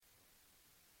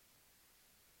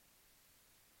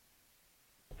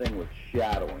thing was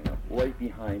shadowing us, right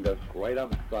behind us, right on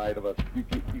the side of us. You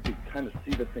could kind of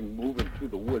see the thing moving through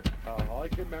the woods. All I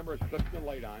can remember is flipping the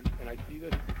light on, and I see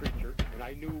this creature, and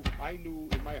I knew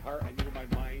in my heart, I knew in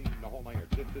my mind, in the whole nine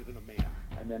yards, this isn't a man.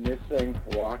 And then this thing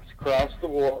walks across the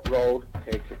road,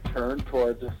 takes a turn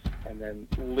towards us, and then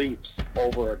leaps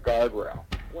over a guardrail.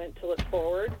 Went to look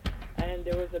forward, and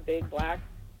there was a big black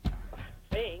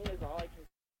thing, is all I can.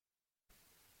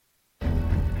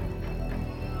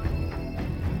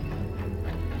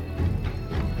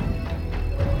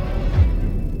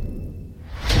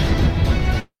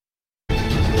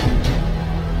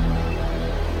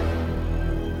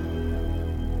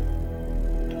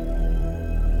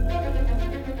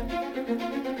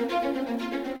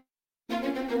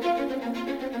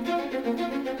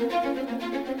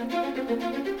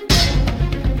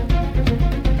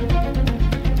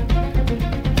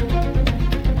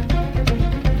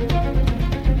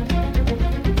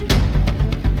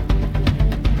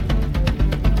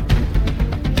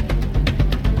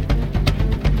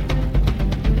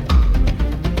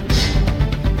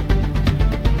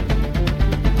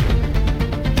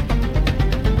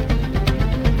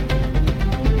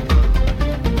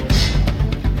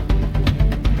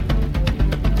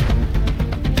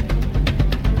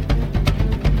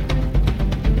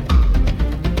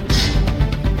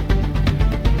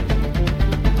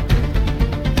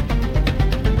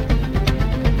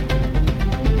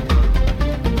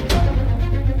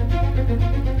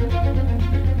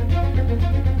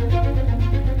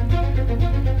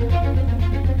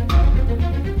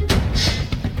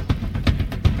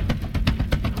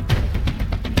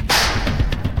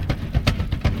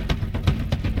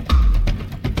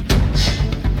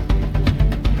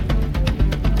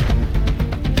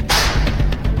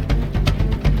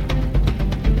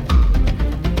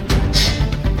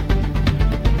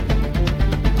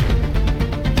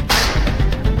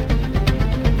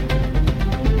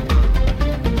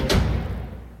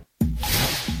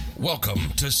 Welcome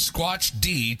to Squatch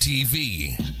D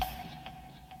TV,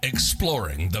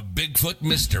 exploring the Bigfoot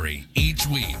mystery each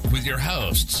week with your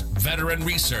hosts, veteran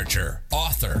researcher,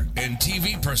 author, and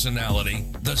TV personality,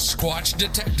 the Squatch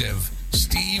Detective,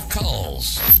 Steve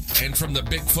Kulls, and from the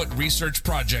Bigfoot Research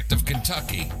Project of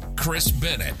Kentucky, Chris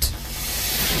Bennett.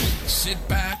 Sit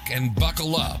back and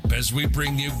buckle up as we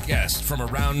bring you guests from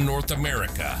around North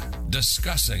America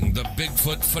discussing the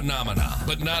Bigfoot phenomena,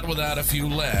 but not without a few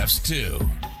laughs too.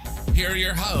 Here are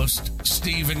your hosts,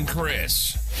 Steve and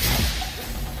Chris.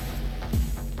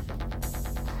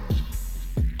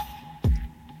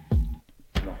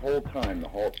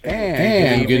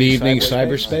 And good evening,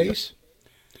 cyberspace.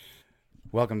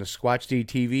 Welcome to Squatch D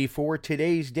TV for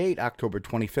today's date, October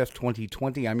 25th,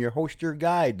 2020. I'm your host, your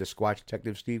guide, the Squatch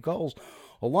Detective Steve Kulls,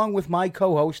 along with my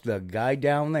co-host, the guy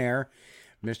down there,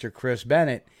 Mr. Chris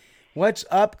Bennett. What's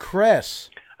up, Chris?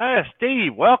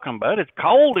 Steve, welcome, bud. It's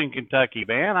cold in Kentucky,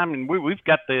 man. I mean, we've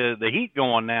got the heat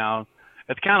going now.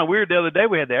 It's kind of weird. The other day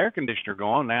we had the air conditioner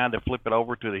going. Now to flip it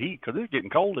over to the heat because it's getting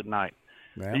cold at night.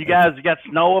 Well, you guys got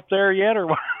snow up there yet, or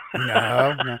what?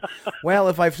 No. Well,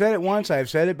 if I've said it once, I've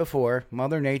said it before.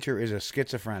 Mother Nature is a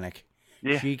schizophrenic.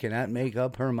 Yeah. She cannot make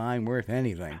up her mind worth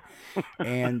anything.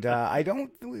 And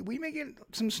we may get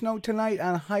some snow tonight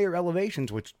on higher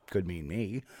elevations, which could mean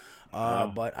me.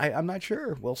 But I'm not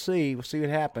sure. We'll see. We'll see what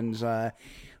happens.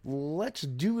 Let's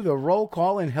do the roll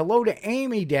call. And hello to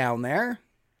Amy down there.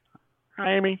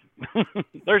 Hi, Amy.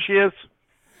 There she is.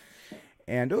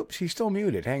 And oops, she's still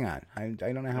muted. Hang on. I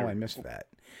don't know how I missed that.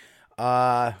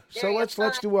 So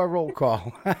let's do our roll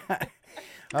call.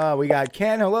 We got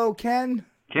Ken. Hello, Ken.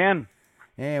 Ken.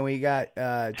 And we got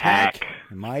Tack.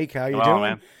 Mike, how you doing?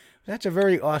 Man. That's a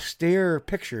very austere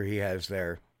picture he has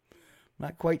there.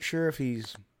 Not quite sure if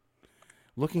he's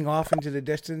looking off into the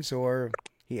distance or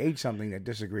he ate something that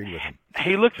disagreed with him.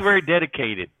 He looks very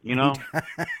dedicated, you know.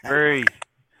 Very.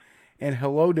 And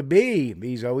hello to B.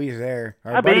 B's always there.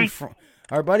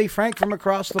 Our buddy Frank from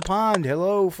across the pond.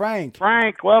 Hello, Frank.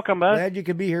 Frank, welcome, bud. Glad you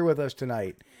could be here with us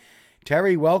tonight.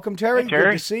 Terry, welcome, Terry. Hey, Terry.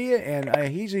 Good to see you.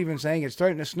 And he's even saying it's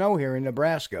starting to snow here in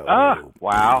Nebraska. Oh,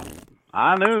 wow.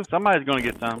 I knew somebody's going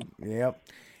to get some. Yep.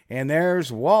 And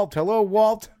there's Walt. Hello,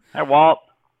 Walt. Hey, Walt.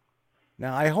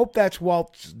 Now, I hope that's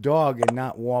Walt's dog and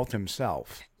not Walt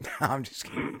himself. I'm just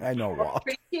kidding. I know Walt.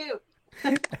 Pretty cute.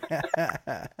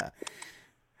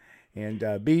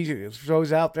 And B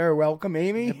shows out there. Welcome,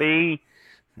 Amy. B.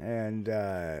 And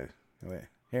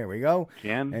here we go.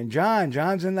 Ken. And John.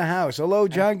 John's in the house. Hello,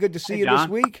 John. Good to see you John. this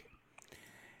week.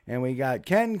 And we got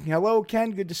Ken. Hello,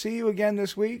 Ken. Good to see you again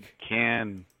this week.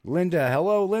 Ken. Linda.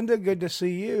 Hello, Linda. Good to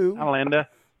see you. Hi, Linda.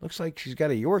 Looks like she's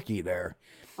got a Yorkie there.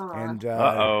 Aww. And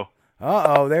Uh-oh.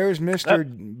 Uh-oh, there's Mr.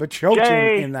 Bachochin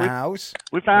Jay, in the house.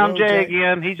 We found Hello, Jay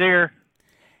again. He's here.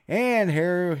 And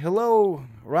here, hello,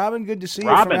 Robin. Good to see you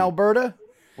Robin. from Alberta.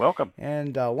 Welcome.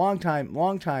 And long time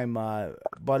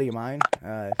buddy of mine.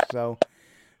 So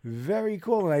very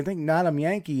cool. And I think Natam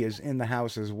Yankee is in the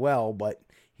house as well, but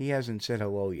he hasn't said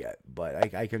hello yet.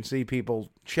 But I can see people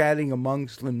chatting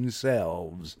amongst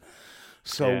themselves.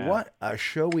 So Yeah. what a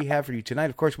show we have for you tonight.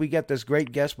 Of course, we got this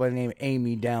great guest by the name of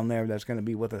Amy down there that's going to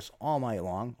be with us all night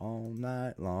long.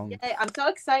 Yay, I'm so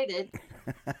excited.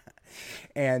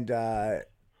 And,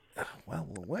 well,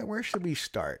 where should we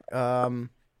start? And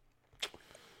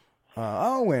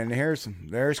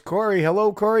there's Corey.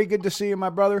 Hello, Corey. Good to see you,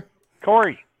 my brother.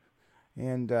 Corey.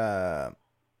 And, Mick.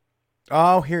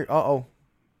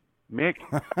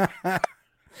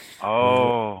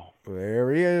 Oh.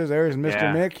 There he is. There's Mr.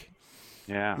 Yeah. Mick.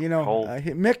 Yeah. You know, cold.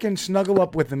 Mick can snuggle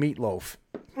up with the meatloaf.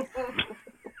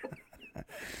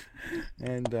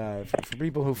 And for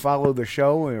people who follow the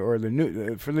show or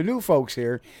for the new folks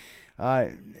here,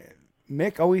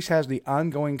 Mick always has the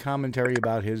ongoing commentary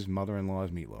about his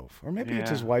mother-in-law's meatloaf, or maybe it's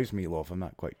his wife's meatloaf. I'm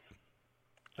not quite.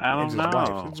 I don't It's know. his wife's.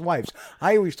 It's his wife's.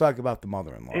 I always talk about the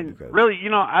mother-in-law. And Because really,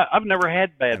 I've never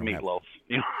had bad don't have- meatloaf.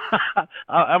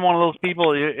 I'm one of those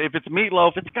people. If it's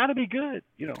meatloaf, it's got to be good.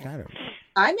 kind of.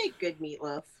 I make good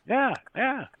meatloaf. Yeah.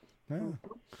 Yeah.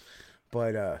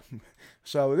 But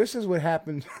so this is what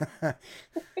happens.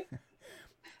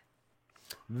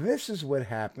 This is what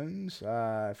happens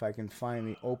if I can find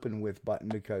the open with button,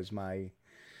 because my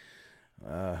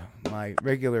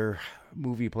regular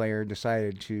movie player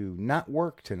decided to not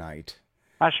work tonight.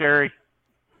 Hi, Sherry.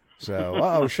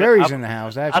 So, Sherry's in the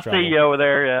house. That's I trouble. see you over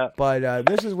there. Yeah. But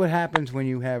this is what happens when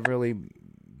you have really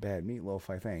bad meatloaf,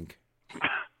 I think.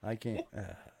 I can't.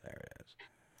 There it is.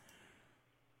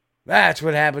 That's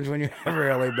what happens when you have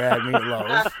really bad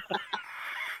meatloaf.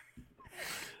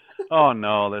 Oh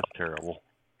no, that's terrible.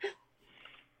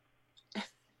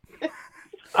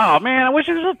 Oh man, I wish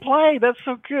it was a play. That's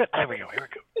so good. Here we go.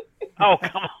 Oh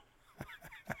come on.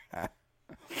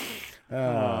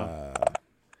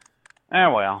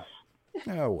 Well.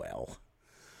 Oh, well.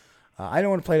 I don't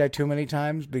want to play that too many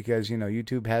times because,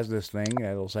 YouTube has this thing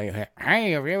that'll say,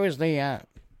 hey, if it was the...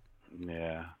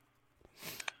 Yeah.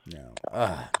 No.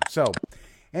 So,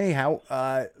 anyhow,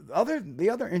 the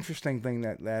other interesting thing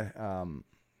that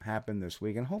happened this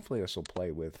week, and hopefully this will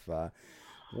play with,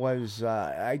 was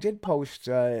I did post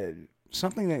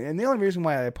something that, and the only reason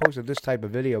why I posted this type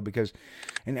of video, because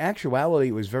in actuality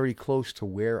it was very close to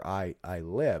where I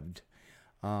lived.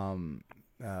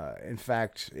 In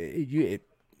fact,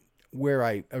 where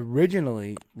I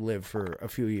originally lived for a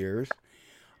few years,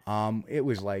 it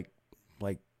was like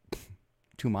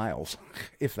 2 miles,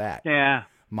 if that. Yeah.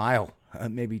 Mile,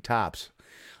 maybe tops,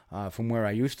 from where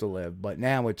I used to live. But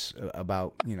now it's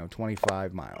about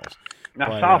 25 miles.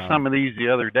 I saw some of these the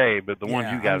other day, but the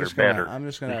ones you got are better. I'm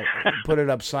just gonna put it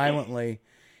up silently,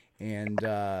 and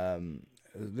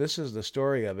this is the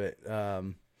story of it.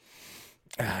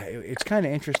 It's kind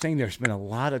of interesting. There's been a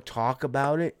lot of talk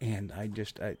about it, and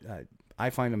I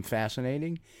find them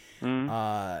fascinating.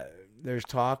 There's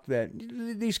talk that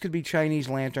these could be Chinese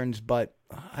lanterns, but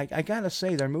I gotta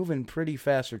say they're moving pretty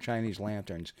fast for Chinese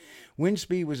lanterns. Wind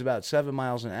speed was about 7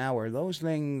 miles an hour. Those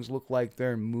things look like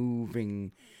they're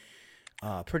moving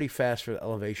pretty fast for the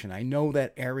elevation. I know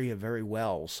that area very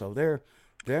well, so they're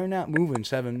not moving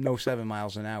 7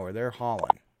 miles an hour. They're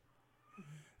hauling.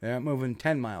 They're not moving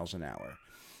 10 miles an hour.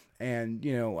 And,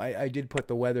 I did put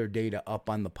the weather data up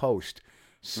on the post.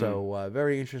 So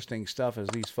very interesting stuff as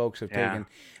these folks have taken.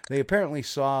 They apparently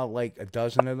saw like a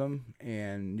dozen of them,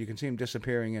 and you can see them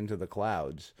disappearing into the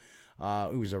clouds.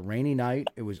 It was a rainy night.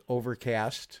 It was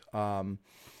overcast. It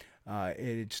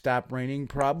had stopped raining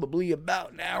probably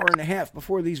about an hour and a half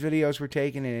before these videos were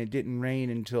taken, and it didn't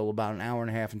rain until about an hour and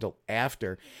a half until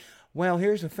after. Well,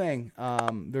 here's the thing.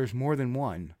 There's more than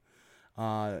one.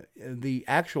 The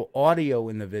actual audio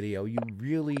in the video, you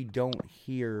really don't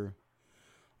hear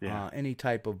any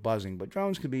type of buzzing. But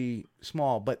drones could be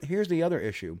small. But here's the other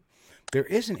issue. There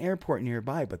is an airport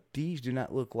nearby, but these do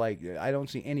not look like... I don't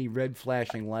see any red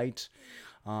flashing lights.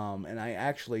 And I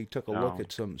actually took a look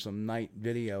at some night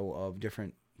video of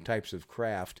different types of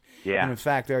craft. Yeah. And in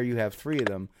fact, there you have 3 of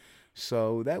them.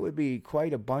 So that would be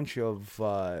quite a bunch of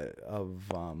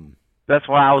that's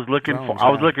why I was looking drones, for. I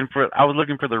was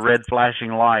looking for the red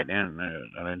flashing light, and I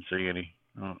didn't see any.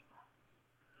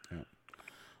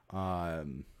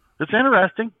 It's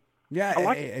interesting. Yeah, I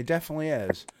like it definitely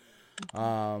is.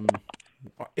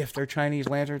 If they're Chinese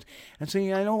lanterns. And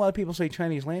see, I know a lot of people say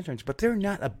Chinese lanterns, but they're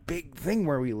not a big thing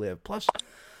where we live. Plus,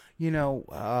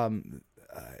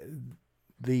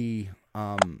 they're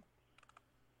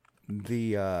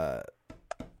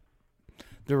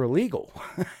illegal.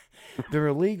 They're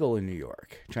illegal in New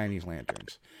York, Chinese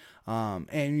lanterns.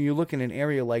 And you look in an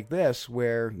area like this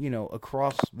where,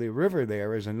 across the river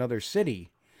there is another city.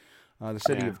 The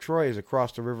city of Troy is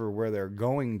across the river where they're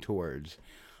going towards.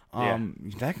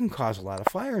 That can cause a lot of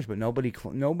fires, but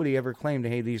nobody ever claimed,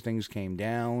 hey, these things came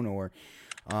down, or,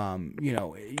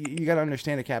 you got to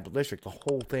understand the Capital District. The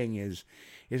whole thing is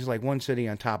like one city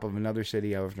on top of another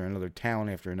city after another town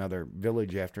after another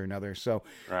village after another. So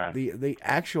the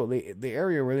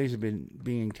area where these have been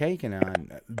being taken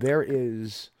on, there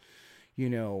is,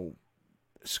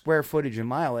 square footage in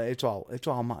mile. It's all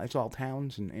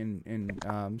towns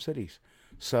and cities.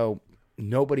 So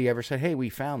nobody ever said, hey, we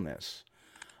found this.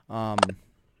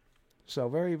 So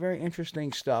very, very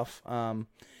interesting stuff.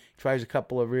 Tries a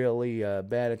couple of really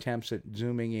bad attempts at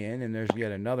zooming in, and there's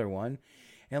yet another one.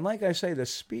 And like I say, the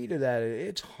speed of that,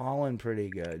 it's hauling pretty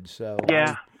good. So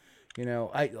I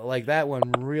like that one.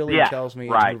 Really tells me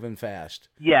it's moving fast.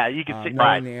 Yeah, you can see in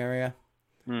the area.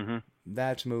 Mm-hmm.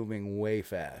 That's moving way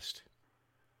fast.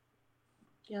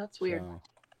 Yeah, that's weird.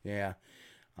 So,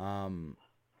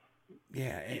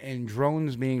 and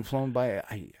drones being flown by.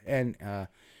 Aaron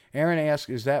asks,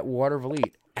 "Is that Water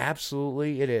Volite?"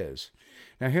 Absolutely, it is.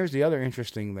 Now, here's the other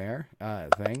interesting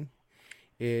thing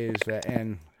is that,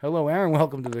 and hello, Aaron,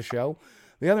 welcome to the show.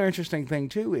 The other interesting thing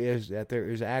too is that there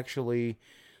is actually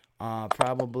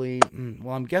probably,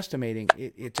 I'm guesstimating,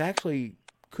 it's actually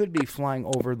could be flying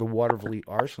over the Water Volite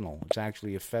arsenal. It's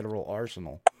actually a federal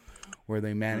arsenal where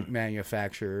they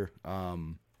manufacture,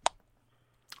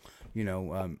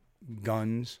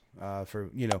 guns. For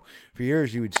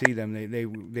years you would see them. They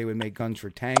would make guns for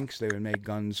tanks. They would make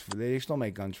guns they still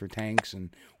make guns for tanks and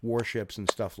warships and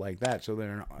stuff like that. So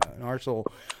they're an arsenal.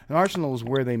 An arsenal is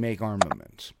where they make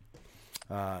armaments.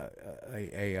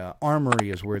 Armory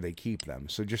is where they keep them.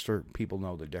 So just so people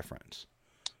know the difference.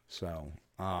 So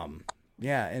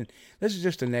and this is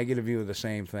just a negative view of the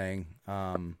same thing.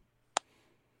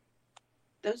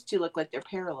 Those two look like they're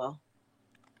parallel.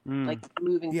 Like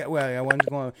moving. Yeah, one's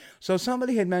going. So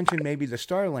somebody had mentioned maybe the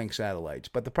Starlink satellites,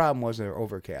 but the problem was they're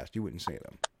overcast. You wouldn't see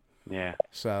them. Yeah.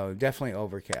 So definitely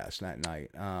overcast that night.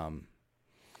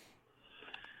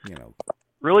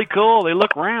 Really cool. They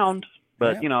look round,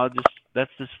 but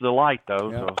that's just the light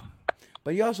though. Yeah. So.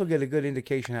 But you also get a good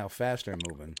indication how fast they're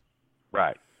moving.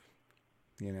 Right.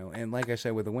 And like I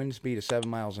said, with a wind speed of 7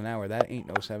 miles an hour, that ain't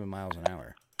no 7 miles an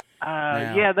hour.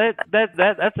 That's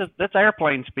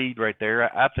airplane speed right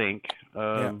there, I think.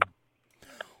 Well,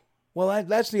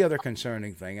 that's the other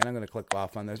concerning thing, and I'm going to click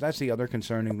off on this. That's the other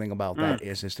concerning thing about that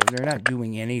is that they're not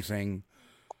doing anything.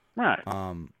 Right.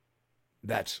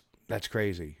 That's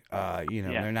crazy.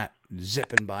 They're not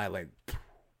zipping by like.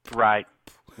 Right.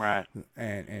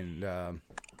 And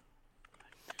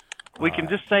we can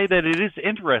just say that it is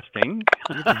interesting.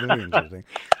 It's very interesting.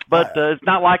 But it's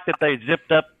not like that they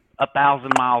zipped up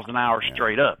 1,000 miles an hour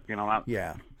straight up,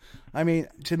 Yeah. I mean,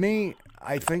 to me,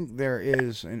 I think there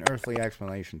is an earthly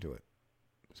explanation to it.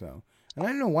 So, and I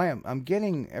don't know why I'm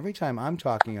getting, every time I'm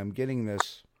talking, I'm getting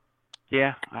this.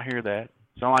 Yeah, I hear that.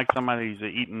 Sound like somebody's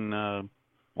eating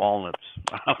walnuts.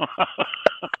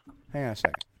 Hang on a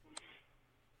second.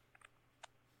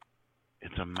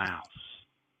 It's a mouse.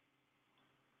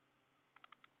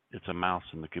 It's a mouse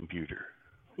in the computer.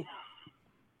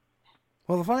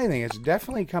 Well, the funny thing is, it's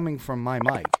definitely coming from my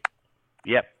mic.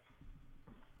 Yep.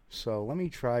 So let me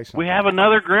try something. We have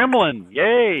another gremlin.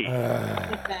 Yay!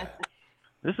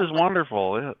 This is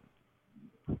wonderful.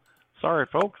 Sorry,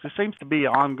 folks. This seems to be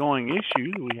an ongoing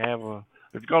issue.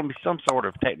 There's going to be some sort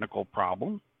of technical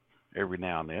problem every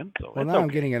now and then. So well, now I'm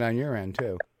getting it on your end,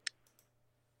 too.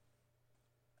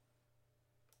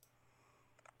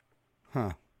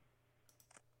 Huh.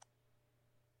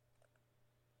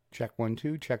 Check 1,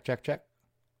 2. Check.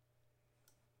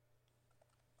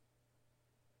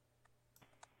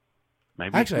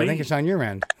 Maybe actually, I think it's on your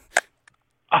end.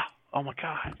 Oh my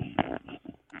God.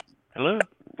 Hello?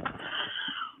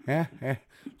 Yeah.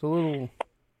 It's a little.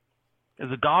 Is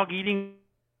the dog eating?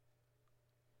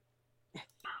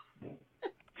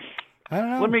 I don't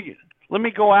know. Let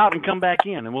me go out and come back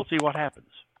in, and we'll see what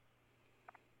happens.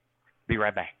 Be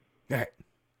right back. All right.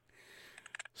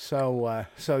 So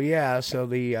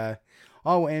the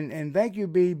and thank you,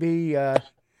 BB.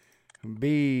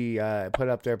 B put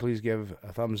up there, please give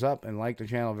a thumbs up and like the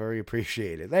channel. Very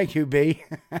appreciated. Thank you, B.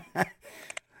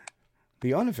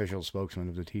 The unofficial spokesman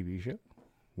of the TV show.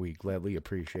 We gladly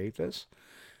appreciate this.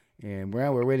 And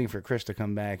we're waiting for Chris to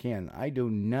come back in. I do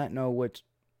not know what's...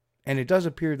 And it does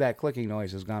appear that clicking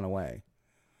noise has gone away.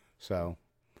 So,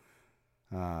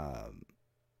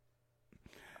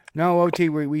 No, OT,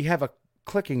 we have a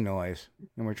clicking noise,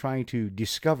 and we're trying to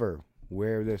discover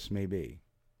where this may be.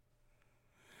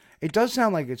 It does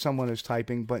sound like someone is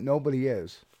typing, but nobody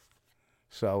is.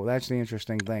 So that's the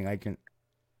interesting thing.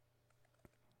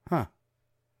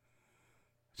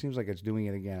 Seems like it's doing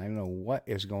it again. I don't know what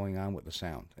is going on with the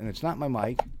sound. And it's not my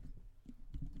mic.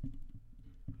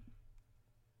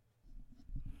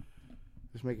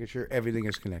 Just making sure everything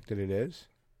is connected. It is.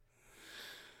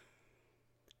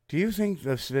 Do you think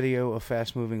this video of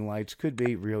fast-moving lights could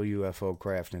be real UFO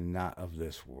craft and not of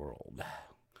this world?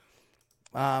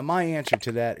 My answer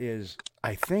to that is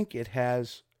I think it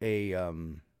has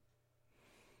hang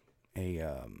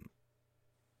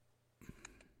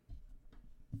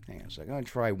on a second. I'm going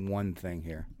to try one thing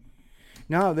here.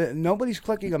 No, nobody's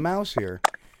clicking a mouse here.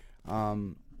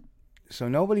 So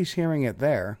nobody's hearing it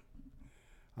there.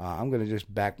 I'm going to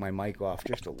just back my mic off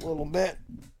just a little bit.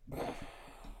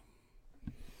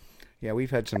 Yeah,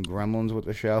 we've had some gremlins with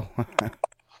the show.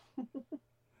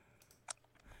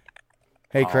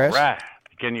 Hey, Chris. All right.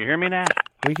 Can you hear me now?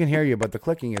 We can hear you, but the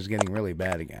clicking is getting really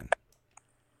bad again.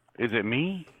 Is it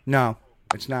me? No,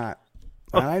 it's not.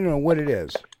 I don't know what it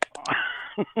is.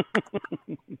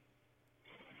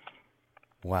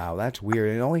 Wow, that's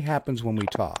weird. It only happens when we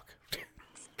talk.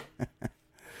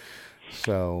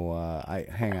 So,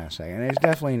 hang on a second. It's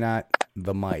definitely not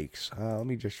the mics. Let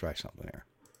me just try something here.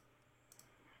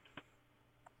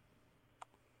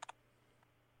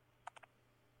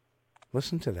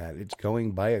 Listen to that. It's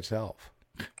going by itself.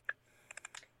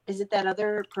 Is it that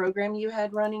other program you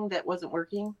had running that wasn't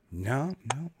working? No.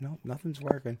 Nothing's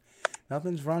working.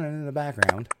 Nothing's running in the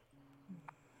background.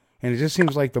 And it just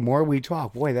seems like the more we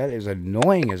talk, boy, that is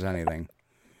annoying as anything.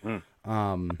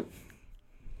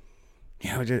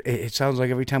 It sounds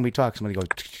like every time we talk, somebody goes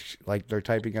like they're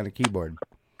typing on a keyboard.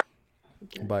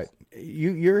 Okay. But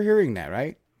you're hearing that,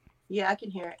 right? Yeah, I can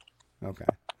hear it. Okay.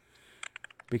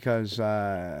 Because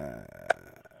Only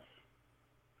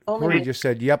Corey just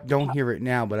said, "Yep, don't hear it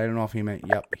now," but I don't know if he meant,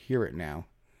 "Yep, hear it now."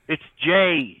 It's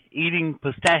Jay eating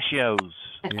pistachios.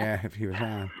 Yeah, if he was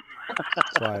on.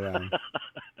 But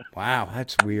wow,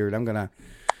 that's weird. I'm gonna.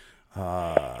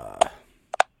 I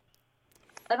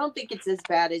don't think it's as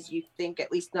bad as you think.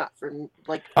 At least not for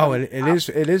like. Oh, it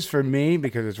is for me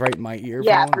because it's right in my earphone.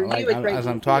 Yeah, for you, like, it's right as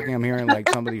in I'm your talking, ear. I'm hearing like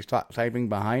somebody's typing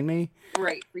behind me.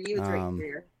 Right, for you, it's right in your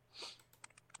ear.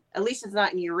 At least it's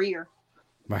not in your ear.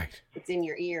 Right. It's in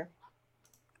your ear.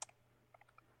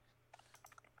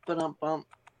 Bump.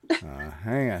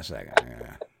 Hang on a second.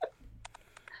 Yeah.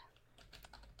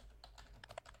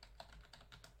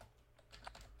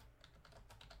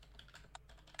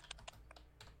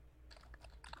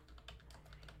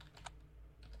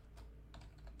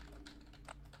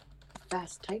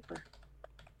 Fast typer.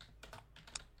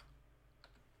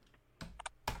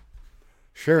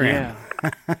 Sure am.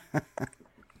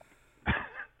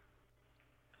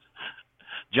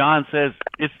 John says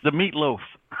it's the meatloaf.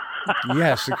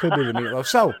 Yes, it could be the meatloaf.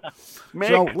 So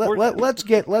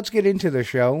Mick, let's get into the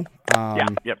show.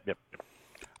 Yep.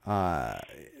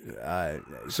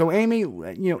 So Amy,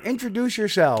 introduce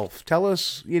yourself. Tell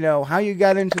us, how you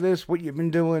got into this, what you've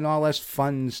been doing, all this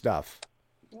fun stuff.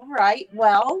 All right.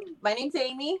 Well, my name's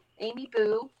Amy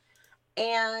Boo,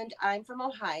 and I'm from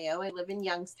Ohio. I live in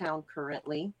Youngstown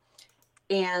currently,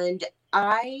 and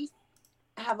I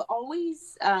have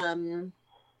always had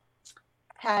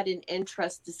an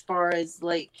interest as far as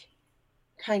like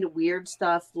kind of weird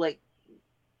stuff. Like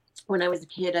when I was a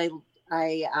kid,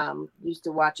 I used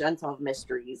to watch Unsolved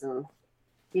Mysteries and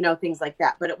things like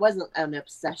that, but it wasn't an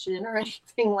obsession or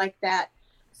anything like that.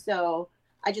 So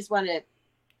I just want to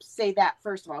say that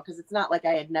first of all, because it's not like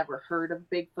I had never heard of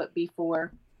Bigfoot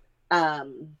before,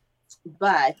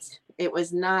 but it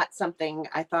was not something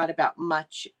I thought about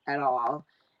much at all,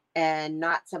 and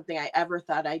not something I ever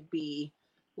thought I'd be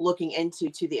looking into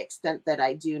to the extent that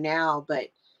I do now. But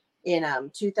in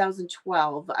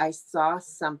 2012, I saw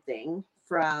something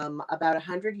from about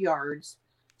 100 yards,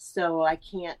 so I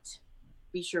can't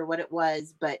be sure what it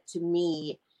was, but to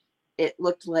me it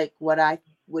looked like what I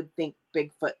would think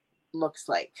Bigfoot looks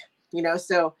like,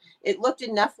 so it looked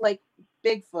enough like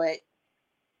Bigfoot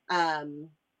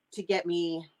to get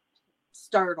me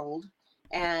startled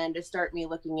and to start me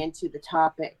looking into the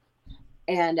topic.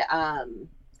 And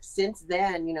since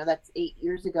then, that's 8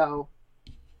 years ago,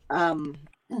 I'm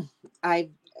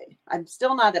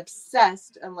still not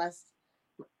obsessed, unless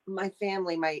my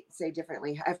family might say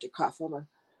differently. I have to cough. Hold on.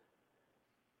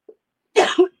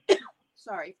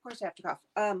 Sorry, of course I have to cough.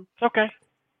 It's okay.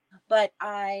 But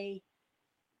I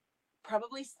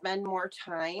probably spend more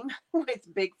time with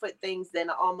Bigfoot things than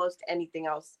almost anything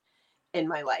else in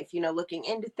my life, looking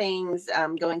into things,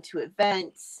 going to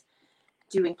events,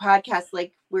 doing podcasts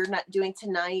like we're not doing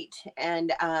tonight.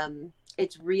 And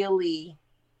it's really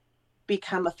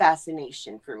become a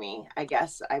fascination for me, I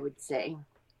guess I would say.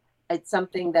 It's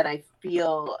something that I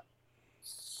feel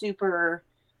super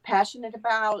passionate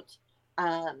about.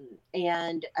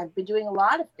 And I've been doing a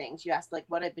lot of things. You asked like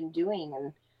what I've been doing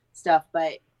and stuff,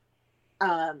 but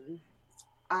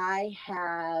I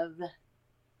have,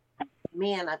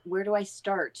 man, where do I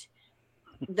start?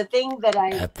 The thing that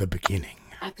At the beginning.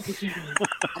 At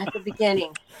the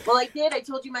beginning. Well, I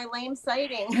told you my lame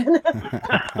sighting.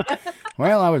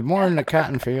 Well, I was born in the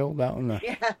cotton field out in the...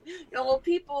 Yeah. Well,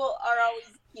 people are always,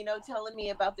 telling me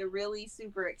about the really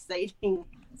super exciting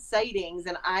sightings,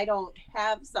 and I don't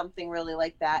have something really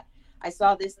like that. I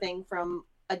saw this thing from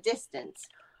a distance.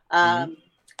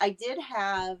 I did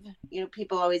have,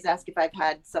 people always ask if I've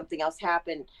had something else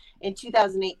happen. In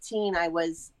 2018, I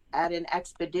was at an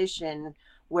expedition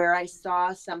where I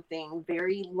saw something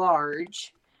very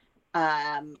large,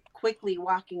 quickly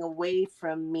walking away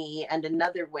from me and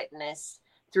another witness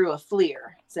through a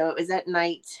FLIR. So it was at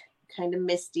night, kind of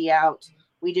misty out.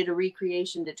 We did a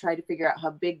recreation to try to figure out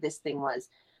how big this thing was.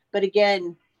 But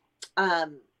again,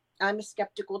 I'm a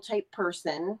skeptical type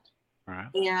person. Right.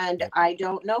 And I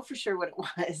don't know for sure what it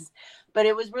was, but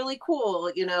it was really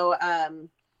cool,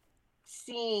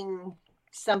 seeing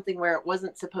something where it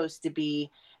wasn't supposed to be.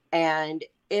 And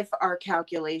if our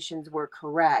calculations were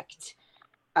correct,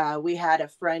 we had a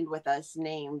friend with us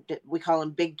we call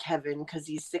him Big Kevin because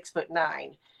he's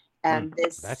 6'9". And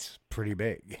that's pretty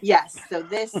big. Yes. So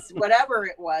this, whatever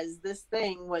it was, this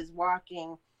thing was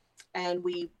walking, and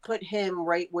we put him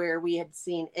right where we had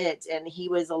seen it. And he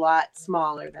was a lot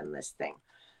smaller than this thing.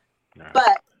 No.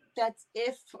 But that's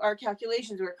if our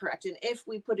calculations were correct. And if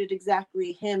we put it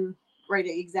exactly on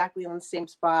the same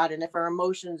spot. And if our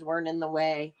emotions weren't in the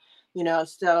way,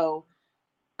 so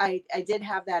I did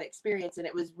have that experience, and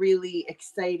it was really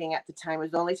exciting at the time. It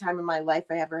was the only time in my life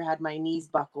I ever had my knees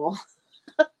buckle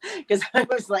because I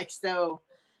was like so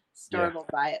startled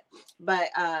by it. But,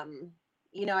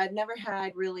 I've never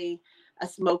had really a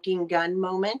smoking gun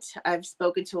moment. I've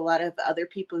spoken to a lot of other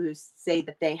people who say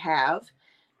that they have,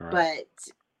 right.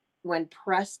 But when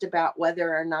pressed about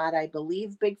whether or not I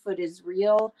believe Bigfoot is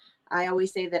real, I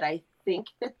always say that I think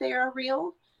that they are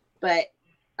real, but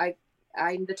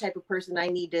I'm the type of person I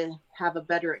need to have a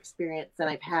better experience than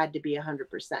I've had to be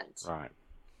 100%. Right.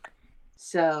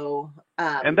 So,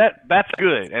 and that's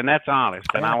good, and that's honest,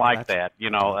 and I like that.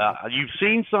 You've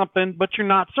seen something, but you're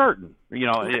not certain.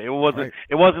 It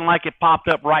wasn't like it popped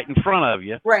up right in front of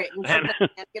you. Right.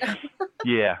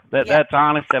 Yeah, that's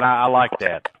honest, and I like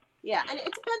that. Yeah, and it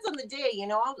depends on the day.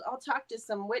 I'll talk to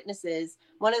some witnesses.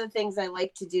 One of the things I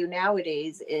like to do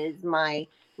nowadays is my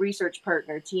research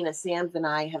partner Tina Sams and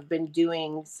I have been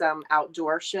doing some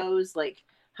outdoor shows, like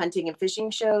hunting and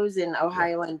fishing shows in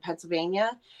Ohio and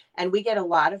Pennsylvania. And we get a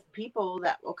lot of people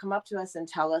that will come up to us and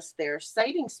tell us their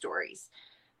sighting stories.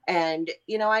 And,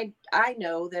 I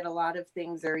know that a lot of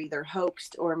things are either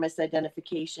hoaxed or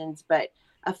misidentifications, but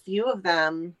a few of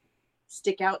them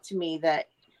stick out to me that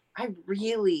I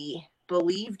really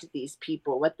believed these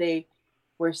people, what they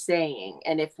were saying.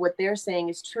 And if what they're saying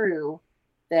is true,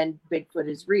 then Bigfoot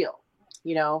is real,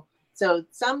 So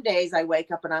some days I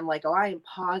wake up and I'm like, oh, I am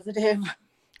positive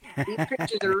these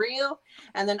creatures are real.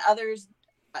 And then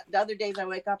the other days I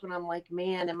wake up and I'm like,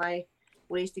 man, am I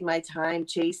wasting my time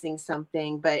chasing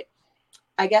something? But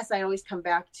I guess I always come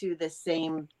back to the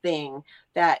same thing,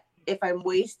 that if I'm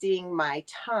wasting my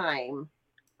time,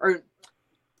 or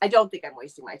I don't think I'm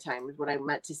wasting my time is what I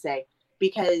meant to say,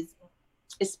 because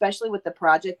especially with the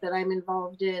project that I'm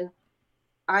involved in,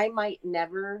 I might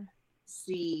never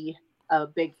see a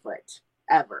Bigfoot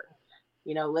ever.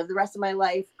 Live the rest of my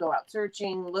life, go out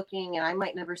searching, looking, and I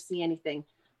might never see anything.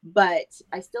 But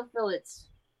I still feel it's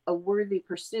a worthy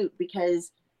pursuit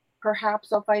because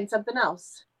perhaps I'll find something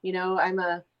else. I'm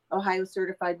a Ohio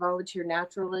certified volunteer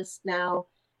naturalist now,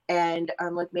 and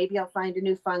I'm like, maybe I'll find a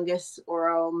new fungus,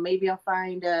 or maybe I'll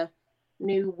find a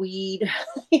new weed,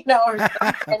 or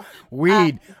something.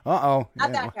 Weed. Not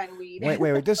that kind of weed.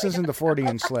 Wait. This isn't the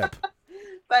Freudian slip.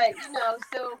 But,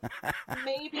 so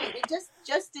maybe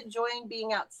just enjoying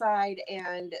being outside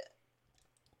and,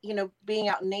 being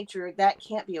out in nature, that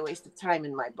can't be a waste of time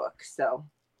in my book. So,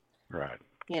 right.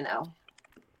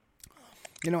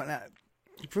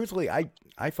 Truthfully,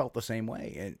 I felt the same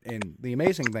way. And the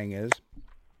amazing thing is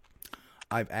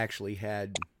I've actually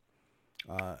had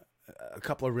a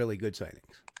couple of really good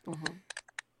sightings. Mm-hmm.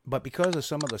 But because of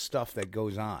some of the stuff that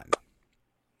goes on,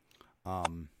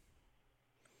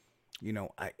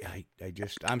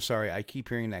 I'm sorry, I keep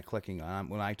hearing that clicking on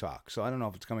when I talk. So I don't know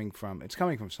if it's coming from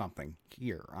something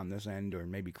here on this end or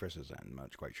maybe Chris's end. I'm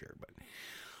not quite sure, but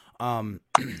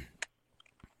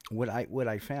what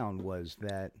I found was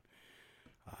that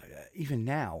even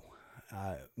now,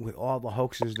 with all the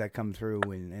hoaxes that come through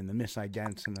and the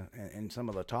misidents and some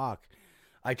of the talk,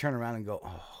 I turn around and go,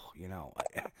 oh,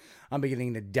 I'm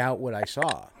beginning to doubt what I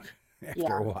saw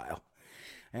after a while.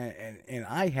 And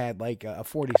I had like a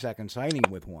 40-second sighting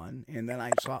with one, and then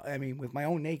I saw, with my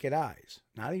own naked eyes,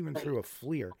 not even through a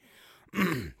FLIR.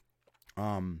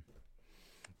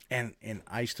 And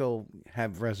I still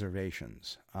have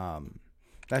reservations.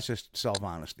 That's just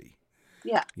self-honesty.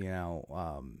 Yeah.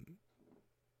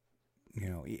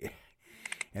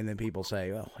 And then people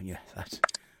say, oh, yeah,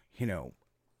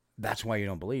 that's why you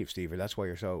don't believe, Steve, or that's why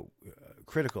you're so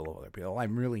critical of other people.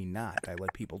 I'm really not. I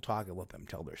let people talk. I let them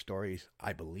tell their stories.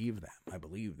 I believe them. I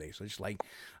believe they. So just like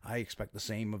I expect the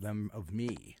same of them of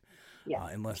me,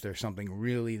 unless there's something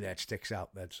really that sticks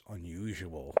out that's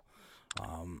unusual.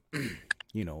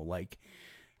 Like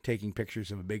taking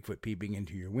pictures of a Bigfoot peeping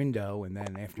into your window, and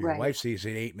then after your wife sees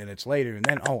it 8 minutes later, and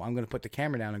then I'm going to put the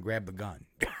camera down and grab the gun.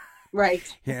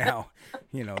 Right.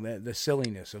 The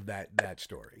silliness of that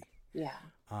story. Yeah.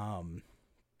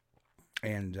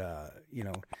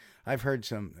 I've heard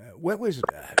some. What was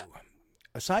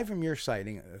aside from your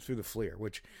sighting through the FLIR,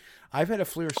 which I've had a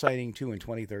FLIR sighting too in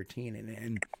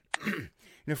 2013,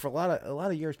 and for a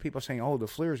lot of years, people saying, "Oh, the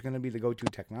FLIR is going to be the go-to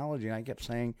technology," and I kept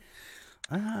saying,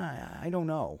 "I don't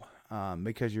know,"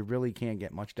 because you really can't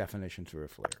get much definition through a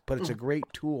FLIR, but it's a great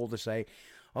tool to say,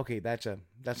 "Okay, that's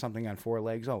something on 4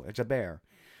 legs. Oh, it's a bear."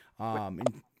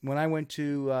 When I went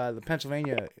to the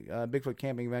Pennsylvania Bigfoot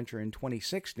Camping Venture in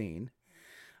 2016,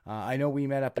 I know we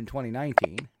met up in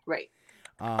 2019. Right.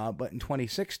 But in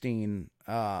 2016,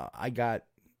 I got,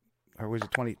 or was it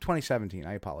 2017?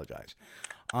 I apologize.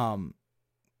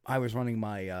 I was running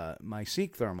my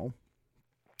Seek Thermal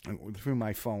through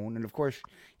my phone, and of course,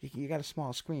 you got a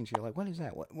small screen, so you're like, what is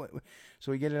that? What?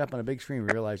 So we get it up on a big screen,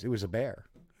 we realized it was a bear.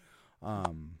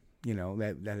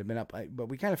 That had been up, but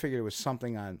we kind of figured it was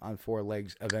something on 4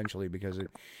 legs eventually because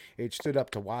it stood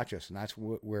up to watch us, and that's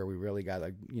where we really got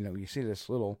you see this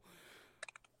little,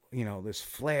 this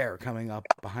flare coming up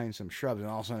behind some shrubs, and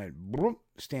all of a sudden it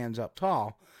stands up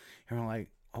tall, and we're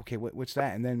like, okay, what's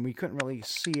that? And then we couldn't really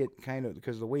see it kind of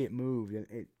because of the way it moved,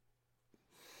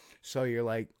 so you're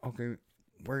like, okay,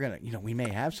 we're gonna, we may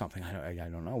have something. I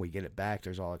don't know. We get it back.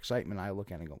 There's all excitement. I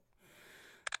look at it and go,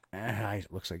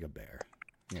 it looks like a bear.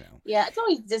 Yeah, it's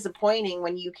always disappointing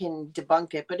when you can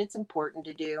debunk it, but it's important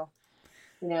to do.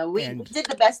 We did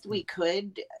the best we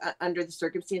could under the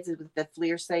circumstances with the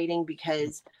FLIR sighting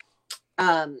because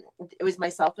it was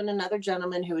myself and another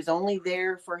gentleman who was only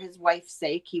there for his wife's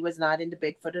sake. He was not into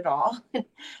Bigfoot at all.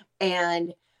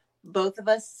 And both of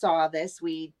us saw this.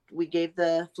 We gave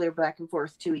the FLIR back and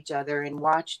forth to each other and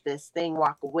watched this thing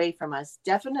walk away from us.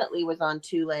 Definitely was on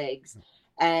 2 legs.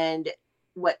 And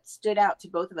what stood out to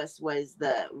both of us was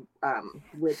the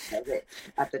width of it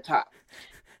at the top.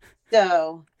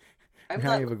 So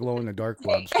now you have a glow in the dark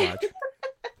blob spot.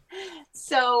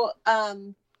 So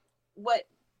what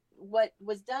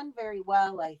was done very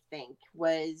well, I think,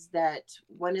 was that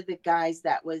one of the guys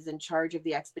that was in charge of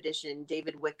the expedition,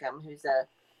 David Wickham, who's a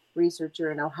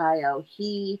researcher in Ohio,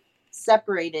 he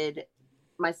separated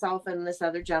myself and this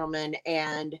other gentleman,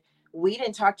 and we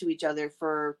didn't talk to each other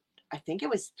for, I think it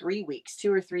was 3 weeks,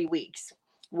 2 or 3 weeks.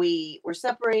 We were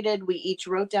separated. We each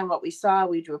wrote down what we saw.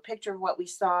 We drew a picture of what we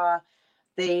saw.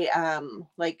 They, if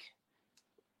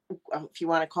you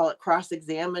want to call it,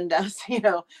 cross-examined us,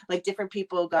 like different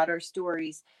people got our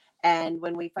stories. And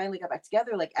when we finally got back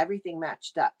together, like everything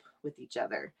matched up with each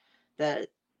other. The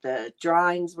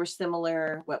drawings were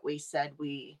similar. What we said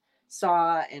we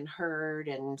saw and heard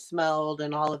and smelled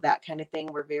and all of that kind of thing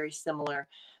were very similar.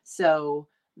 So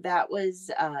that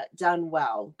was done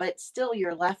well, but still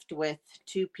you're left with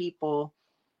 2 people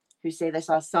who say they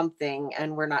saw something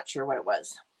and we're not sure what it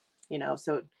was,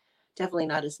 so definitely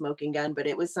not a smoking gun, but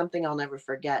it was something I'll never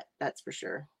forget. That's for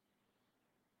sure.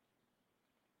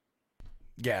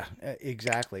 Yeah,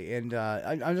 exactly. And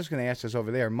I'm just going to ask this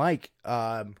over there, Mike,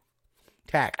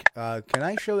 Tack, can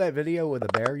I show that video with the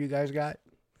bear you guys got?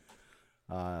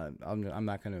 I'm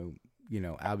not going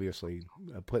to, obviously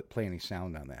play any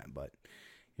sound on that, but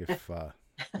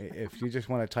if you just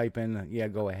want to type in,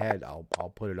 go ahead. I'll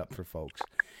put it up for folks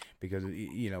because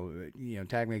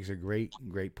Tack makes a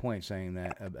great point saying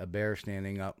that a bear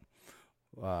standing up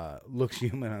looks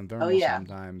human on thermal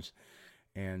sometimes,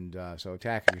 and so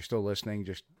Tack, if you're still listening,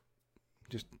 just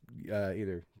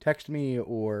either text me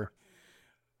or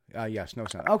Yes, no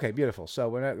sound. Okay, beautiful. So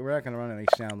we're not going to run any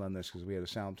sound on this because we had the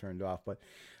sound turned off. But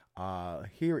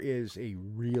here is a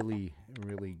really,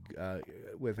 really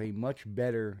with a much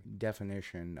better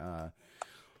definition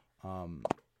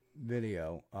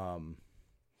video.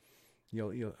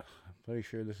 You'll pretty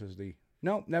sure this is the.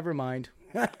 No, never mind.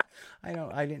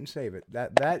 I didn't save it.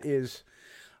 That is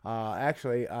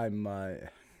actually I'm. I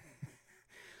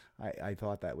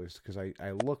thought that was because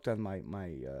I looked on my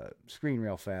screen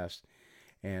real fast,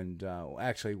 and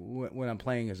actually when I'm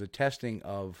playing is a testing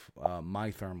of my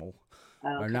thermal,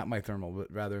 or not my thermal,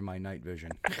 but rather my night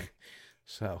vision.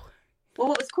 So. Well,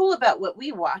 what was cool about what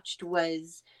we watched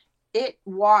was it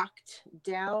walked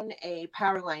down a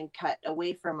power line cut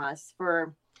away from us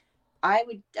for.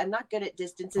 I'm not good at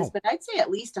distances, but I'd say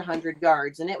at least 100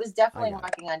 yards, and it was definitely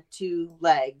walking on two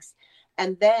legs.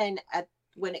 And then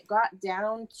when it got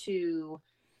down to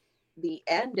the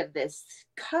end of this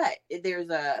cut,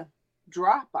 there's a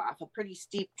drop off, a pretty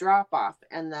steep drop off,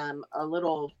 and then a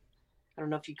little, I don't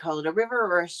know if you call it a river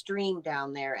or a stream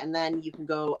down there. And then you can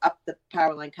go up the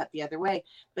power line cut the other way.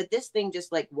 But this thing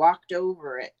just like walked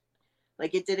over it.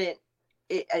 Like it didn't,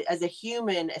 as a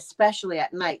human, especially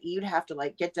at night, you'd have to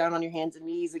like get down on your hands and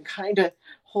knees and kind of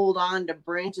hold on to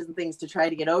branches and things to try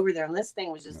to get over there. And this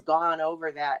thing was just gone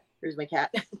over that. Here's my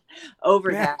cat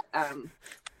over that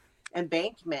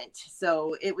embankment.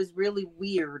 So it was really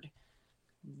weird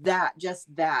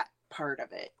just that part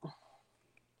of it.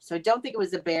 So I don't think it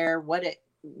was a bear. What it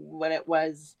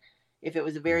was, if it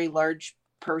was a very large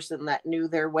person that knew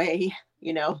their way,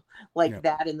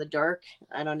 that in the dark,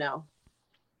 I don't know.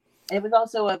 It was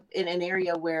also in an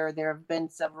area where there have been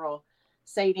several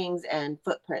sightings and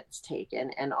footprints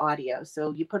taken and audio.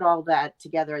 So you put all that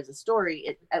together as a story,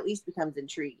 it at least becomes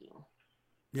intriguing.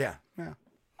 Yeah.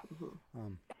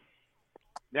 Mm-hmm.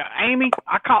 Yeah, Amy,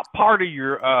 I caught part of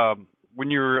your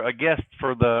when you were a guest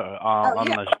for the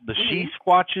the She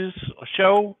Squatches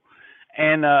show,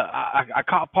 and I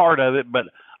caught part of it, but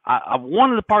one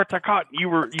of the parts I caught,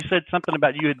 you said something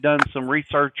about you had done some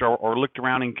research or looked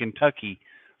around in Kentucky.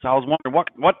 So I was wondering,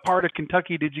 what part of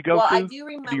Kentucky did you go to? Well, I do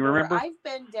remember. Do you remember? I've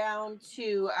been down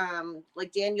to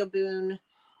like Daniel Boone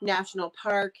National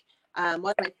Park.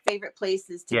 One of my favorite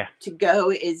places to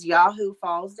go is Yahoo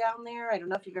Falls down there. I don't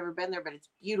know if you've ever been there, but it's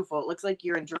beautiful. It looks like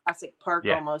you're in Jurassic Park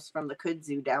almost from the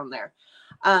kudzu down there.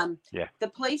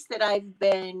 The place that I've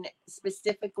been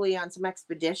specifically on some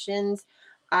expeditions,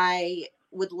 I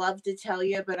would love to tell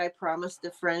you, but I promised a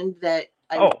friend that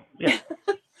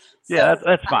So yeah,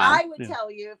 that's fine. I would tell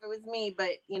you if it was me, but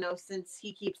since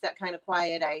he keeps that kind of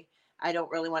quiet, I don't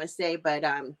really want to say. But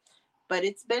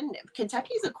it's been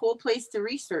Kentucky's a cool place to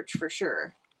research for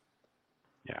sure.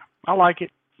 Yeah, I like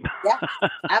it. Yeah,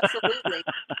 absolutely,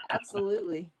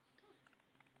 absolutely.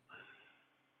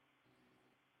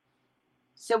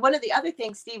 So one of the other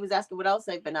things Steve was asking what else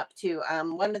I've been up to.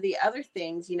 One of the other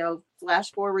things,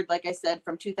 flash forward, like I said,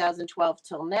 from 2012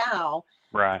 till now.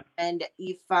 Right. And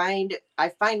I find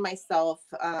myself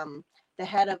the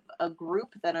head of a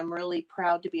group that I'm really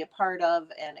proud to be a part of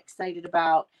and excited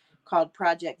about called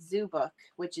Project Zoo Book,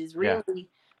 which is really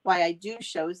why I do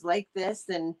shows like this.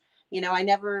 And, I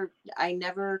never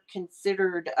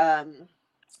considered,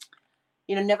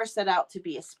 never set out to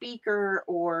be a speaker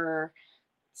or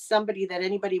somebody that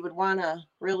anybody would want to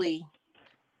really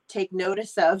take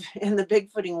notice of in the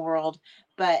Bigfooting world.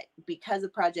 But because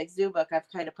of Project Zoo Book, I've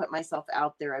kind of put myself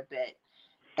out there a bit.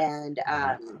 And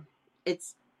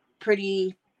it's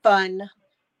pretty fun,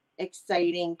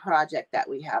 exciting project that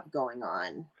we have going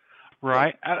on.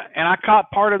 Right. And I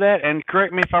caught part of that. And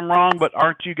correct me if I'm wrong, but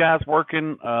aren't you guys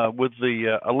working with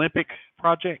the Olympic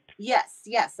Project? Yes.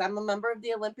 I'm a member of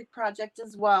the Olympic Project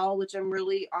as well, which I'm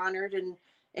really honored and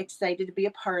excited to be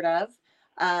a part of.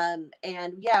 And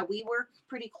we work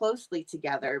pretty closely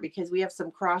together because we have some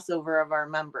crossover of our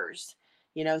members.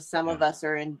 Some of us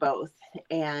are in both.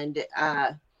 And,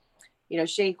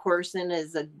 Shane Corson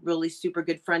is a really super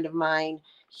good friend of mine.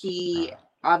 He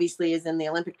obviously is in the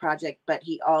Olympic Project, but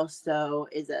he also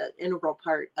is an integral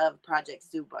part of Project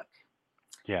Zoo Book.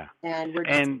 Yeah. And we're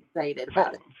just excited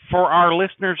about it. For our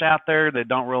listeners out there that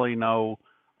don't really know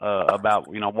about,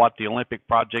 what the Olympic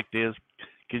Project is,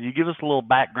 can you give us a little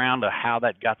background of how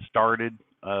that got started?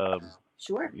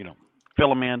 Sure. Fill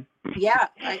them in. Yeah,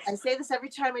 I say this every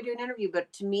time I do an interview,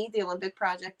 but to me, the Olympic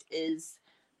Project is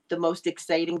the most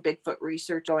exciting Bigfoot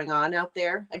research going on out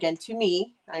there. Again, to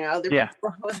me, I know other people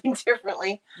are looking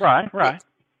differently. Right.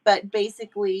 But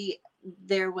basically,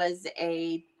 there was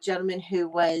a gentleman who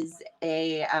was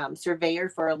a surveyor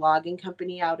for a logging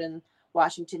company out in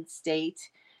Washington State.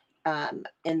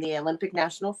 In the Olympic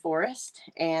National Forest,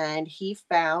 and he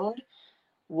found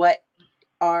what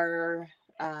are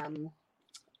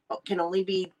can only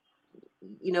be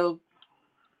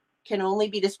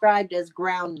described as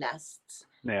ground nests.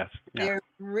 Yes. Yeah. They're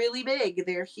really big.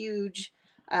 They're huge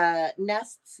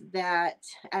nests that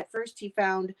at first he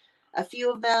found a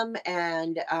few of them,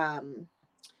 and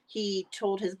he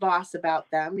told his boss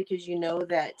about them, because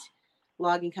that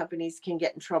logging companies can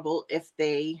get in trouble if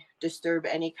they disturb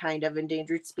any kind of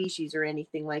endangered species or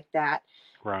anything like that.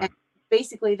 Right. And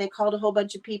basically, they called a whole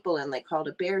bunch of people in. They called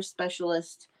a bear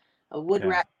specialist, a wood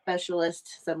rat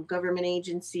specialist, some government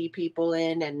agency people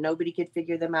in, and nobody could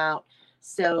figure them out.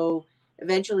 So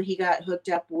eventually he got hooked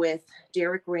up with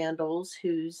Derek Randalls,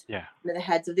 who's one of the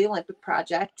heads of the Olympic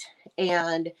Project,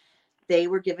 and they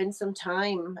were given some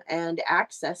time and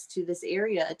access to this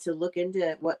area to look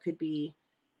into what could be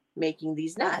making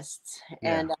these nests.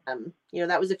 Yeah. And,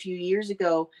 that was a few years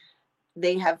ago.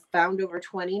 They have found over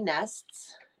 20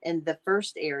 nests in the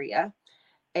first area,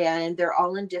 and they're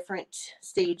all in different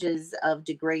stages of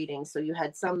degrading. So you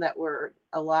had some that were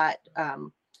a lot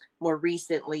more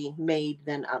recently made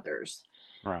than others.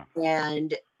 Right.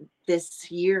 And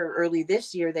early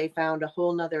this year, they found a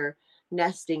whole nother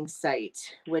nesting site,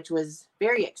 which was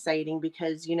very exciting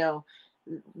because,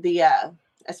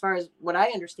 as far as what I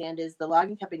understand is the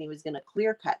logging company was going to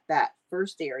clear cut that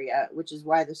first area, which is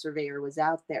why the surveyor was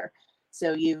out there.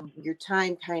 So your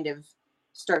time kind of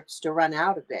starts to run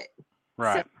out a bit.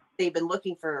 Right. So they've been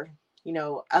looking for,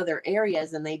 other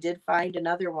areas, and they did find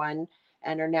another one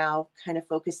and are now kind of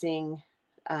focusing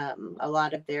a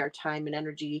lot of their time and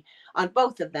energy on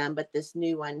both of them, but this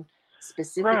new one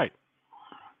specifically. Right.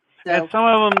 So, and some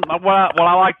of them, what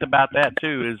I liked about that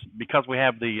too is because we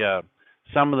have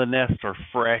some of the nests are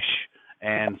fresh,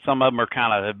 and some of them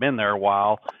are have been there a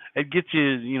while. It gets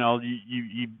you,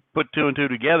 you put two and two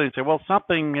together and say, well,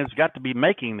 something has got to be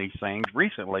making these things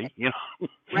recently,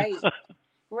 Right.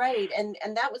 Right. And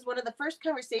that was one of the first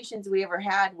conversations we ever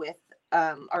had with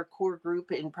our core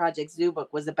group in Project Zubuk,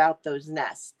 was about those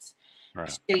nests.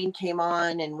 Right. Shane came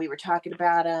on and we were talking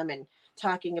about them and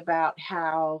talking about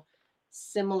how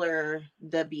similar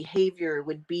the behavior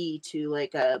would be to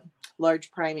like a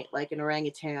large primate, like an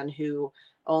orangutan, who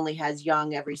only has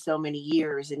young every so many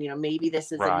years. And, maybe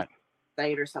this is a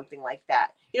site or something like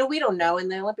that. We don't know.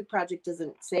 And the Olympic Project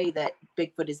doesn't say that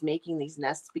Bigfoot is making these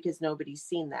nests because nobody's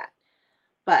seen that.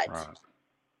 But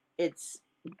it's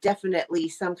definitely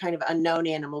some kind of unknown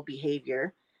animal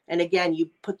behavior. And again,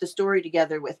 you put the story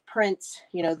together with prints,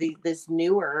 this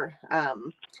newer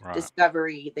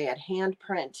discovery. They had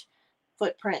handprint,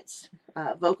 footprints,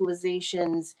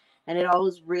 vocalizations, and it all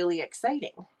was really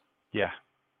exciting. Yeah.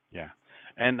 Yeah.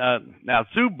 And now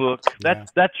Zubuk,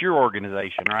 that's your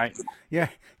organization, right? Yeah.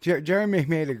 Jeremy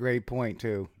made a great point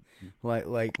too.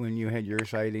 Like when you had your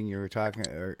sighting, you were talking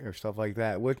or stuff like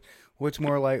that. What's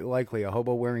more likely, a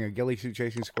hobo wearing a ghillie suit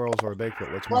chasing squirrels, or a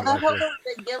Bigfoot? What's more likely? Well, the hobo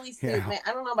with the ghillie suit, man,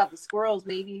 I don't know about the squirrels.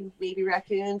 Maybe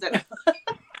raccoons. I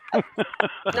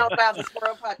don't know about the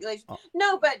squirrel population.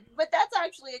 No, but that's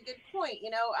actually a good point.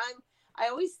 I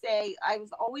always say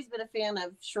I've always been a fan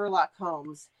of Sherlock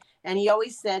Holmes, and he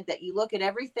always said that you look at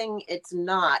everything it's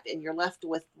not, and you're left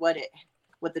with what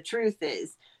the truth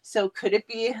is. So could it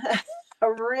be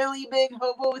a really big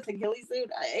hobo with a ghillie suit?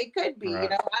 It could be.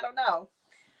 Right. I don't know.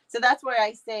 So that's why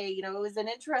I say, it was an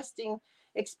interesting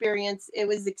experience. It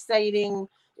was exciting.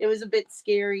 It was a bit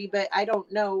scary, but I don't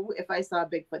know if I saw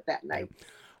Bigfoot that night.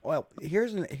 Well,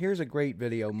 here's a great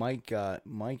video. Mike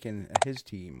and his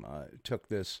team took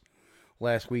this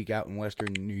last week out in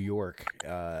western New York.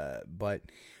 But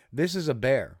this is a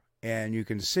bear, and you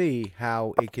can see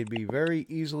how it could be very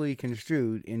easily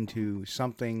construed into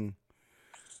something,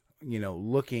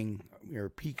 looking or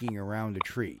peeking around a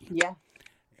tree. Yeah.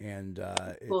 And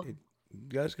cool. it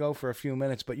does go for a few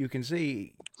minutes, but you can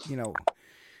see,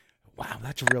 wow,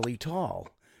 that's really tall.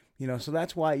 So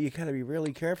that's why you got to be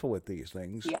really careful with these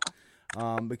things.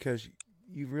 Yeah. Because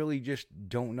you really just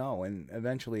don't know, and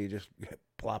eventually it just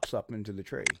plops up into the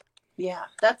tree. Yeah,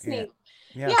 that's neat.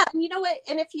 Yeah, and you know what?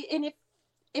 And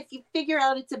if you figure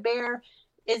out it's a bear,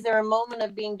 is there a moment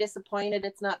of being disappointed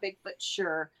it's not Bigfoot?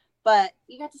 Sure. But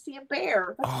you got to see a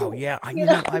bear. That's cool. Yeah,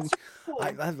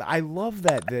 I love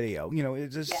that video.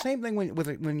 It's the same thing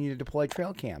when you deploy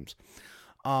trail cams.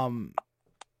 When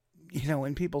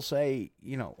people say,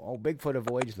 Bigfoot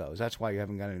avoids those. That's why you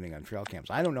haven't got anything on trail cams.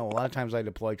 I don't know. A lot of times I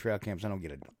deploy trail cams, I don't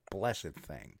get a blessed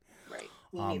thing.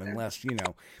 Right. Unless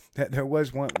there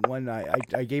was one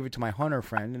I gave it to my hunter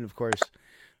friend, and of course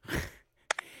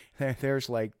there's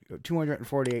like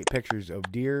 248 pictures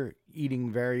of deer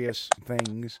eating various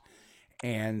things,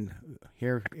 and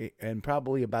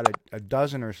probably about a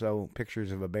dozen or so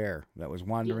pictures of a bear that was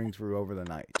wandering through over the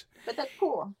night. But that's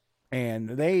cool. And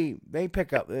they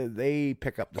pick up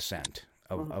the scent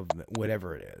of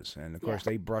whatever it is, and of course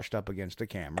they brushed up against the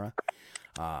camera.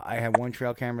 I have one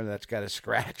trail camera that's got a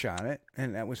scratch on it,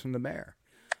 and that was from the bear.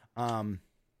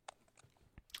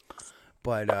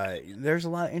 But there's a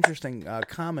lot of interesting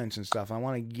comments and stuff. I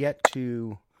want to get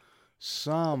to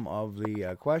some of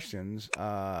the questions.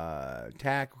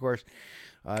 Tack, of course,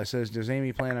 says, does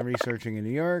Amy plan on researching in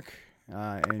New York?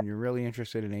 And you're really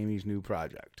interested in Amy's new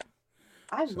project.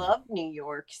 I love New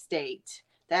York State.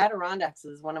 The Adirondacks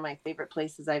is one of my favorite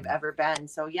places I've ever been.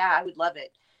 So, yeah, I would love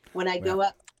it. When I go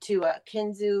up to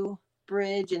Kinzua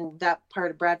Bridge and that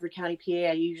part of Bradford County, PA,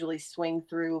 I usually swing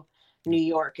through New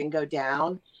York and go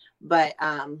down. But,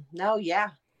 no, yeah,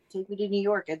 take me to New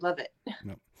York. I'd love it.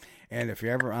 No. And if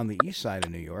you're ever on the east side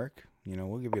of New York,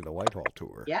 we'll give you the Whitehall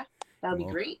tour. Yeah, that would be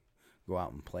great. Go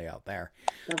out and play out there.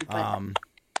 That'd be fun.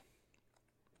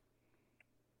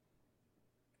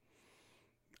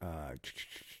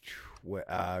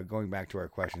 Going back to our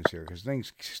questions here, because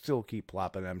things still keep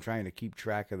plopping. I'm trying to keep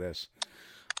track of this.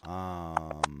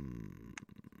 Ken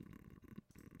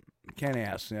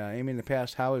asks, Amy, in the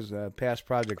past, how has past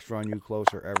projects drawn you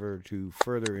closer ever to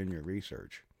further in your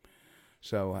research?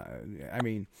 So,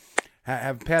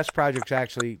 have past projects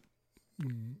actually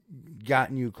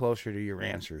gotten you closer to your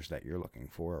answers that you're looking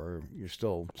for, or you're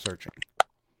still searching?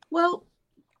 Well,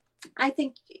 I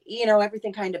think,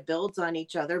 everything kind of builds on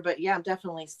each other, but yeah, I'm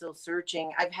definitely still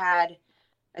searching. I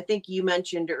think you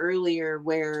mentioned earlier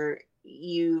where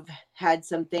you've had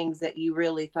some things that you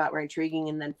really thought were intriguing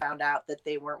and then found out that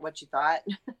they weren't what you thought.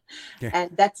 Yeah.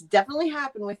 And that's definitely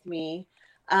happened with me.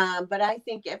 But I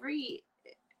think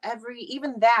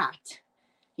even that,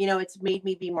 it's made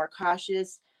me be more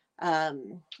cautious.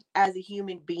 As a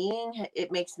human being,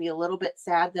 it makes me a little bit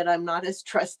sad that I'm not as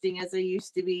trusting as I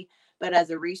used to be. But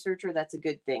as a researcher, that's a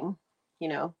good thing,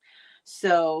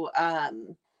 So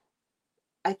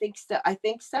I think so.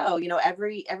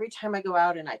 Every time I go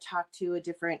out and I talk to a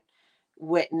different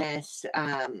witness,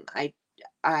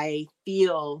 I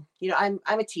feel, I'm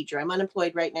a teacher. I'm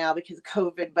unemployed right now because of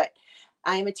COVID, but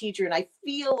I'm a teacher, and I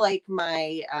feel like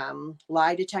my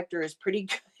lie detector is pretty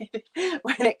good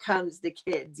when it comes to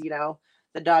kids. The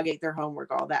dog ate their homework,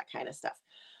 all that kind of stuff.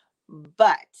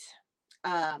 But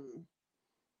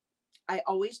I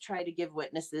always try to give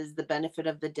witnesses the benefit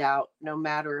of the doubt, no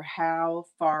matter how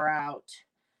far out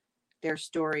their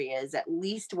story is, at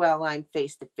least while I'm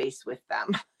face to face with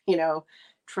them,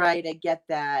 try to get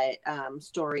that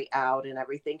story out and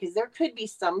everything, because there could be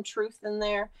some truth in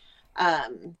there. I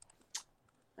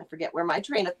forget where my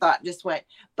train of thought just went,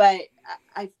 but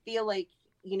I feel like,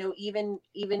 even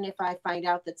if I find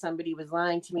out that somebody was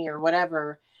lying to me or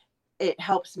whatever, it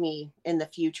helps me in the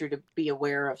future to be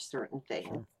aware of certain things.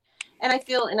 Sure. And I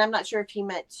feel, and I'm not sure if he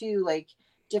meant too, like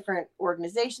different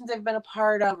organizations I've been a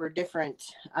part of, or different,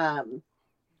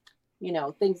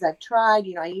 things I've tried.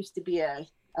 I used to be a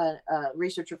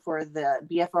researcher for the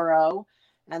BFRO,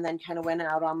 and then kind of went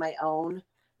out on my own,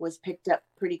 was picked up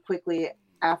pretty quickly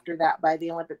after that by the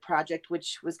Olympic Project,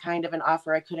 which was kind of an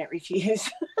offer I couldn't refuse,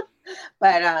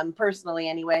 but personally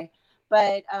anyway.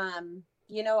 But,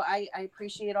 I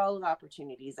appreciate all of the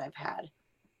opportunities I've had,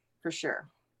 for sure.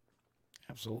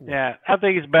 Absolutely. Yeah, I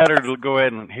think it's better to go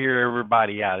ahead and hear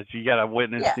everybody out. If you got a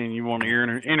witness and you want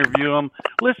to interview them,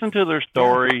 listen to their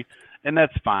story, and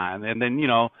that's fine. And then,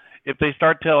 if they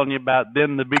start telling you about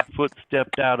then the Bigfoot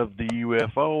stepped out of the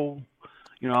UFO,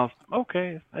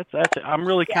 okay, that's it. I'm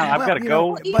really I've got to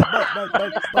go.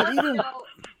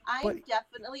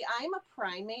 I'm a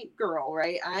primate girl,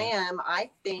 right? I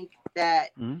think that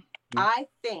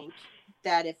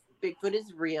if Bigfoot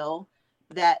is real,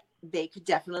 that they could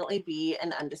definitely be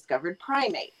an undiscovered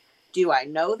primate. Do I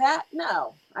know that?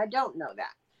 No, I don't know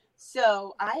that.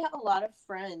 So I have a lot of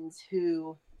friends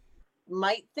who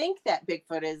might think that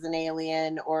Bigfoot is an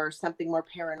alien or something more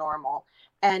paranormal.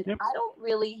 And I don't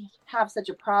really have such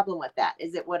a problem with that.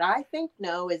 Is it what I think?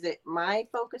 No. Is it my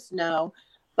focus? No.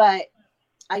 But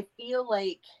I feel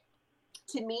like,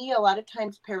 to me, a lot of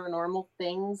times paranormal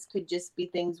things could just be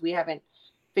things we haven't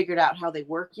figured out how they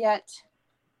work yet.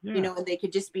 And they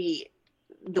could just be,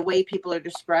 the way people are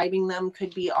describing them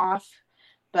could be off.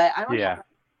 But I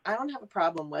don't have a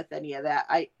problem with any of that.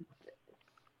 I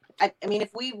mean, if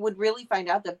we would really find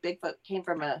out that Bigfoot came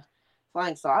from a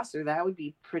flying saucer, that would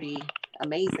be pretty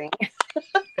amazing.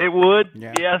 It would,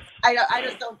 yes. I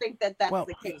just don't think that that's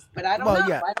the case, but I don't know.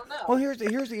 Yeah. I don't know. Well, here's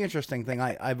the interesting thing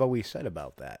I've always said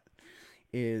about that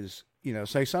is,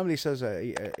 say somebody says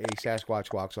a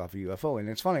Sasquatch walks off a UFO, and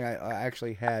it's funny, I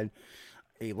actually had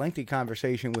a lengthy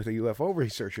conversation with a UFO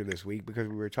researcher this week because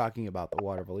we were talking about the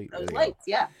Water Elite Those video. lights,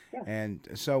 yeah. And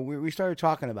so we started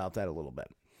talking about that a little bit.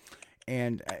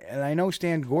 And I know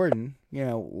Stan Gordon,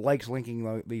 likes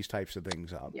linking these types of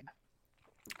things up. Yeah.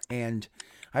 And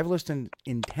I've listened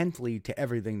intently to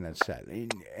everything that's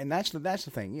said. And that's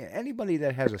the thing. Yeah, anybody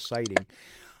that has a sighting,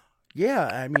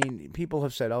 I mean, people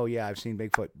have said, oh, yeah, I've seen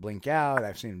Bigfoot blink out.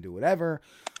 I've seen him do whatever.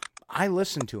 I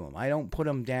listen to them. I don't put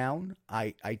them down.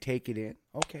 I take it in.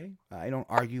 Okay. I don't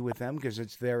argue with them because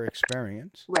it's their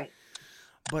experience. Right.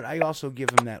 But I also give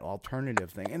them that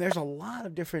alternative thing. And there's a lot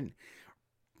of different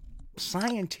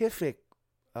scientific,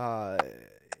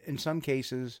 in some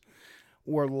cases,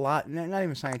 or not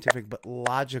even scientific, but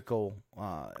logical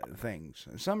things.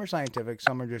 Some are scientific,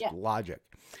 some are just logic.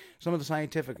 Some of the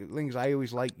scientific things I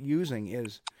always like using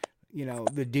is,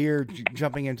 the deer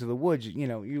jumping into the woods.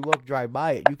 You drive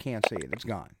by it, you can't see it; it's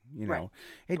gone.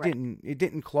 It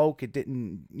didn't cloak, it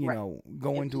didn't,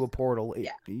 go into a portal.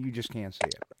 You just can't see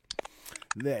it.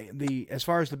 The as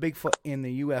far as the Bigfoot in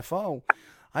the UFO,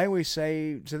 I always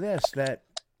say to this that,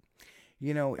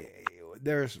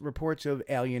 there's reports of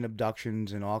alien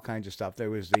abductions and all kinds of stuff. There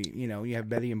was you have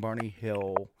Betty and Barney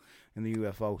Hill and the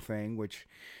UFO thing, which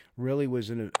really was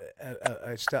an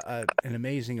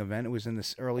amazing event. It was in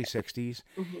the early 60s,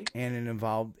 and it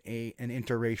involved an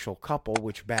interracial couple,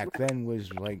 which back then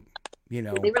was like, they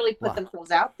really put themselves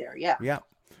out there. Yeah. Yeah.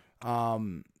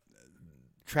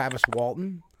 Travis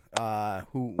Walton,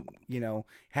 who,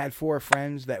 had 4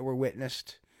 friends that were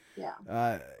witnessed,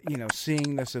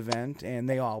 seeing this event, and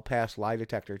they all passed lie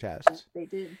detector tests. Yes, they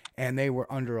did. And they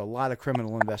were under a lot of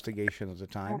criminal investigation at the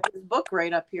time. His book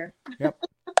right up here. Yep.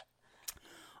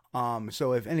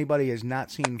 So if anybody has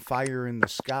not seen Fire in the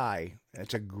Sky,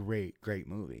 it's a great, great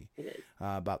movie. It is.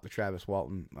 About the Travis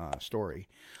Walton story.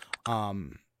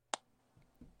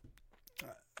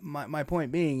 My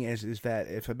point being is that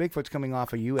if a Bigfoot's coming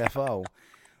off a UFO,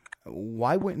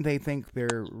 why wouldn't they think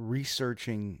they're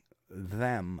researching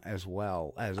them as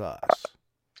well as us?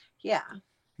 Yeah.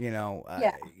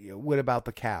 What about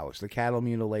the cows, the cattle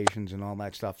mutilations and all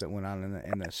that stuff that went on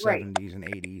in the 70s and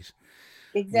 80s?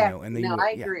 Exactly.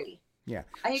 I agree. Yeah.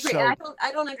 I agree. So, and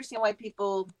I don't understand why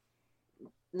people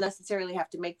necessarily have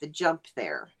to make the jump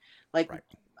there. Like,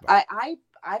 I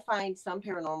find some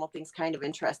paranormal things kind of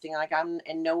interesting. Like, I'm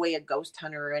in no way a ghost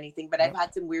hunter or anything, but I've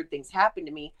had some weird things happen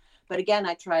to me. But again,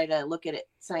 I try to look at it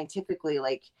scientifically,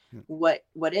 like what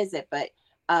is it? But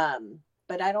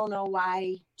I don't know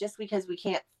why, just because we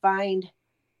can't find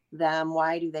them,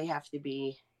 why do they have to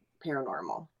be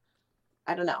paranormal?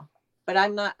 I don't know. But I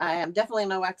am definitely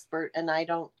no expert, and I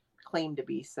don't claim to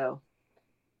be, so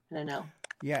I don't know.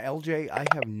 Yeah, LJ, I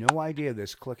have no idea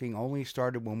this clicking only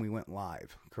started when we went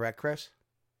live. Correct, Chris?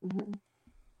 Mm-hmm.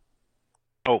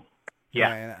 Oh,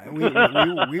 yeah.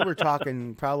 We were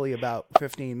talking probably about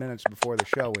 15 minutes before the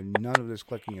show, and none of this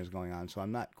clicking is going on, so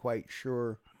I'm not quite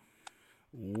sure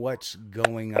what's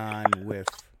going on with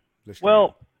the stream.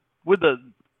 Well, with the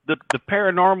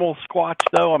paranormal Squatch,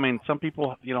 though, I mean, some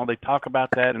people, they talk about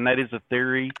that, and that is a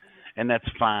theory, and that's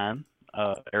fine.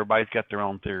 Everybody's got their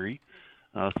own theory.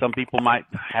 Some people might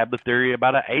have the theory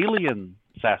about an alien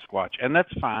Sasquatch, and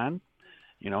that's fine,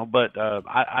 but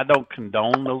I don't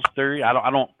condone those theories. I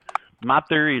don't. My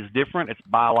theory is different. It's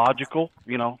biological,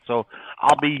 so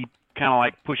I'll be kind of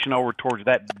like pushing over towards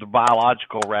the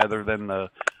biological rather than the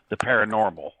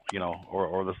paranormal,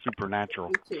 or the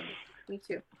supernatural. Me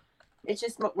too. It's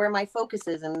just where my focus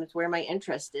is, and it's where my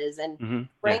interest is. And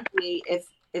frankly, if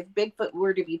Bigfoot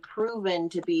were to be proven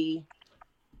to be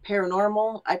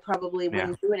paranormal, I probably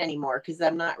wouldn't do it anymore because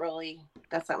that's not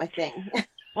my thing.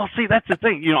 Well, see, that's the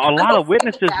thing. A lot of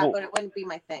witnesses but it wouldn't be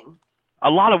my thing. A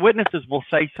lot of witnesses will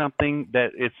say something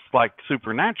that it's like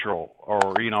supernatural or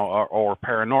or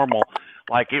paranormal,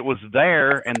 like it was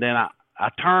there and then I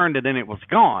turned and then it was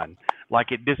gone,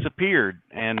 like it disappeared.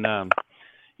 And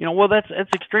well, that's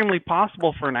extremely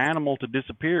possible for an animal to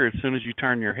disappear as soon as you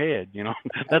turn your head.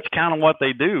 That's kind of what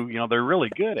they do. They're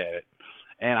really good at it,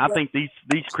 and I think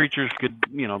these creatures could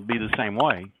be the same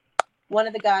way. One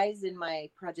of the guys in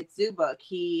my Project Zoo book,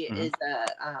 he is a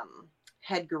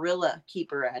head gorilla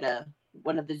keeper at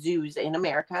one of the zoos in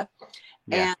America,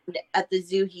 and at the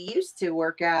zoo he used to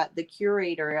work at, the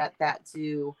curator at that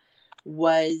zoo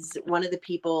was one of the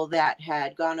people that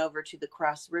had gone over to the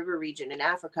Cross River region in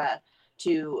Africa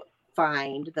to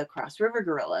find the Cross River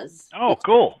gorillas. Oh,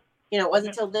 cool. It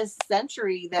wasn't until this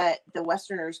century that the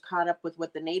Westerners caught up with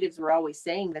what the natives were always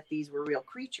saying, that these were real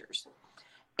creatures.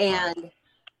 And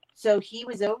so he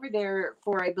was over there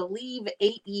for, I believe,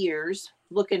 8 years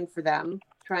looking for them,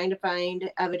 trying to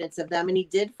find evidence of them. And he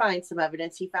did find some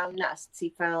evidence. He found nests. He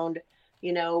found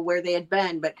where they had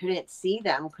been, but couldn't see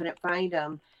them, couldn't find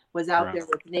them, was out Right. there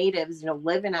with natives,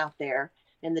 living out there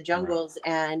in the jungles.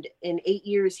 And in 8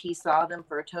 years, he saw them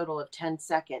for a total of 10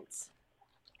 seconds.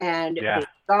 And Yeah. they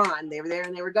were gone. They were there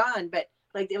and they were gone. But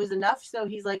like, it was enough. So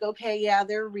he's like, okay, yeah,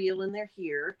 they're real and they're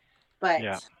here. But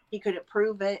Yeah. he couldn't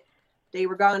prove it. They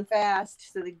were gone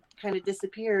fast. So they kind of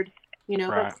disappeared,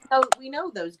 Right. But we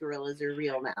know those gorillas are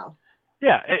real now.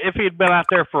 Yeah, if he had been out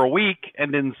there for a week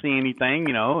and didn't see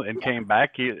anything, and came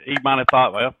back, he might have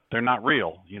thought, well, they're not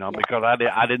real, because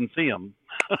I didn't see them.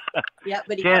 Yeah,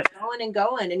 but he Can't- kept going and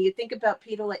going. And you think about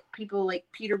people like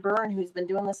Peter Byrne, who's been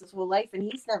doing this his whole life, and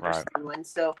he's never Right. seen one.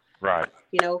 So, Right.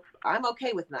 I'm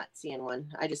okay with not seeing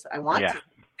one. I want Yeah. to.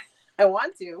 I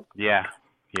want to. Yeah.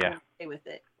 Yeah. I'm okay with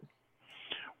it.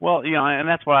 Well, and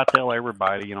that's what I tell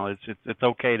everybody. It's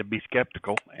okay to be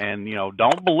skeptical, and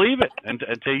don't believe it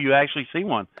until you actually see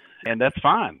one, and that's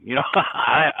fine.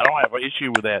 I don't have an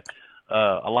issue with that.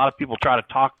 A lot of people try to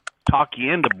talk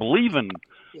you into believing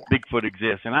Yeah. Bigfoot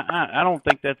exists, and I don't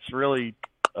think that's really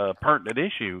a pertinent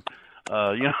issue.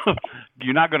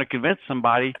 You're not going to convince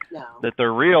somebody No. that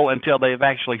they're real until they've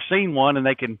actually seen one, and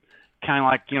they can kind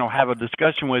of like have a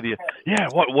discussion with you. Yeah,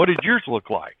 what did yours look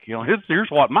like?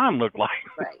 Here's what mine looked like.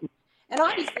 Right. And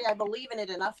obviously, I believe in it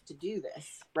enough to do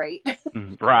this, right?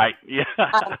 Right. Yeah.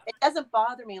 It doesn't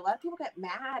bother me. A lot of people get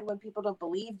mad when people don't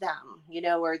believe them,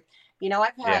 or,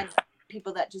 I've had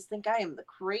people that just think I am the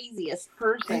craziest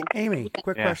person. Hey, Amy,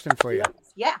 quick Yeah. question for you.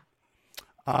 Yeah,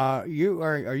 Are you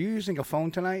using a phone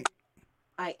tonight?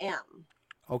 I am.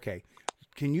 Okay.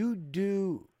 Can you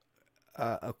do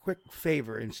a quick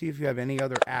favor and see if you have any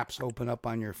other apps open up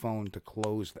on your phone to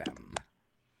close them?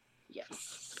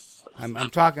 Yes.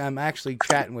 I'm actually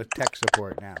chatting with tech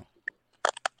support now.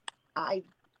 I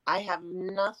have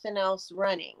nothing else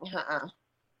running.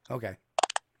 Okay.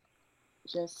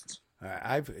 Just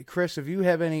Chris, if you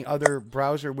have any other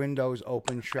browser windows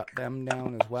open, shut them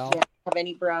down as well. yeah, have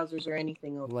any browsers or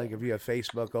anything open. Like if you have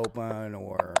Facebook open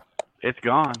or It's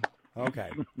gone.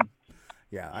 okay.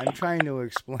 Yeah, I'm trying to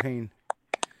explain.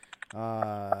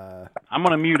 I'm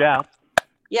going to mute out.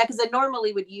 Yeah, because I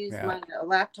normally would use Yeah. my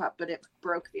laptop, but it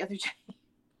broke the other day.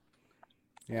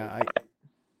 Yeah,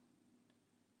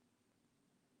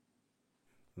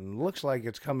 looks like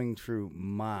it's coming through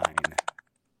mine.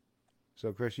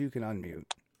 So, Chris, you can unmute.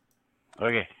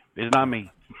 Okay. It's not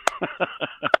me.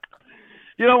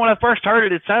 When I first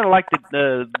heard it sounded like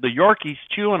the Yorkies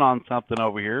chewing on something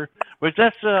over here, which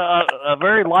that's a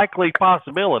very likely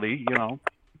possibility,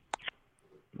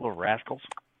 Little rascals.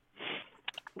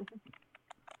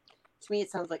 To me, it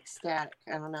sounds like static.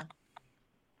 I don't know.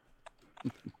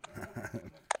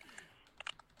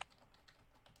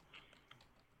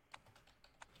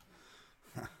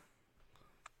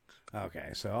 Okay,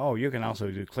 so you can also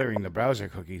do clearing the browser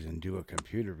cookies and do a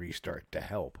computer restart to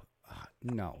help.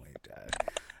 No,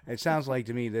 it sounds like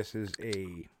to me this is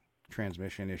a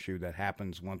transmission issue that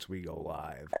happens once we go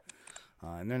live,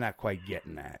 and they're not quite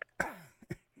getting that.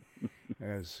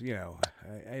 Because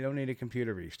I don't need a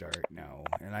computer restart, no.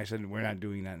 And I said we're not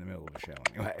doing that in the middle of the show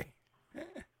anyway.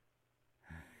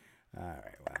 All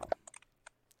right, well.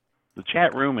 The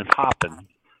chat room is hopping.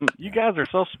 You guys are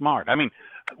so smart. I mean,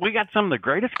 we got some of the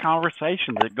greatest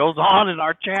conversations that goes on in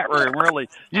our chat room, really.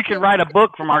 You can write a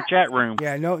book from our chat room.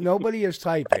 Yeah, nobody is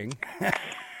typing.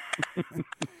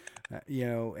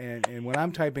 And when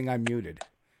I'm typing, I'm muted.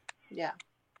 Yeah.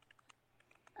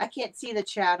 I can't see the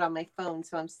chat on my phone,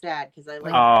 so I'm sad because I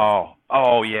like.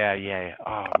 Oh, yeah.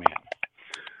 Oh, man.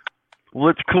 Well,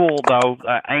 it's cool, though,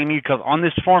 Amy, because on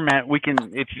this format, we can,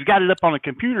 if you got it up on a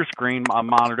computer screen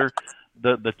monitor,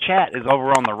 the chat is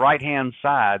over on the right-hand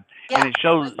side, and it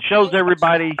shows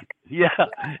everybody,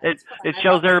 it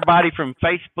shows everybody from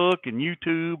Facebook and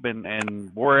YouTube and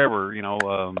wherever,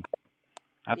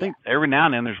 I think every now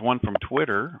and then there's one from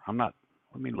Twitter. Let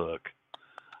me look.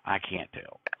 I can't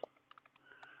tell.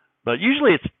 But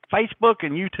usually it's Facebook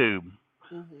and YouTube.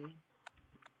 Mm-hmm.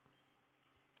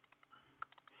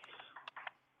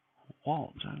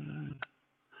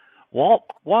 Walt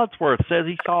Wadsworth says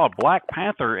he saw a black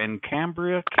panther in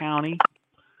Cambria County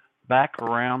back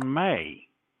around May.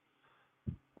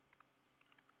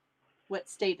 What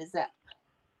state is that?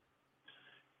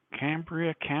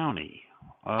 Cambria County.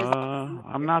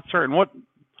 I'm not certain. What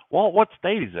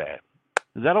state is that?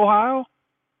 Is that Ohio?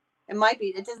 It might be.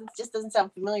 It just doesn't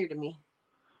sound familiar to me.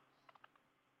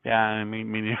 Yeah, I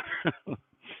mean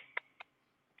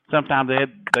sometimes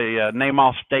they name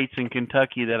off states in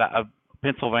Kentucky that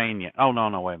Pennsylvania. Oh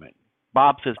no, wait a minute.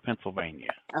 Bob says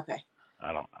Pennsylvania. Okay.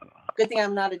 I don't know. Good thing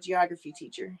I'm not a geography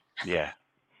teacher. Yeah.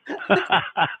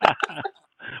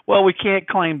 Well, we can't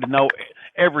claim to know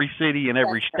every city in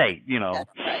every That's right. state. You know,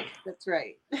 That's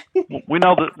right. we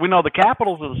know the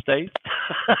capitals of the states.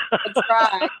 That's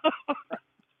right.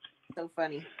 So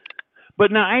funny.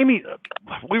 But now, Amy,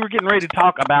 we were getting ready to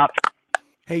talk about.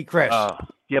 Hey, Chris.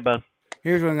 Yeah, bud.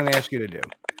 Here's what I'm going to ask you to do.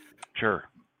 Sure.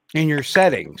 In your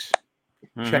settings,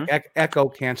 Mm-hmm. check echo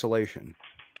cancellation.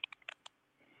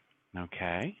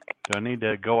 Okay. Do I need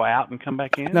to go out and come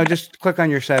back in? No, just click on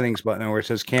your settings button where it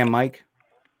says cam mic.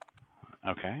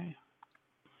 Okay.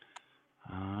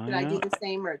 Did I do the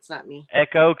same, or it's not me?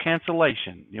 Echo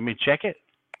cancellation. You want me to check it?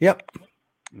 Yep.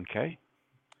 Okay.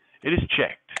 It is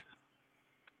checked.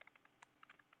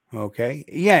 Okay.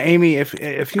 Yeah, Amy,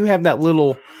 if you have that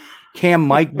little cam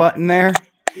mic button there,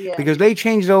 Yeah. because they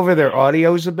changed over their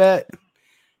audios a bit,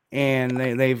 and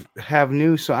they have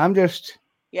new. So I'm just.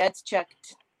 Yeah, it's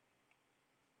checked.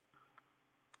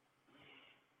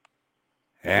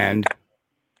 And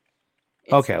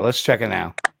okay, let's check it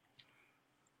now.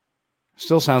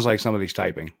 Still sounds like somebody's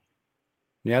typing.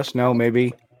 Yes, no,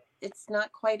 maybe. It's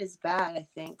not quite as bad, I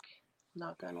think.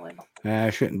 Knock on wood.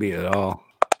 Shouldn't be at all.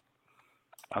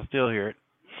 I still hear it.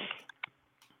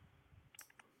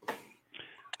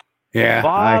 Yeah.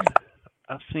 Bob,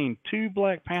 I've seen 2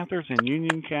 Black Panthers in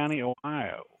Union County,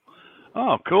 Ohio.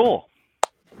 Oh, cool.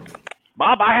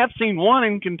 Bob, I have seen one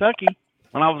in Kentucky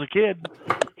when I was a kid.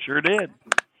 Sure did.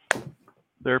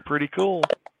 They're pretty cool.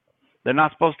 They're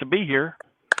not supposed to be here.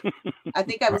 I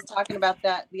think I was talking about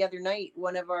that the other night.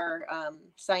 One of our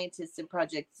scientists in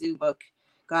Project Zoo Book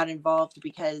got involved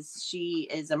because she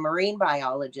is a marine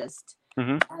biologist.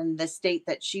 Mm-hmm. And the state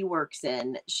that she works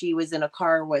in, she was in a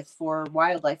car with 4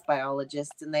 wildlife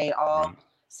biologists, and they all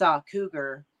saw a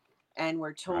cougar, and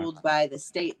were told by the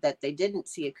state that they didn't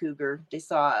see a cougar. They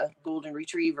saw a golden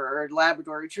retriever or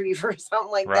Labrador retriever or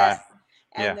something like that.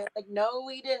 And they're like, no,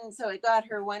 we didn't. So it got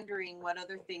her wondering what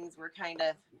other things were kind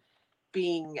of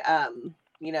being,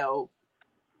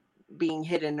 being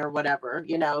hidden or whatever,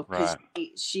 because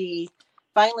she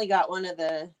finally got one of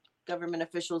the government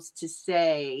officials to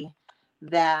say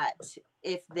that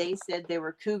if they said there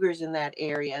were cougars in that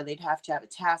area, they'd have to have a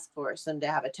task force, and to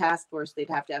have a task force, they'd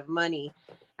have to have money,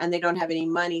 and they don't have any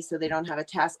money, so they don't have a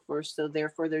task force, so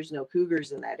therefore there's no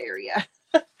cougars in that area.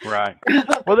 Right.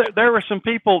 Well, there were some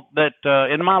people that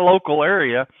in my local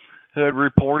area who had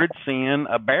reported seeing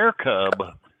a bear cub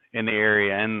in the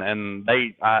area, and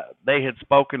they had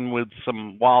spoken with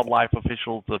some wildlife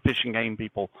officials, the Fish and Game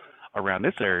people around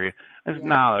this area.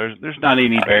 No, there's not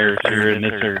any bears here in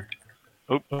this area.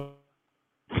 Oops.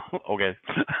 Okay.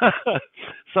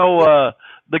 So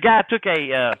the guy took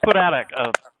put out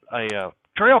a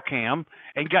trail cam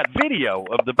and got video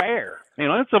of the bear.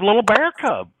 It's a little bear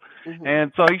cub. Mm-hmm.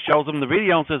 And so he shows them the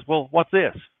video and says, well, what's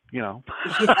this? Yeah.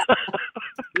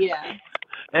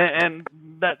 And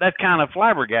that kind of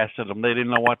flabbergasted them. They didn't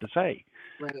know what to say.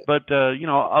 Right. But,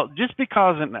 just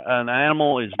because an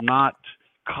animal is not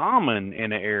common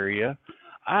in an area,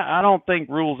 I don't think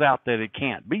rules out that it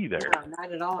can't be there. No,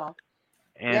 not at all.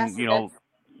 And, that's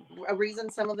a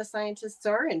reason some of the scientists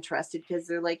are interested, because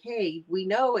they're like, hey, we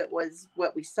know it was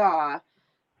what we saw.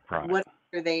 Right. What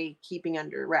are they keeping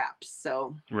under wraps?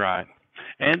 So right.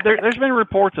 And there's been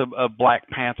reports of Black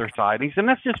Panther sightings, and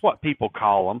that's just what people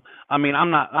call them. I mean,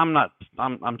 I'm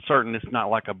certain it's not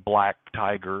like a black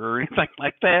tiger or anything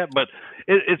like that, but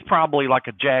it's probably like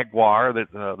a jaguar that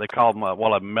they call them a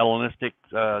melanistic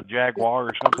jaguar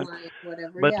or something.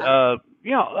 Whatever. But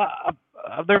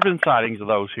there've been sightings of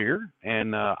those here,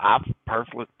 and I've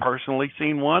personally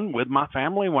seen one with my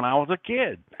family when I was a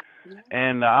kid.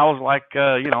 And I was like,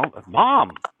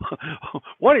 Mom,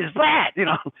 what is that?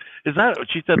 Is that?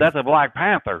 She said, that's a Black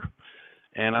Panther.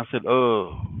 And I said, is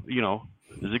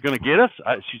it going to get us?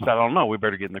 She said, I don't know. We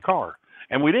better get in the car.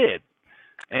 And we did.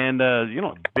 And,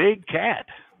 big cat.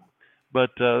 But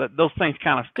those things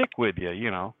kind of stick with you,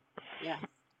 Yeah.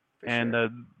 And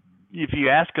if you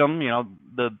ask them,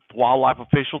 the wildlife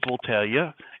officials will tell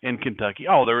you in Kentucky,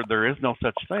 there is no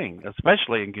such thing,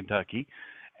 especially in Kentucky.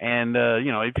 And,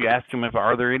 if you ask them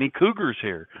are there any cougars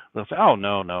here, they'll say, oh,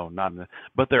 no, not.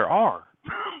 But there are.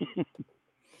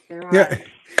 There are. Yeah.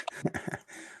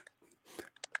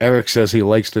 Eric says he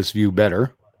likes this view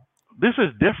better. This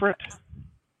is different.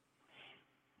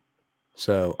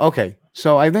 So, okay.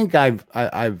 So I think I've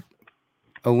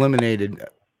eliminated.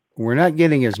 We're not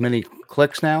getting as many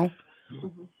clicks now.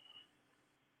 Mm-hmm.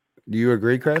 Do you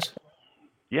agree, Chris?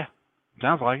 Yeah.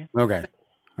 Sounds like it. Okay.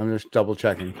 I'm just double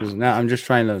checking because now I'm just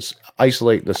trying to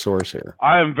isolate the source here.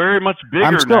 I am very much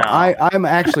bigger now. I'm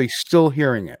actually still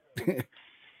hearing it.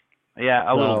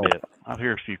 Yeah, a little bit. I'll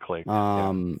hear a few clicks.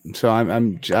 So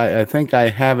I think I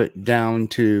have it down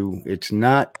to it's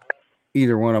not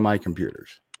either one of my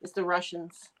computers. It's the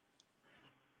Russians.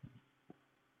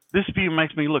 This view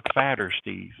makes me look fatter,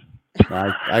 Steve.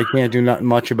 I can't do nothing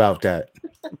much about that.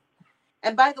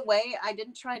 And by the way, I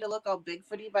didn't try to look all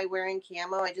Bigfooty by wearing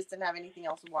camo. I just didn't have anything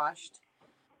else washed.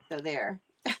 So there.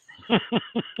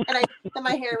 and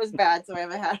my hair was bad, so I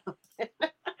have a hat on.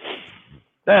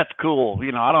 That's cool.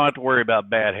 You know, I don't have to worry about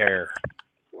bad hair.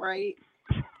 Right.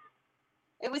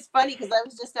 It was funny because I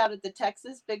was just out at the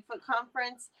Texas Bigfoot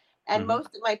conference, and most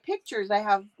of my pictures I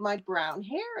have my brown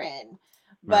hair in.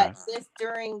 But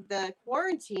during the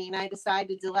quarantine, I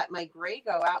decided to let my gray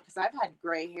go out because I've had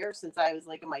gray hair since I was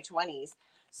like in my 20s.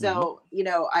 So, you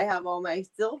know, I have all my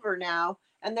silver now.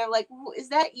 And they're like, well, is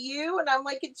that you? And I'm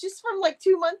like, it's just from like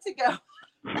 2 months ago.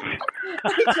 I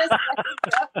just let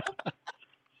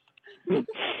it go.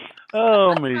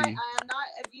 Oh, me. I am not,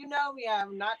 if you know me,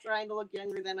 I'm not trying to look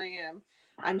younger than I am.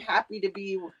 I'm happy to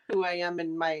be who I am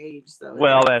in my age. So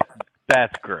well,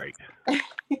 that's great.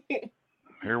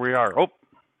 Here we are. Oh.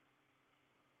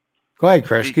 Go ahead,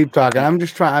 Chris. Keep talking. I'm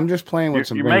just playing with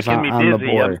some things on the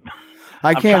board.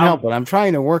 I can't help it. I'm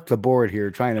trying to work the board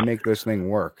here, trying to make this thing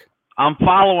work. I'm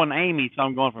following Amy, so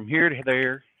I'm going from here to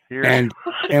there. Here. And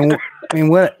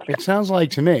what it sounds like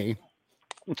to me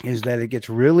is that it gets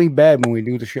really bad when we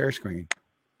do the share screen.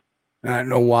 And I don't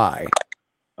know why.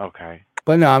 Okay.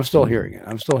 But no, I'm still hearing it.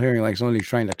 I'm still hearing like somebody's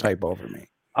trying to type over me.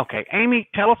 Okay, Amy,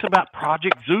 tell us about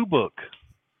Project Zoo Book.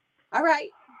 All right.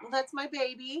 Well, that's my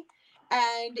baby.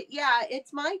 And yeah,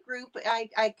 it's my group.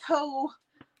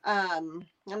 I'm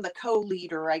the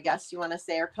co-leader, I guess you want to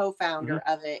say, or co-founder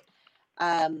of it.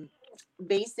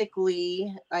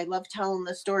 Basically, I love telling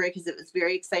the story because it was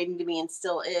very exciting to me and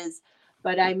still is.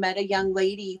 But I met a young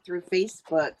lady through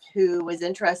Facebook who was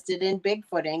interested in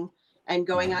Bigfooting and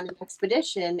going on an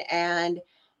expedition. And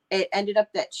it ended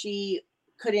up that she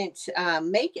couldn't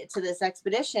make it to this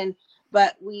expedition.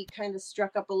 But we kind of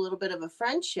struck up a little bit of a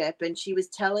friendship, and she was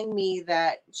telling me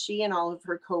that she and all of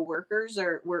her coworkers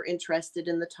were interested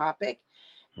in the topic,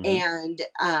 and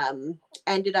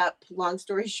ended up, long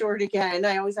story short, again,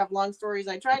 I always have long stories.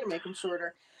 I try to make them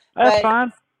shorter. That's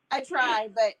fine. I try,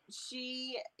 but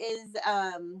she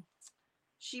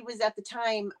was at the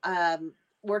time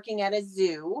working at a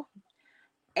zoo,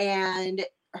 and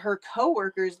her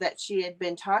coworkers that she had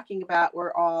been talking about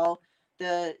were all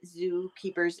the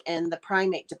zookeepers in the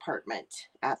primate department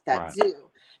at that zoo.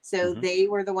 So they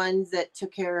were the ones that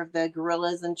took care of the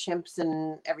gorillas and chimps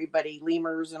and everybody,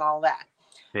 lemurs and all that.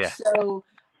 Yeah. So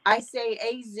I say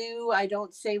a zoo. I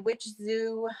don't say which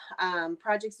zoo.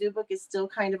 Project Zoo Book is still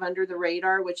kind of under the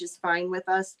radar, which is fine with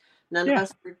us. None of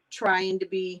us are trying to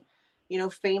be,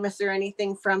 famous or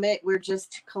anything from it. We're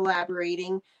just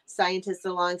collaborating, scientists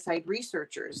alongside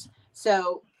researchers.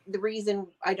 So the reason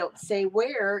I don't say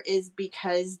where is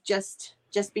because just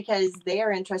because they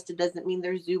are interested doesn't mean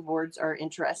their zoo boards are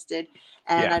interested,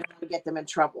 and I don't want to get them in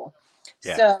trouble.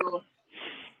 So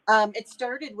it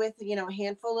started with a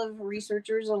handful of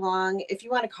researchers along, if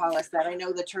you want to call us that. I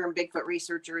know the term Bigfoot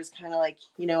researcher is kind of like,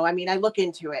 I look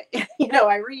into it.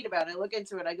 I read about it, I look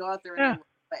into it, I go out there and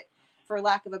but for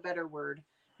lack of a better word,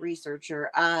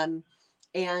 researcher. And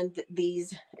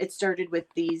it started with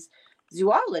these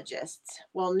zoologists.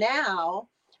 Well, now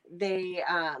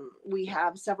we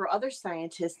have several other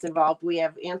scientists involved. We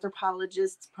have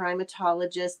anthropologists,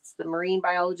 primatologists, the marine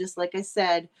biologists, like I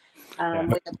said.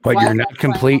 But you're not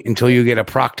complete until you get a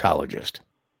proctologist.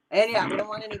 And we don't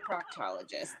want any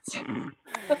proctologists.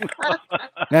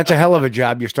 That's a hell of a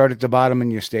job. You start at the bottom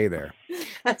and you stay there.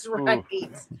 That's right. Ooh.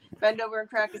 Bend over and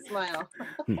crack a smile.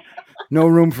 No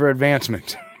room for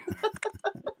advancement.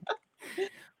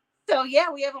 So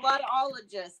we have a lot of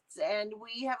ologists, and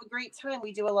we have a great time.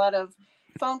 We do a lot of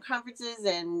phone conferences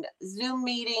and Zoom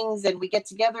meetings, and we get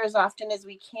together as often as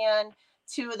we can.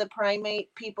 2 of the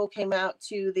primate people came out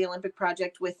to the Olympic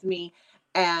Project with me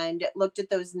and looked at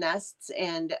those nests.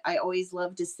 And I always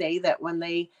love to say that when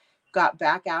they got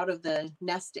back out of the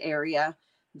nest area,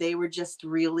 they were just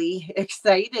really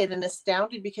excited and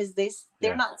astounded because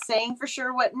they're not saying for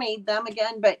sure what made them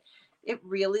again, but it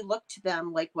really looked to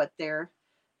them like what their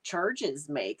charges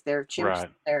make, their chimps,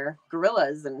 their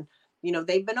gorillas, and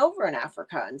they've been over in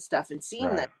Africa and stuff and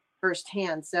seen that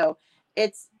firsthand. So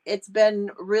it's been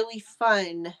really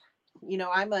fun.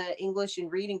 I'm an English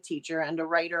and reading teacher and a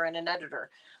writer and an editor.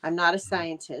 I'm not a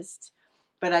scientist,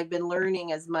 but I've been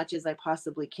learning as much as I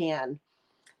possibly can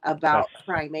about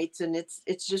primates, and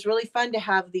it's just really fun to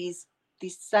have these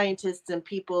scientists and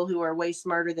people who are way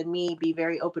smarter than me be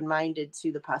very open-minded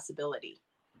to the possibility.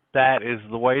 That is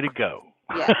the way to go.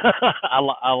 Yeah.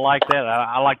 I like that.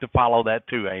 I like to follow that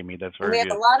too, Amy. That's And very we have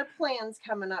good. a lot of plans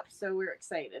coming up, so we're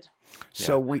excited.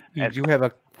 So you do have a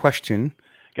question.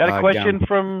 Got a question down.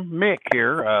 from Mick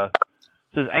here.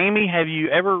 Says, Amy, have you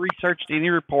ever researched any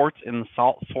reports in the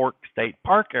Salt Fork State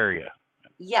Park area?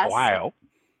 Yes. Wow.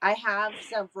 I have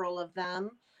several of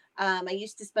them. I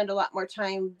used to spend a lot more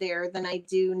time there than I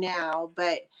do now,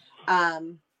 but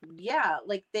yeah,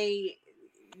 like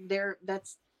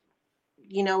that's,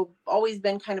 always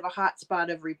been kind of a hot spot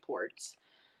of reports.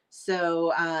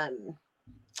 So,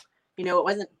 it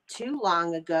wasn't too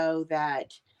long ago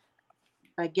that,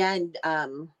 again,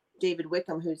 David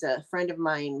Wickham, who's a friend of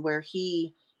mine, where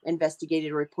he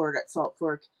investigated a report at Salt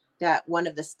Fork that one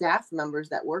of the staff members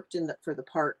that worked for the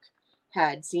park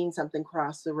had seen something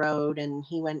cross the road, and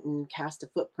he went and cast a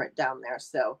footprint down there.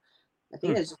 So I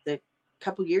think it was just a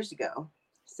couple years ago.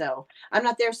 So I'm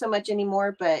not there so much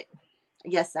anymore, but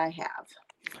yes, I have.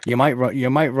 You might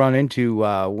run into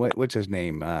what's his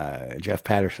name, Jeff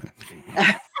Patterson.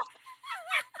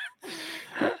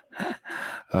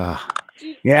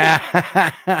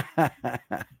 Yeah.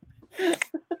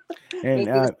 And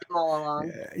all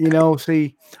along.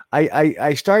 See,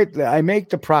 I make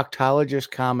the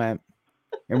proctologist comment,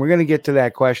 and we're going to get to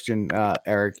that question,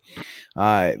 Eric.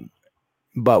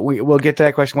 But we'll get to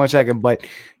that question one second. But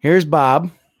here's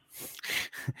Bob,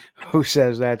 who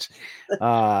says that's.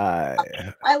 I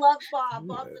love Bob.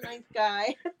 Bob's a nice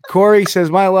guy. Corey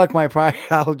says, "My luck, my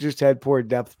proctologist had poor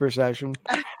depth perception."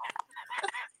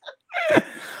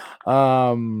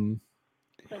 And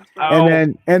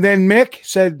then Mick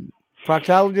said,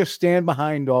 proctologists stand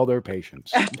behind all their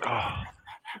patients.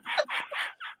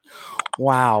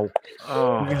 Wow.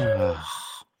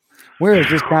 Where is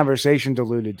this conversation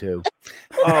diluted to?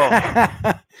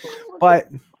 But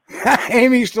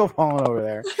Amy's still falling over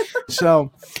there.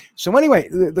 So anyway,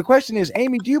 the question is,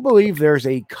 Amy, do you believe there's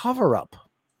a cover-up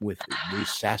with the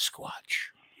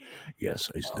Sasquatch?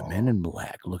 Yes, it's the men in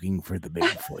black looking for the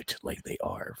Bigfoot like they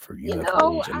are for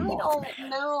UFOs and Mothman. I don't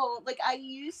know. Like, I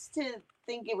used to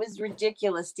think it was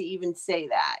ridiculous to even say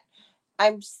that.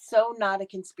 I'm so not a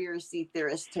conspiracy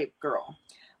theorist type girl.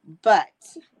 But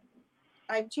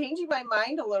I'm changing my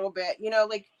mind a little bit.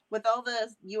 Like with all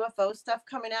the UFO stuff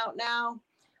coming out now,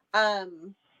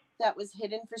 that was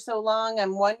hidden for so long,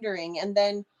 I'm wondering. And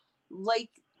then, like,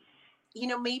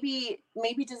 maybe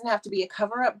it doesn't have to be a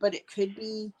cover-up, but it could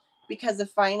be because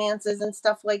of finances and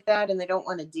stuff like that, and they don't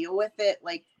want to deal with it,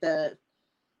 like the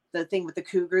thing with the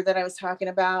cougar that I was talking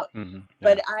about. Mm-hmm, yeah.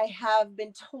 But I have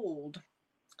been told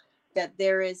that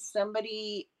there is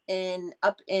somebody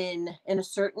up in a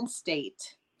certain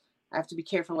state, I have to be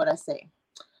careful what I say,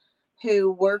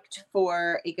 who worked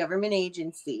for a government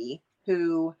agency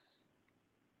who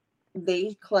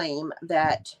they claim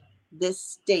that this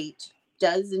state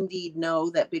does indeed know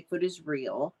that Bigfoot is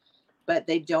real, but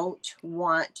they don't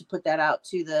want to put that out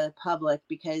to the public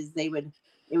because it would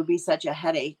be such a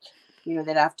headache.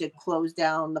 They'd have to close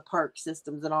down the park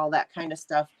systems and all that kind of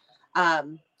stuff.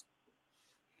 They're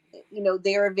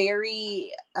a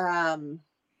very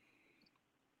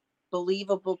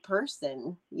believable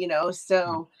person,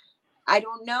 so I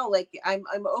don't know. Like, I'm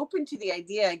open to the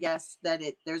idea, I guess, that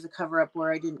there's a cover up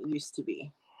where I didn't used to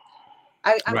be.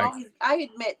 I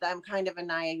admit that I'm kind of a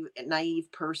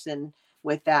naive person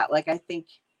with that. Like, I think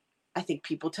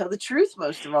people tell the truth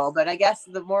most of all, but I guess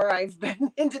the more I've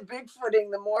been into Bigfooting,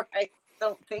 the more I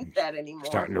don't think that anymore.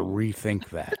 Starting to rethink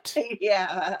that.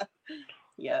 Yeah.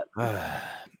 Yep.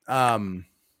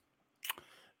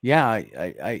 Yeah,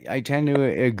 I tend to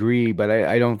agree, but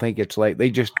I don't think it's like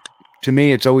to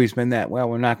me, it's always been that, well,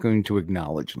 we're not going to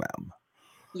acknowledge them.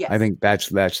 Yes. I think that's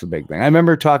the big thing. I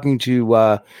remember talking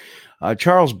to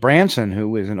Charles Branson, who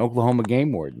was an Oklahoma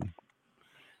game warden.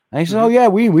 And I said, "Oh yeah,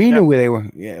 we knew they were.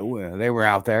 Yeah, they were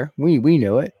out there. We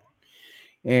knew it."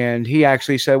 And he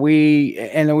actually said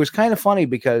and it was kind of funny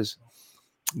because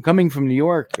coming from New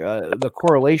York, the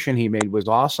correlation he made was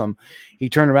awesome. He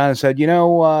turned around and said,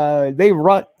 they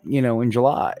rut, in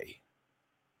July,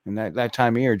 and that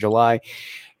time of year, July.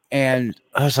 And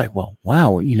I was like, well,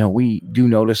 wow, we do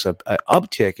notice a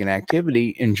uptick in activity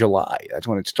in July. That's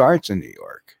when it starts in New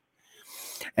York.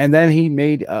 And then he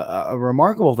made a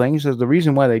remarkable thing. He says the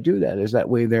reason why they do that is that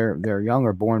way their young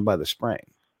are born by the spring.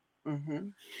 Mm-hmm.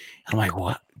 I'm like,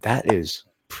 what? That is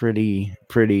pretty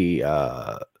pretty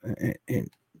spot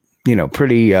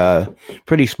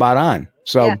on.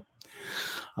 So, yeah.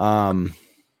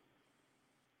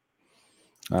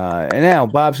 And now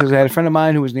Bob says, I had a friend of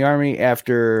mine who was in the Army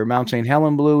after Mount St.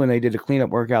 Helen blew, and they did a cleanup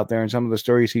work out there. And some of the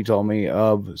stories he told me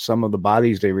of some of the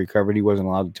bodies they recovered, he wasn't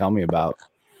allowed to tell me about.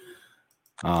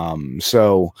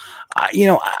 So,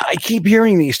 I keep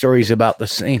hearing these stories about the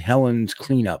St. Helens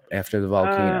cleanup after the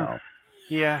volcano.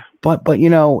 Yeah. But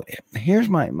here's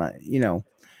my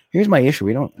here's my issue.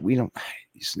 We don't.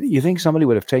 You think somebody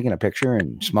would have taken a picture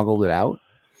and smuggled it out?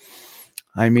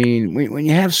 I mean, when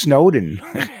you have Snowden,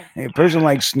 a person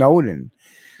like Snowden,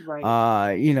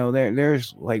 Right.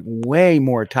 there's like way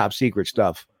more top secret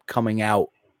stuff coming out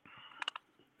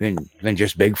than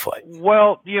just Bigfoot.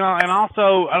 Well, and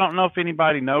also I don't know if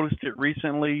anybody noticed it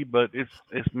recently, but it's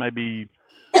maybe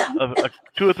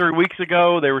 2 or 3 weeks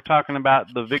ago they were talking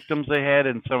about the victims they had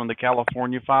in some of the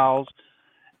California fires,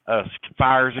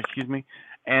 excuse me,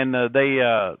 and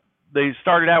they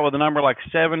started out with a number like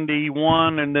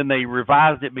 71, and then they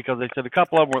revised it because they said a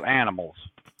couple of them were animals.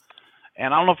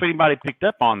 And I don't know if anybody picked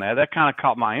up on that. That kind of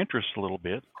caught my interest a little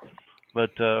bit.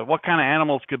 But what kind of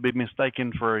animals could be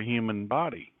mistaken for a human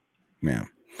body? Yeah.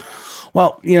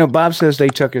 Well, Bob says they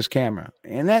took his camera,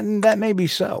 and that may be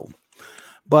so.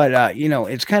 But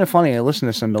it's kind of funny. I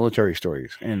listened to some military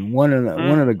stories, and one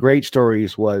of the great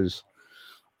stories was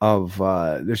of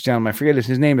this gentleman. I forget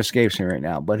his name escapes me right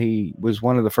now, but he was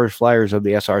one of the first flyers of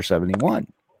the SR-71,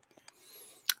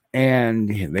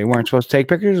 and they weren't supposed to take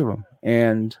pictures of him,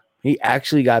 and he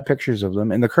actually got pictures of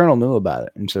them, and the colonel knew about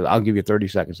it and said, "I'll give you 30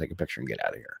 seconds, take a picture, and get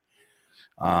out of here."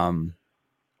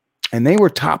 And they were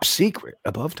top secret,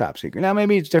 above top secret. Now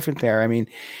maybe it's different there. I mean,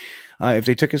 if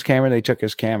they took his camera, they took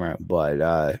his camera,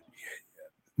 but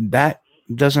that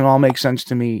doesn't all make sense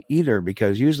to me either,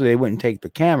 because usually they wouldn't take the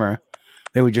camera.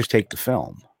 They would just take the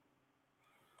film.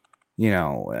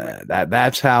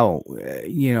 That's how,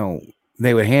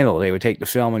 they would handle it. They would take the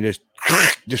film and just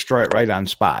destroy it right on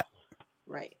spot.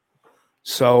 Right.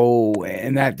 So,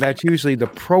 and that's usually the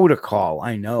protocol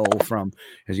I know from,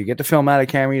 as you get the film out of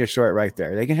camera, you destroy it right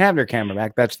there. They can have their camera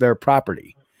back. That's their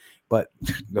property. But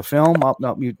the film up,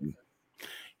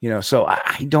 so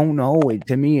I don't know.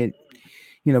 To me,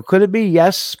 could it be?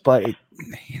 Yes, but I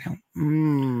have a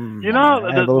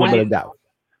little bit of doubt.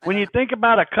 When you think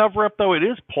about a cover-up, though, it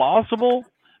is plausible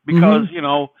because,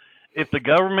 if the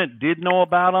government did know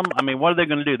about them, I mean, what are they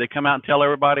going to do? They come out and tell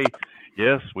everybody,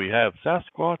 yes, we have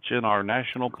Sasquatch in our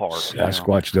national park.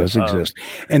 Sasquatch does exist.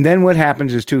 And then what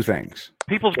happens is two things.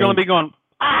 People's going to be going,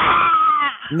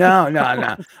 No.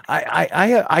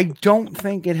 I don't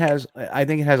think it has. I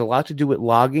think it has a lot to do with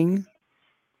logging.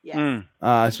 Yes.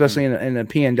 Especially in the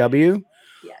PNW.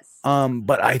 Yes.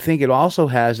 But I think it also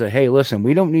has that, hey, listen,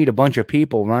 we don't need a bunch of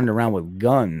people running around with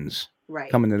guns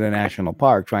coming to the national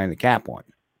park trying to cap one.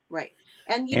 Right.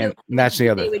 And that's the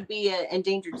other. They would be an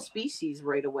endangered species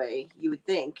right away, you would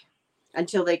think,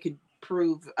 until they could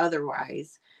prove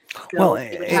otherwise. So well,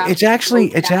 it's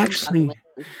actually,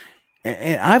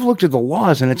 and I've looked at the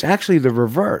laws, and it's actually the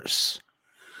reverse.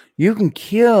 You can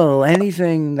kill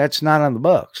anything that's not on the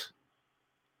books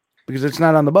because it's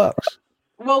not on the books.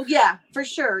 Well, yeah, for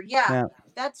sure. Yeah,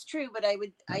 that's true. But I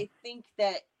think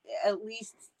that at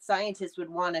least scientists would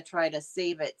want to try to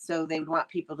save it, so they would want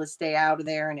people to stay out of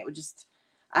there, and it would just,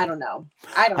 I don't know.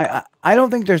 I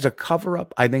don't think there's a cover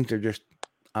up. I think they're just,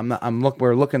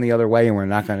 we're looking the other way, and we're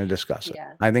not going to discuss it.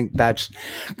 Yeah. I think that's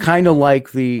kind of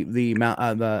like the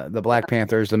Black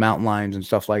Panthers, the mountain lions and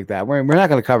stuff like that. We're not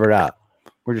going to cover it up.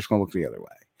 We're just going to look the other way.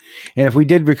 And if we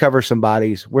did recover some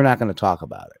bodies, we're not going to talk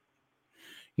about it.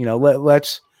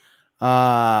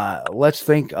 Let's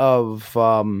think of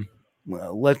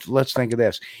let's think of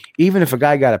this. Even if a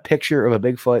guy got a picture of a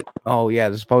Bigfoot,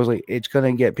 supposedly it's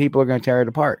going to get, people are going to tear it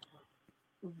apart.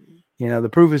 The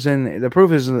proof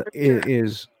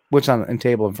is what's on the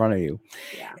table in front of you.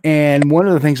 Yeah. And one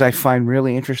of the things I find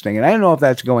really interesting, and I don't know if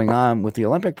that's going on with the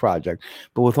Olympic project,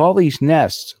 but with all these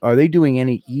nests, are they doing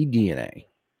any eDNA?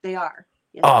 They are.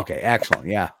 Yes. Oh, okay, excellent.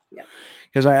 Yeah.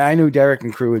 Because I knew Derek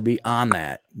and crew would be on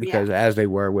that because as they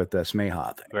were with the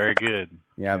Smeha thing. Very good.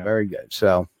 Yeah, very good.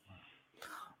 So,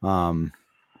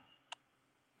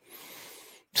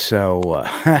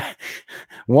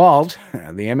 Walt,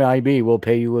 the MIB will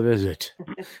pay you a visit.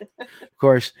 Of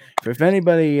course, if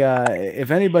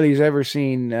anybody's ever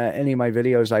seen any of my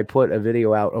videos, I put a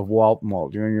video out of Walt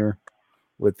Jr.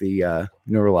 with the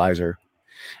neuralizer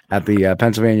at the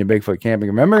Pennsylvania Bigfoot camping.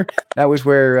 Remember, that was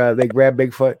where they grabbed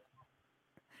Bigfoot.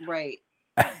 Right.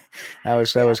 that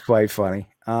was quite funny.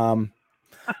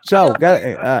 So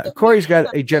Corey's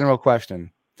got a general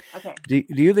question. Okay. Do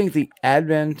you think the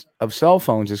advent of cell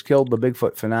phones has killed the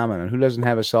Bigfoot phenomenon? Who doesn't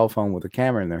have a cell phone with a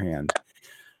camera in their hand?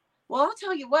 Well, I'll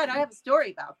tell you what, I have a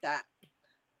story about that.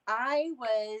 I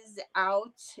was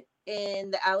out in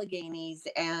the Alleghenies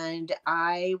and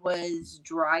I was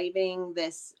driving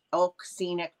this Elk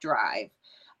Scenic Drive,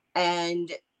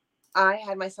 and I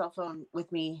had my cell phone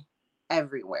with me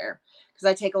everywhere because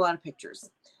I take a lot of pictures.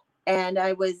 And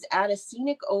I was at a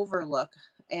scenic overlook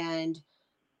and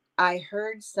I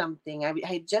heard something. I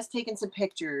had just taken some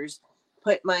pictures,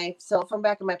 put my cell phone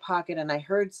back in my pocket, and I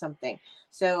heard something.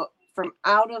 So from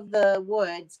out of the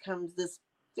woods comes this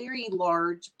very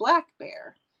large black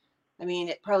bear. I mean,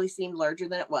 it probably seemed larger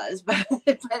than it was, but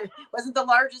it wasn't the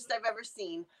largest I've ever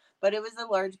seen, but it was a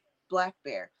large black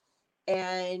bear.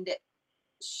 And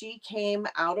she came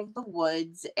out of the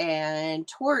woods and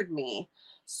toward me.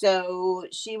 So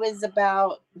she was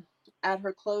about at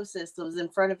her closest. It was in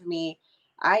front of me.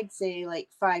 I'd say like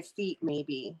 5 feet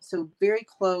maybe. So very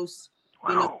close,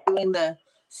 you know, doing the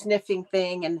sniffing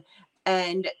thing.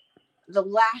 And the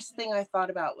last thing I thought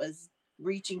about was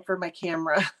reaching for my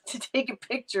camera to take a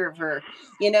picture of her,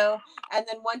 you know? And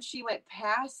then once she went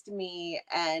past me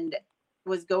and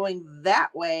was going that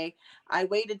way, I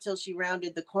waited till she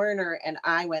rounded the corner and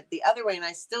I went the other way, and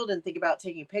I still didn't think about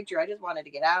taking a picture. I just wanted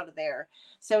to get out of there.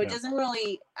 So it doesn't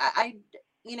really, I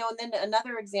you know. And then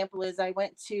another example is I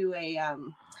went to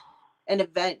an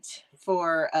event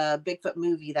for a Bigfoot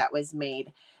movie that was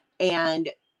made, and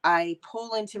I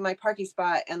pull into my parking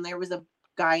spot and there was a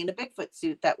guy in a Bigfoot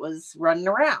suit that was running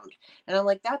around, and I'm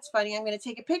like, that's funny, I'm going to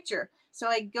take a picture. So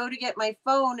I go to get my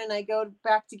phone and I go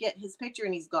back to get his picture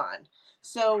and he's gone.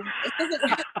 So it doesn't,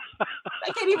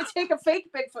 I can't even take a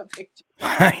fake Bigfoot picture.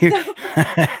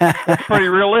 That's pretty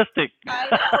realistic. I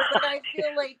know, but I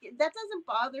feel like that doesn't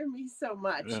bother me so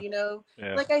much, you know.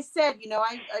 Like I said, you know,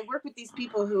 I work with these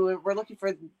people who were looking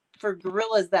for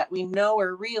gorillas that we know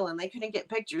are real, and they couldn't get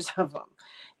pictures of them,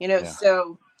 you know.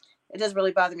 So it doesn't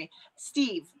really bother me.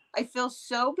 Steve, I feel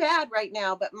so bad right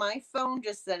now, but my phone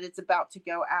just said it's about to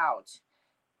go out,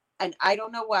 and I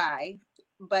don't know why,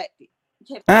 but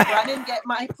can run and get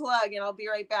my plug and I'll be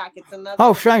right back. It's another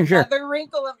another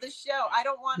wrinkle of the show. I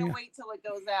don't want to wait till it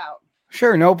goes out.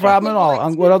 Sure, no problem at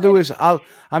all. What I'll do is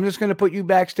I'm just going to put you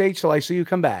backstage till I see you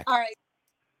come back. All right.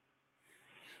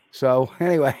 So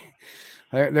anyway,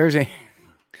 there's a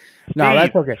no. Steve,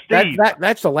 that's okay. Steve,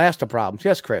 that's the last of problems.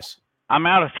 Yes, Chris. I'm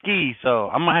out of ski, so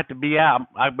I'm gonna have to be out.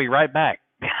 I'll be right back.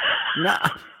 No.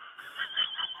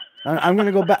 I'm going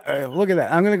to go back. Look at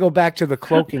that. I'm going to go back to the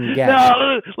cloaking guest.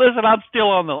 No, listen. I'm still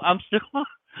on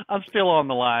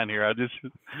the line here. I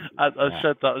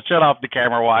shut off the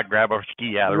camera while I grab a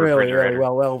ski out of the refrigerator.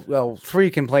 Really? Well, three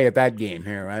can play at that game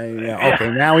here, right? Yeah, okay,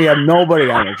 now we have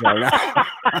nobody on the show.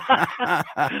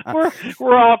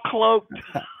 we're all cloaked.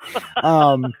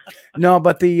 No,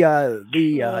 but the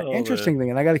interesting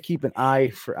thing, and I got to keep an eye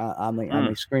for on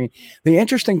the screen. The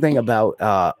interesting thing about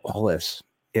all this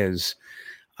is.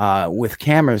 With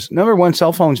cameras, number one,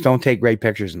 cell phones don't take great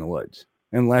pictures in the woods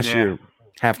unless you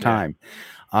have time.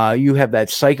 You have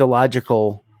that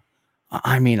psychological.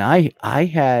 I mean, I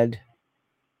had.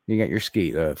 You got your ski.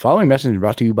 The following message is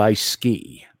brought to you by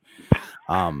Ski.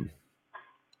 But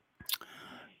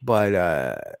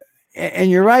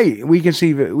and you're right. We can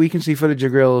see footage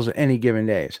of grills any given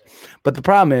days. But the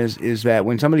problem is that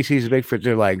when somebody sees a Bigfoot,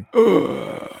 they're like,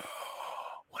 ugh.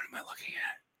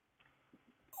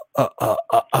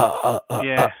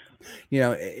 You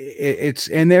know, it's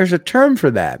and there's a term for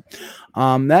that.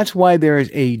 That's why there is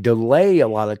a delay a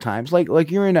lot of times. Like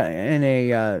you're in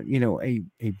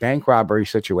a bank robbery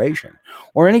situation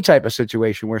or any type of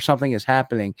situation where something is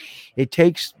happening. It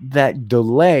takes that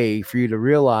delay for you to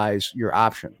realize your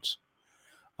options.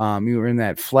 You were in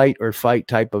that flight or fight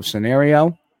type of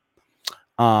scenario.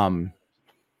 And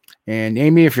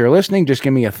Amy, if you're listening, just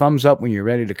give me a thumbs up when you're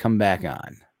ready to come back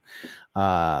on.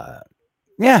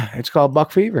 It's called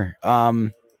buck fever.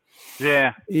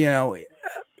 You know,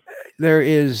 there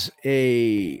is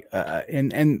a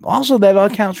and also that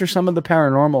accounts for some of the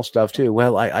paranormal stuff too.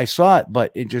 Well, I saw it,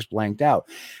 but it just blanked out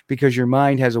because your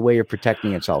mind has a way of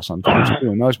protecting itself sometimes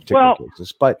too in those particular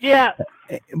cases. But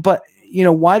you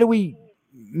know, why do we?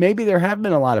 Maybe there have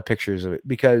been a lot of pictures of it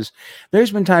because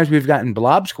there's been times we've gotten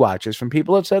blob squatches from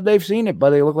people that said they've seen it,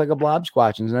 but they look like a blob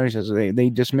squatch. And somebody says they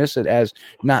dismiss it as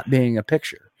not being a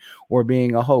picture or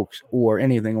being a hoax or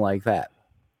anything like that.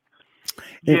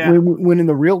 When in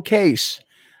the real case,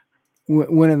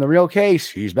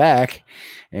 she's back.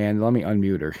 And let me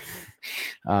unmute her.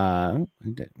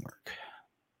 It didn't work.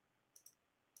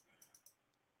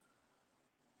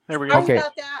 There we go. Sorry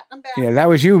about that. I'm back. Yeah, that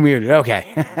was you muted.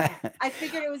 Okay. I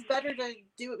figured it was better to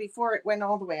do it before it went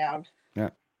all the way out.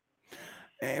 Yeah.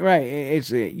 Right.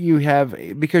 It's you have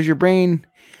because your brain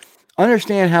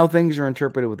understand how things are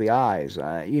interpreted with the eyes.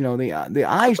 You know, the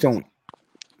eyes don't.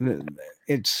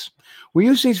 It's we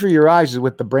use these for your eyes is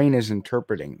what the brain is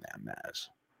interpreting them as.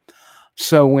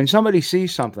 So when somebody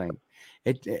sees something,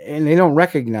 and they don't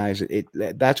recognize it.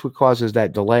 That's what causes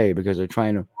that delay, because they're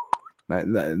trying to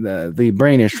the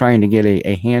brain is trying to get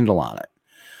a handle on it.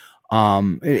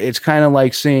 It's kind of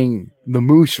like seeing the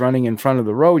moose running in front of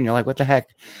the road, and you're like, what the heck?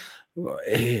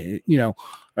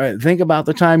 Think about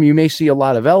the time you may see a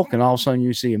lot of elk, and all of a sudden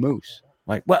you see a moose.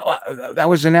 Like, well, that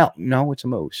was an elk. No, it's a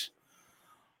moose.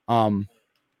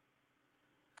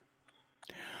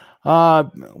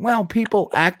 Well, people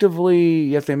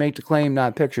actively, if they make the claim,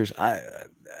 not pictures. I've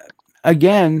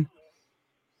had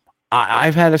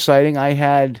a sighting.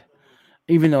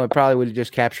 Even though it probably would have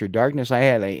just captured darkness, I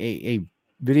had a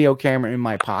video camera in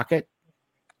my pocket.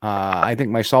 I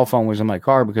think my cell phone was in my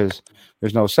car because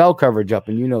there's no cell coverage up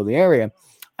in the area.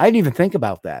 I didn't even think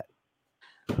about that.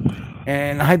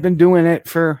 And I've been doing it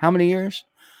for how many years?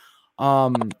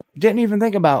 Didn't even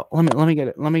think about let me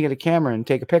get a camera and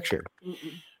take a picture.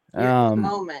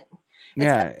 Moment.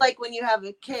 Yeah. It's like when you have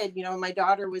a kid, when my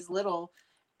daughter was little,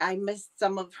 I missed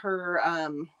some of her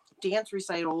dance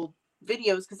recital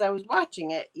videos because I was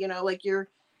watching it, like you're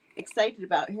excited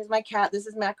about. Here's my cat. This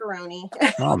is Macaroni.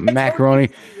 Oh,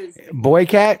 Macaroni. Boy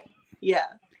cat? Yeah.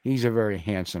 He's a very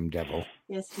handsome devil.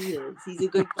 Yes, he is. He's a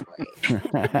good boy.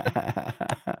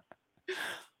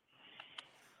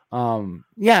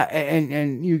 Yeah,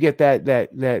 and you get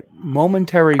that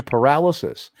momentary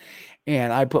paralysis.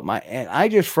 And I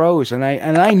just froze, and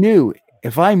I knew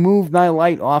if I moved my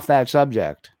light off that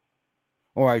subject,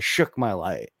 or I shook my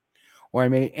light, or I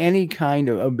made any kind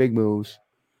of big moves,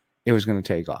 it was going to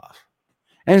take off.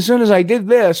 And as soon as I did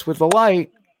this with the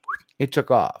light, it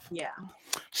took off. Yeah.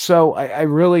 So I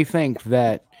really think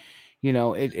that,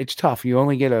 it's tough. You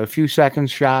only get a few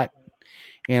seconds shot.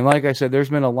 And like I said, there's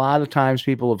been a lot of times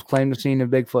people have claimed the scene of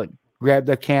Bigfoot, grabbed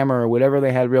the camera or whatever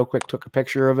they had real quick, took a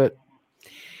picture of it.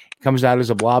 Comes out as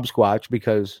a blob squatch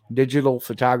because digital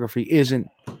photography isn't,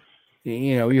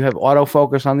 you have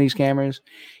autofocus on these cameras.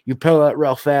 You pull it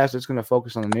real fast, it's going to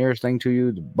focus on the nearest thing to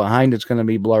you. Behind it's going to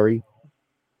be blurry.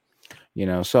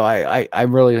 So I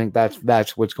really think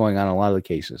that's what's going on in a lot of the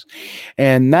cases.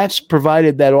 And that's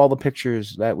provided that all the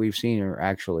pictures that we've seen are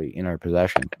actually in our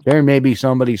possession. There may be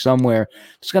somebody somewhere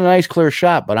that's got a nice clear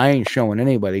shot, but I ain't showing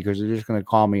anybody because they're just going to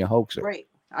call me a hoaxer. Right.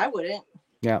 I wouldn't.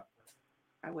 Yeah.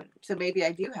 I wouldn't. So maybe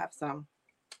I do have some.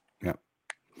 Yeah.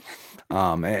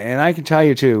 And I can tell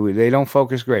you too, they don't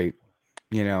focus great.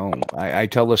 I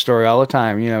tell the story all the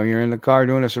time. You're in the car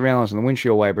doing a surveillance and the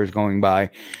windshield wipers going by.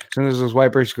 As soon as those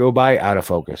wipers go by, out of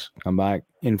focus, come back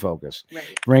in focus.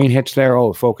 Right. Rain hits there.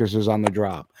 Oh, focus is on the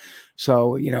drop.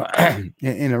 So, in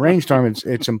a rainstorm,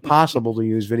 it's impossible to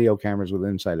use video cameras with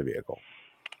inside a vehicle.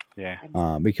 Yeah.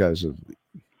 Because of,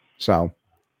 so.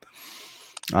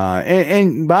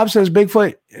 And Bob says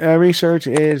Bigfoot research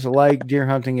is like deer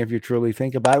hunting if you truly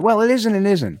think about it. Well, it isn't and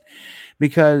isn't.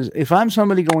 Because if I'm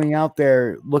somebody going out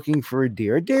there looking for a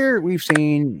deer we've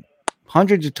seen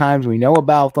hundreds of times. We know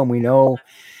about them. We know.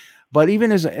 But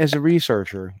even as a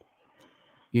researcher,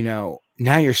 now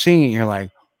you're seeing it. You're like,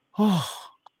 oh,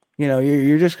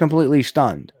 you're just completely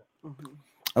stunned. Mm-hmm.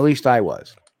 At least I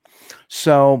was.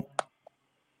 So.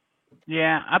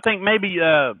 Yeah, I think maybe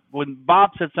when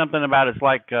Bob said something about it's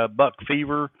like buck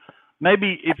fever,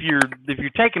 maybe if you're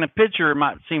taking a picture, it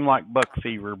might seem like buck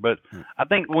fever. But I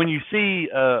think when you see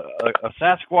a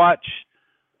Sasquatch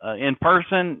in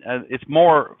person, it's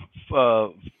more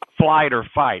flight or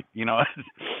fight. Well,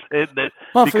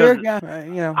 because for your guy,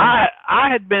 I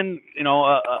had been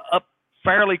up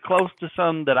fairly close to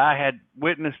some that I had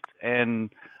witnessed, and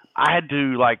I had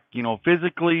to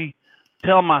physically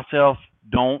tell myself,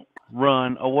 don't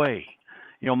run away.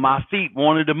 My feet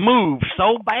wanted to move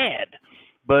so bad,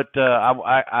 but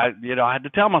I had to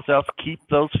tell myself, keep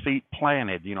those feet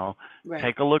planted. Right.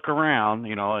 Take a look around.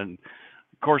 And of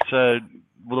course, the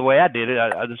way I did it,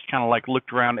 I just kind of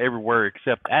looked around everywhere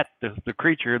except at the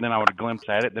creature. Then I would glimpse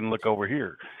at it, then look over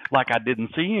here, like I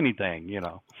didn't see anything.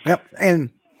 Yep.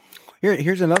 And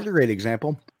here's another great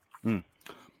example.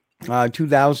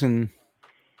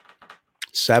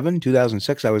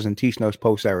 2006, I was in Tisnos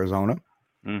Post, Arizona,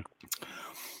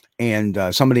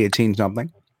 and somebody had seen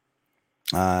something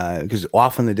because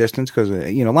off in the distance, because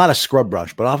a lot of scrub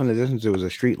brush, but off in the distance there was a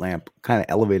street lamp, kind of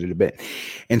elevated a bit,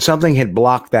 and something had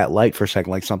blocked that light for a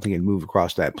second, like something had moved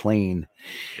across that plane.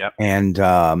 Yep. And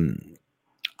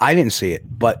I didn't see it,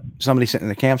 but somebody sitting in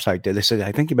the campsite did. They said,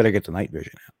 I think you better get the night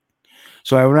vision out.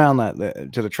 So I went around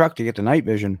to the truck to get the night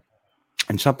vision,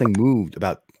 and something moved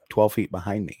about 12 feet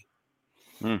behind me.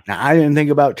 Now, I didn't think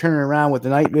about turning around with the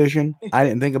night vision. I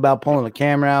didn't think about pulling the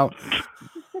camera out.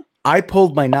 I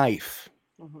pulled my knife.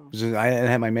 I didn't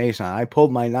have my mace on. I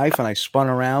pulled my knife and I spun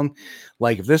around.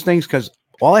 Like, if this thing's, because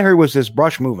all I heard was this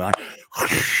brush moving.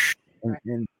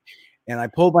 and I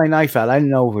pulled my knife out. I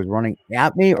didn't know if it was running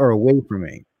at me or away from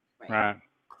me. Right.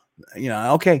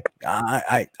 Okay,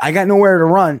 I got nowhere to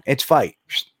run. It's fight.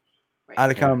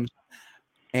 Out it comes.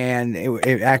 And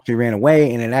it actually ran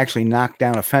away, and it actually knocked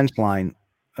down a fence line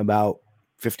about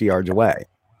 50 yards away.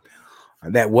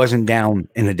 That wasn't down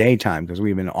in the daytime because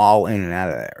we've been all in and out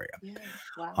of that area. Yeah.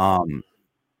 Wow.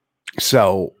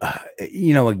 So,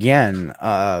 again,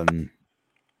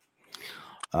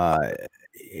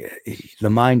 the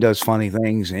mind does funny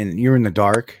things, and you're in the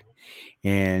dark,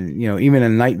 and even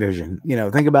in night vision.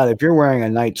 Think about it. If you're wearing a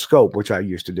night scope, which I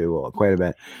used to do quite a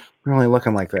bit, you're only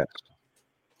looking like this.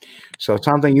 So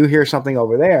you hear something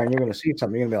over there, and you're going to see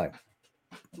something. You're going to be like,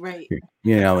 right.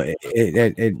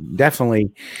 It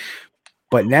definitely.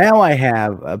 But now I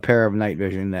have a pair of night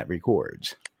vision that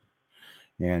records.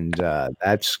 And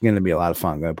that's going to be a lot of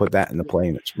fun. I'm going to put that into play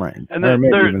in the spring. And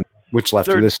then which left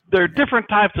of this. There are different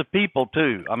types of people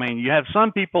too. I mean, you have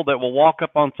some people that will walk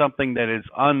up on something that is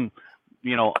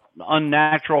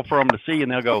unnatural for them to see,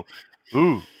 and they'll go,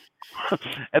 ooh.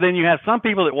 And then you have some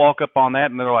people that walk up on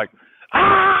that and they're like,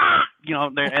 ah,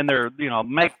 they're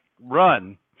make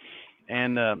run.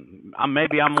 And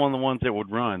maybe I'm one of the ones that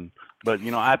would run, but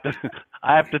I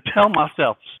have to tell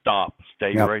myself, stop,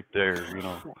 stay right there.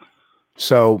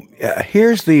 So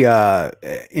here's the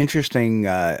interesting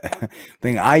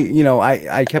thing.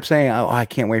 I kept saying, I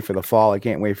can't wait for the fall. I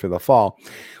can't wait for the fall.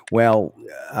 Well,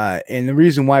 and the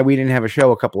reason why we didn't have a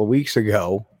show a couple of weeks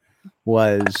ago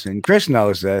was, and Chris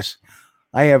knows this,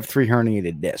 I have 3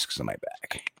 herniated discs in my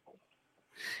back.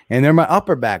 And they're my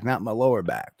upper back, not my lower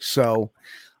back. So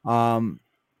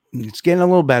it's getting a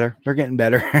little better. They're getting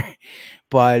better.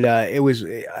 But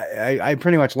I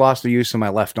pretty much lost the use of my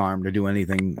left arm to do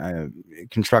anything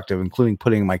constructive, including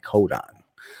putting my coat on.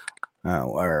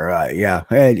 I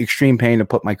had extreme pain to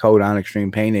put my coat on,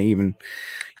 extreme pain to even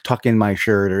tuck in my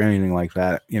shirt or anything like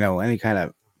that. Any kind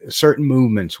of certain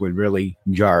movements would really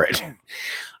jar it.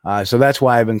 So that's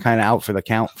why I've been kind of out for the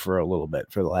count for a little bit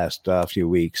for the last few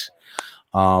weeks.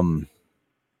 So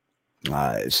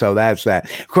that's that.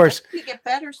 Of course, you get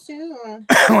better soon.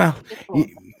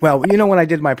 Well, when I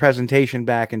did my presentation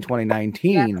back in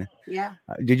 2019,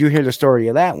 did you hear the story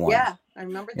of that one? Yeah, I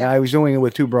remember that. Yeah, I was doing it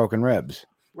with 2 broken ribs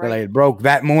that I had broke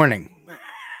that morning.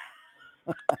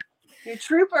 You're a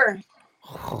trooper.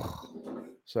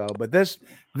 So, but this,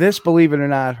 believe it or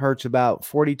not, hurts about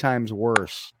 40 times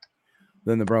worse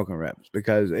than the broken ribs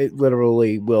because it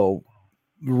literally will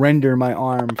render my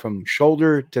arm from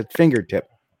shoulder to fingertip.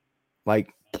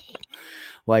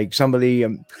 Like somebody,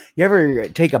 you ever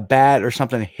take a bat or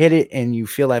something, hit it, and you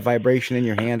feel that vibration in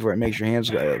your hands where it makes your hands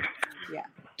go. Yeah,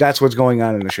 that's what's going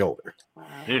on in the shoulder.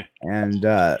 Wow. And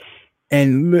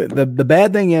the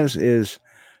bad thing is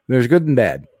there's good and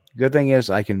bad. Good thing is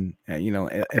I can,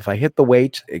 if I hit the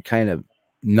weights, it kind of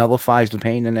nullifies the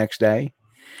pain the next day.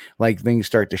 Like things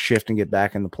start to shift and get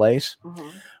back into place. Mm-hmm.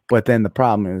 But then the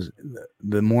problem is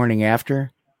the morning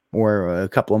after or a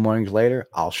couple of mornings later,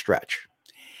 I'll stretch.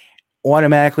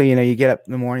 Automatically, you get up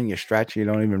in the morning, you stretch, you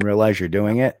don't even realize you're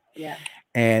doing it. Yeah.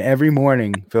 And every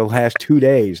morning for the last 2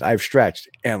 days, I've stretched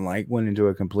and went into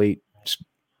a complete,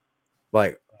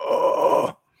 on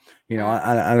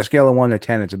a scale of 1 to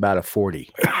 10, it's about a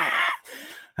 40.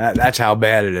 That's how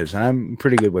bad it is. And I'm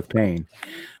pretty good with pain.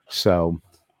 So,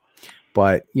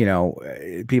 but,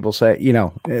 people say,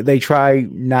 they try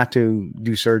not to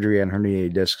do surgery on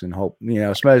herniated discs and hope,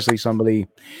 especially somebody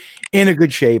in a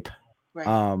good shape.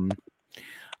 Right.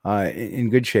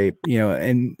 In good shape,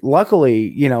 and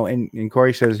luckily, and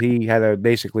Corey says he had to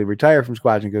basically retire from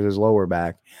squatching because of his lower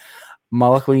back.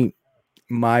 Luckily,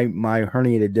 my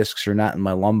herniated discs are not in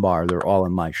my lumbar; they're all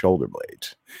in my shoulder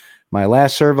blades. My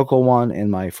last cervical one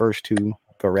and my first 2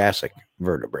 thoracic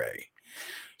vertebrae.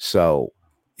 So,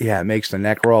 yeah, it makes the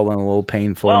neck roll and a little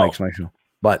painful. Well, makes my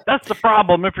But that's the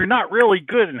problem. If you're not really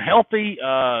good and healthy,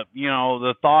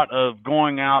 the thought of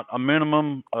going out a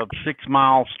minimum of 6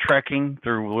 miles trekking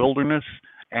through wilderness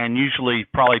and usually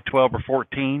probably 12 or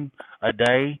 14 a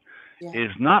day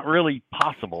is not really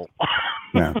possible.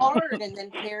 It's hard, and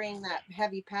then carrying that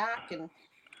heavy pack and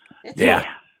it's hard.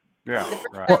 The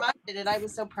first time I did it, I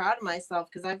was so proud of myself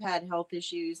because I've had health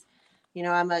issues.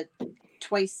 I'm a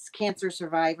twice cancer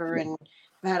survivor and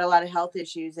I've had a lot of health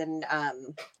issues and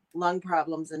lung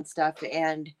problems and stuff,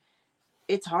 and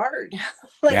it's hard.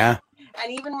 And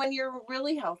even when you're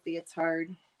really healthy, it's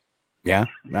hard.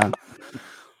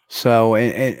 So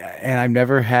and I've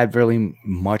never had really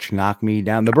much knock me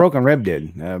down. The broken rib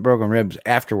did. Broken ribs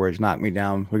afterwards knocked me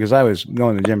down because I was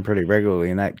going to the gym pretty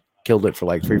regularly, and that killed it for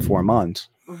like 3-4 months.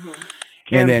 Mm-hmm.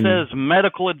 Ken then, says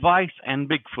medical advice and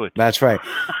Bigfoot. That's right.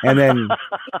 And then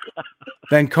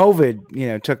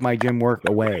COVID, took my gym work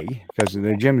away because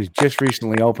the gym has just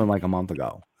recently opened like a month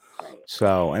ago.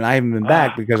 So, and I haven't been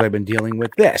back because I've been dealing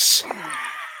with this.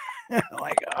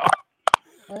 Like, oh.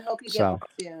 I hope you get So, back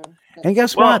soon. and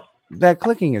guess what? That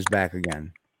clicking is back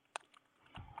again.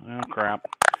 Oh crap!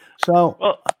 So,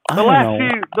 Well, I the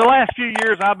don't know. last few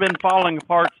years I've been falling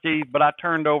apart, Steve. But I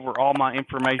turned over all my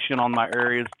information on my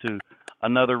areas to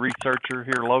another researcher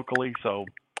here locally, so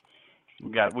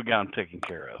we got them taken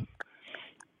care of.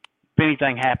 If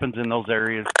anything happens in those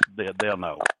areas, they'll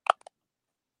know.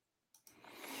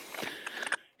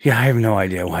 Yeah, I have no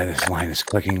idea why this line is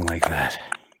clicking like that.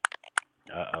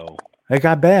 Uh-oh. It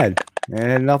got bad. It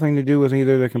had nothing to do with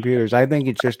either of the computers. I think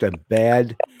it's just a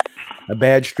bad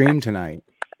stream tonight.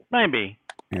 Maybe.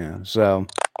 Yeah, so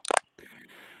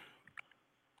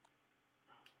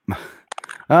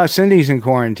Cindy's in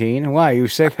quarantine. Why? You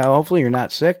sick? Hopefully you're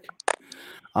not sick.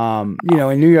 In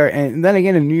New York, and then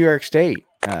again in New York State,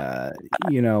 if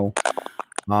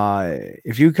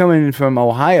you come in from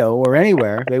Ohio or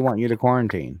anywhere, they want you to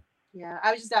quarantine. Yeah,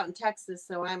 I was just out in Texas,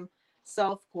 so I'm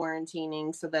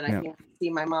self-quarantining so that I can see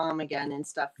my mom again and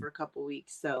stuff for a couple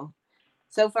weeks. So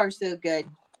far so good.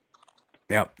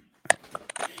 Yep.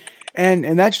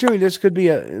 And that's true. This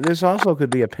also could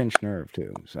be a pinched nerve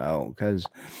too. So because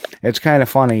it's kind of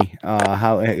funny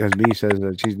how, as B says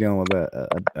that she's dealing with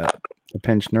a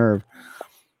pinched nerve.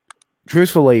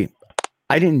 Truthfully,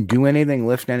 I didn't do anything,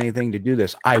 lift anything to do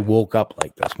this. I woke up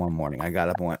like this one morning. I got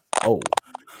up and went, oh.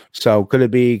 So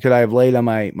could I have laid on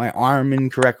my arm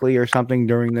incorrectly or something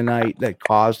during the night that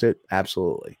caused it?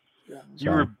 Absolutely. Yeah.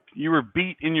 So, you were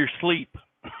beat in your sleep.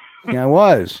 Yeah, I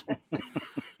was.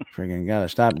 Freaking gotta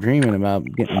stop dreaming about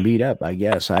getting beat up, I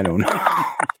guess. I don't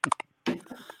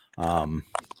know.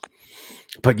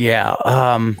 But yeah,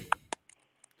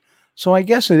 so I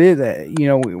guess it is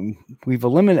that, we've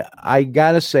eliminated. I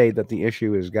gotta say that the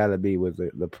issue has got to be with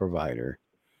the provider.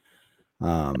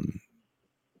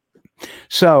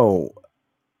 So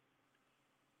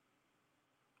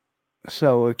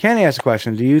Ken asked a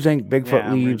question: do you think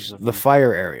Bigfoot leaves the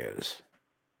fire areas?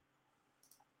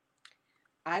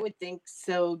 I would think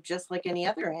so, just like any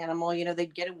other animal.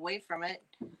 They'd get away from it.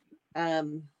 Yeah,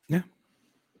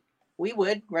 we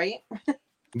would, right?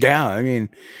 Yeah, I mean,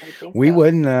 we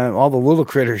wouldn't. All the little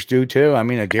critters do too. I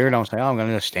mean, a deer don't say, "Oh, I'm going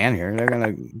to just stand here." They're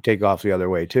going to take off the other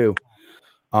way too.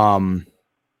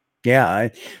 Yeah.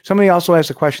 Somebody also asked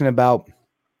a question about.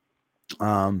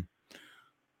 Somebody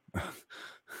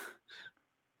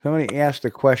asked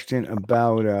a question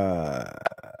about.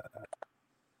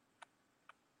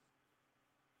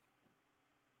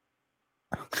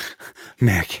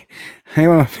 Mick,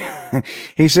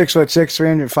 he's 6'6",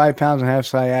 305 pounds, and have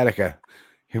sciatica.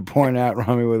 You're born out,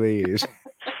 Rummy, with ease.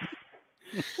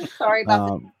 Sorry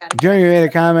about that. Jeremy made a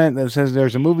comment that says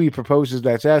there's a movie proposes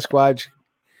that Sasquatch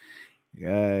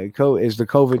is the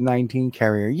COVID-19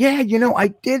 carrier. Yeah, I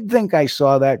did think I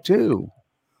saw that too.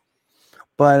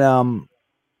 But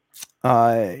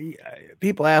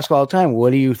people ask all the time, what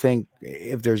do you think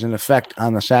if there's an effect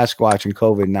on the Sasquatch and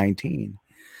COVID-19?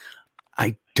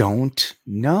 I don't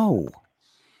know.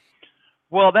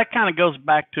 Well, that kind of goes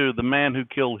back to the man who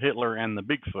killed Hitler and the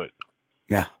Bigfoot.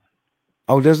 Yeah.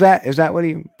 Oh, is that what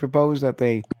he proposed that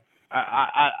they?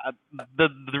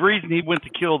 The reason he went to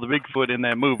kill the Bigfoot in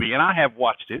that movie, and I have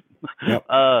watched it, yep.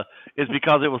 Is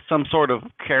because it was some sort of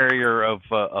carrier of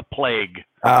a plague.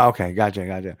 Oh, okay,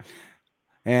 gotcha.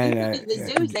 And the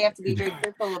zoos, they have to be very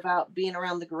careful about being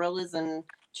around the gorillas and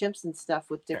chimps and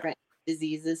stuff with different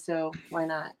diseases. So why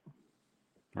not?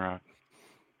 Right.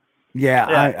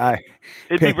 Yeah.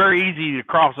 It'd be very easy to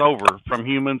cross over from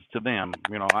humans to them,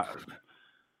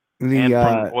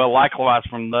 likewise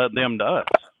from them to us.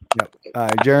 Yep.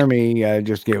 Jeremy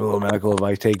just gave a little medical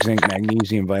advice: take zinc,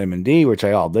 magnesium, vitamin D, which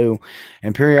I all do,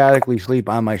 and periodically sleep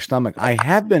on my stomach. I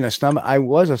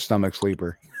was a stomach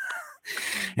sleeper,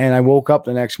 and I woke up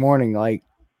the next morning like,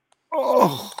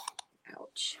 oh,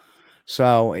 ouch.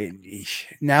 So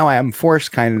now I'm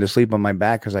forced kind of to sleep on my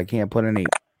back because I can't put any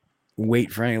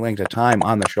weight for any length of time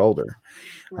on the shoulder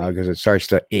because it starts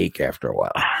to ache after a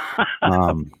while.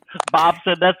 Bob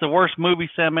said that's the worst movie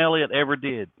Sam Elliott ever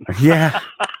did. Yeah.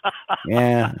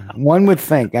 One would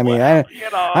think. I mean, I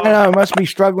don't know. I must be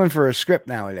struggling for a script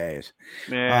nowadays.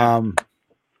 Yeah.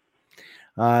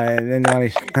 And then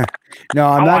no,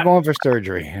 I'm not going for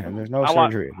surgery. There's no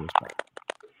surgery at this point.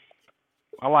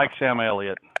 I like Sam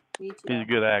Elliott. Me too. He's a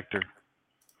good actor.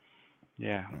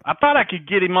 Yeah, I thought I could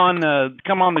get him on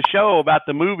come on the show about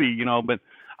the movie, but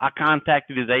I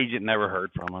contacted his agent, never heard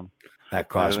from him. That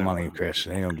costs money, Chris.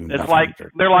 They don't do nothing. It's like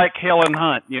they're like Helen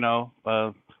Hunt,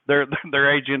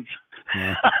 they're agents.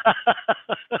 Yeah.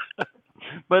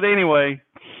 But anyway,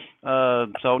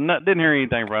 didn't hear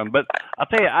anything from him. But I'll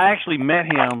tell you, I actually met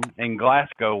him in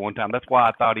Glasgow one time. That's why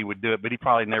I thought he would do it, but he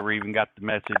probably never even got the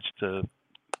message to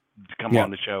come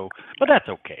on the show. But that's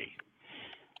okay.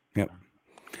 Yep.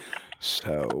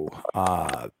 So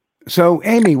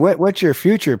Amy, what's your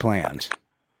future plans?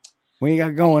 What you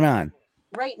got going on?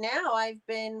 Right now, I've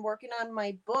been working on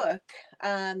my book.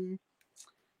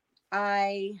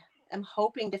 I am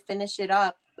hoping to finish it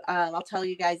up. I'll tell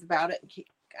you guys about it.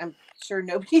 I'm sure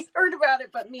nobody's heard about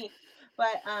it but me.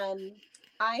 But I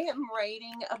am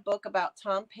writing a book about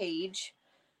Tom Page,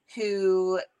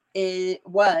 who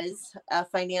was a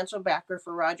financial backer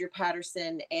for Roger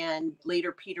Patterson and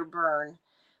later Peter Byrne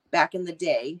back in the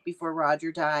day before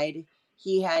Roger died.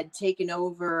 He had taken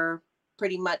over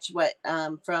pretty much what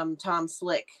from Tom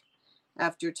Slick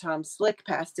after Tom Slick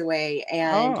passed away.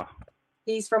 And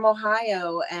he's from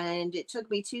Ohio, and it took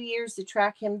me 2 years to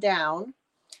track him down.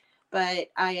 But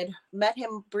I had met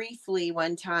him briefly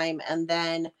one time, and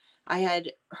then I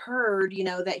had heard,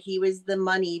 that he was the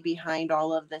money behind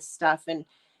all of this stuff. And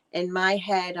in my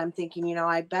head, I'm thinking,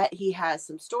 I bet he has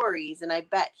some stories, and I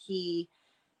bet he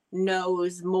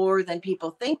knows more than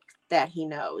people think that he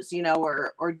knows,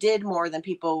 or did more than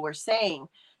people were saying.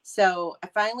 So I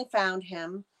finally found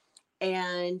him,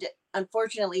 and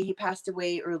unfortunately he passed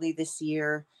away early this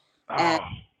year. And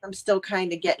I'm still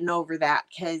kind of getting over that,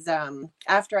 because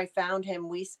after I found him,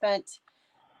 we spent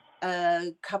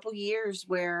a couple years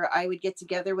where I would get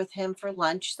together with him for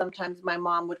lunch. Sometimes my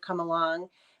mom would come along,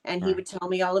 and he would tell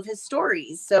me all of his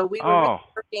stories. So we were really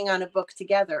working on a book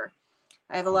together.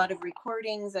 I have a lot of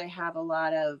recordings. I have a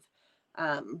lot of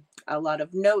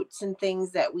notes and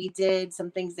things that we did,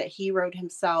 some things that he wrote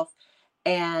himself.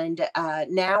 And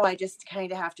now I just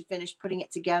kind of have to finish putting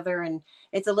it together. And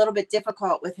it's a little bit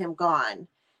difficult with him gone,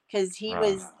 because he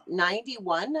was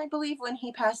 91, I believe, when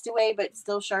he passed away, but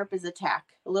still sharp as a tack.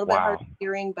 A little bit hard of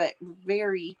hearing, but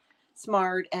very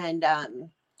smart, and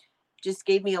just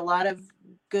gave me a lot of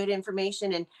good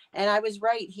information. And I was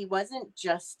right. He wasn't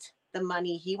just the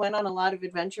money. He went on a lot of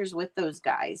adventures with those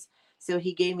guys. So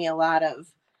he gave me a lot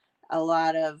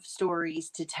of stories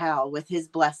to tell with his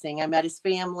blessing. I met his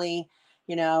family,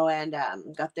 and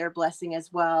got their blessing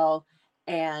as well.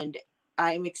 And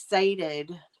I'm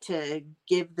excited to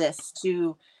give this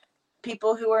to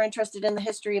people who are interested in the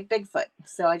history of Bigfoot.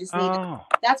 So I just need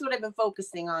that's what I've been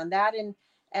focusing on, that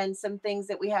and some things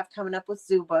that we have coming up with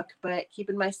Zoo Book, but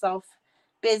keeping myself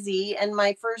busy. And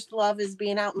my first love is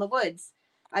being out in the woods.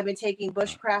 I've been taking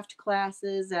bushcraft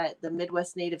classes at the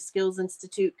Midwest Native Skills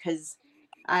Institute, because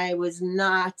I've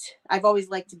always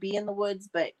liked to be in the woods,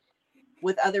 but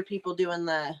with other people doing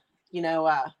the,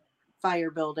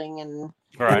 fire building and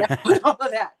all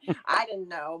of that, I didn't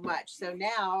know much. So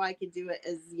now I can do it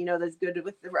as good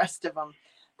with the rest of them,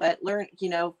 but learn,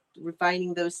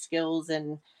 refining those skills.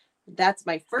 And that's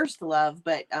my first love.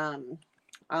 But in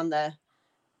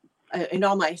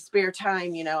all my spare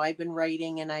time, I've been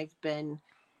writing, and I've been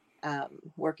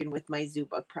working with my Zoo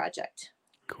Book project.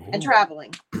 Cool. And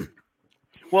traveling.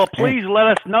 Well, please let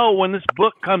us know when this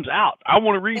book comes out. I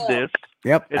want to read this.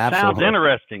 Yep, it sounds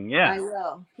interesting. Yeah, I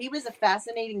will. He was a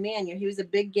fascinating man. He was a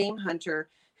big game hunter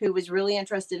who was really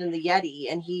interested in the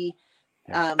Yeti, and he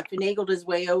finagled his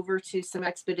way over to some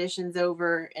expeditions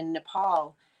over in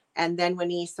Nepal. And then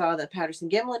when he saw the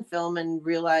Patterson-Gimlin film and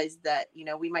realized that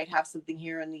we might have something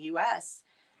here in the U.S.,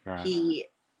 he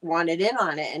wanted in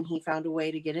on it, and he found a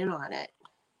way to get in on it.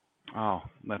 Oh,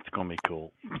 that's going to be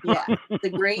cool. Yeah, the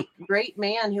great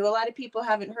man who a lot of people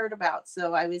haven't heard about.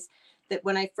 So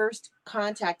when I first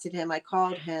contacted him, I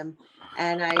called him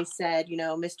and I said,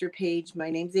 Mr. Page, my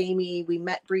name's Amy. We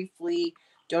met briefly.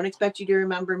 Don't expect you to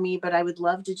remember me, but I would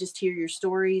love to just hear your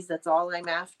stories. That's all I'm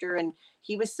after. And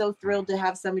he was so thrilled to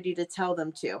have somebody to tell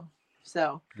them to.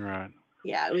 So,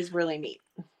 yeah, it was really neat.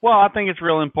 Well, I think it's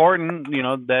real important,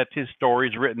 that his story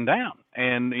is written down,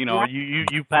 and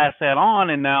you pass that on,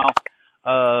 and now,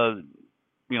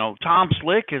 Tom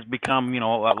Slick has become,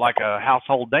 like a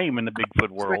household name in the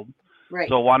Bigfoot world. Right.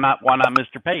 So why not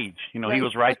Mr. Page? He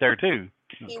was right there too.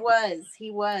 He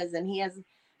was, and he has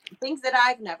things that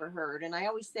I've never heard. And I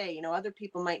always say, other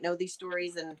people might know these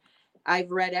stories, and I've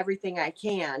read everything I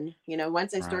can.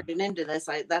 Once I started into this,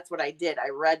 that's what I did. I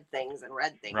read things.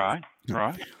 Right.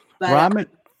 But,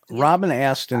 Robin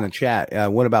asked in the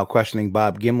chat, what about questioning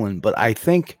Bob Gimlin? But I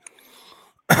think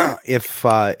if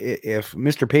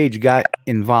Mr. Page got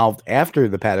involved after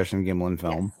the Patterson-Gimlin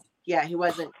film, he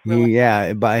wasn't.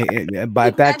 By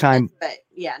that time, but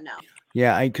no.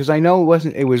 Yeah, because I know it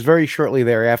wasn't. It was very shortly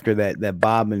thereafter that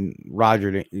Bob and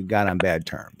Roger got on bad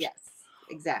terms. Yes,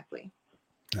 exactly.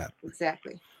 Yeah.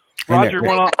 Exactly. Roger, And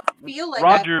well, I feel like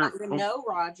Roger, I've gotten to know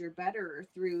Roger better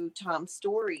through Tom's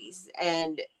stories,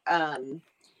 and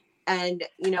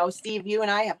Steve, you and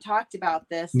I have talked about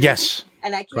this. yes,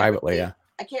 and I can't privately, really, yeah.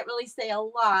 I can't really say a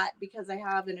lot because I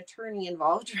have an attorney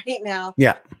involved right now.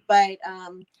 Yeah. But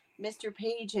Mr.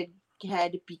 Page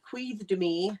had bequeathed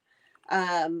me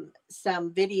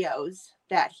some videos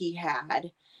that he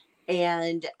had,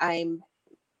 and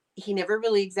he never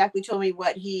really exactly told me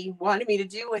what he wanted me to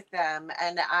do with them,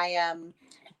 and I am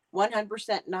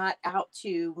 100% not out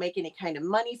to make any kind of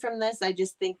money from this. I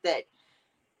just think that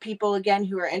people, again,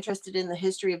 who are interested in the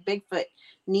history of Bigfoot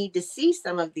need to see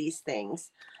some of these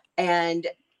things, and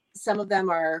some of them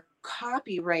are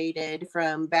copyrighted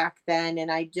from back then,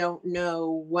 and I don't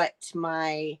know what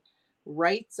my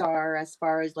rights are as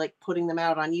far as like putting them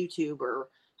out on YouTube or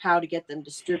how to get them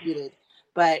distributed.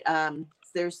 But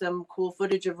there's some cool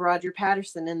footage of Roger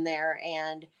Patterson in there,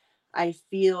 and I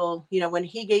feel, when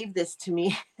he gave this to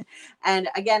me, and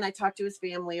again, I talked to his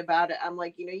family about it. I'm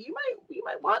like, you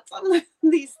might want some of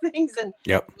these things, and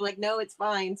Yep. like, no, it's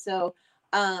fine. So,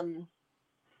 I'm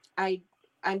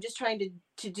just trying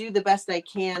to do the best I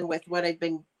can with what I've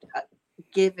been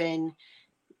given,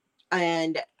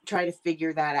 and try to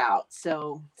figure that out.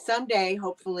 So someday,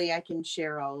 hopefully, I can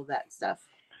share all of that stuff.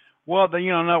 Well,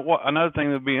 another thing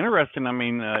that'd be interesting. I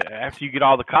mean, after you get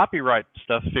all the copyright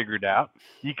stuff figured out,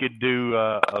 you could do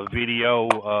a video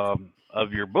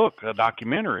of your book, a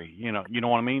documentary. You know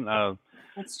what I mean?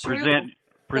 That's true.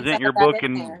 Present your book,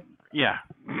 and yeah,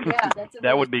 that's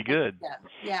that would be good.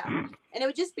 Yeah, and it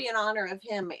would just be an honor of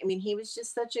him. I mean, he was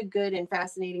just such a good and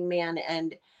fascinating man,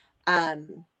 and I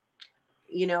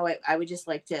would just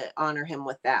like to honor him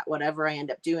with that. Whatever I end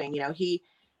up doing, he.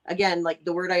 Again, like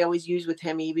the word I always use with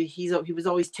him, he was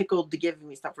always tickled to give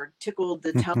me stuff, or tickled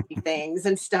to tell me things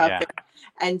and stuff. Yeah.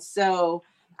 And so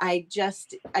I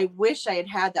wish I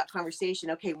had that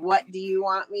conversation. Okay, what do you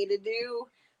want me to do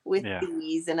with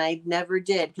these? And I never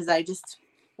did, because I just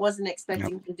wasn't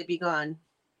expecting him to be gone.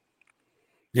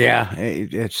 Yeah,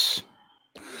 it's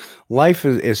life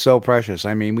is so precious.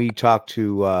 I mean, we talked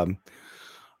to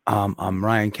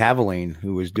Ryan Cavaline,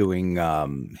 who was doing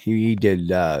he did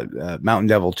Mountain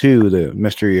Devil 2, the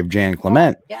mystery of Jan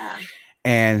Clement. Yeah.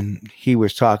 And he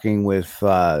was talking with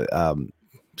wow.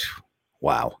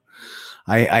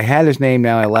 I had his name,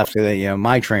 now I left it,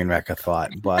 my train wreck of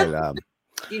thought, but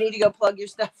you need to go plug your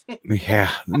stuff in.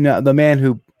 Yeah. No, the man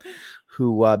who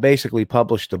basically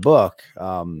published the book,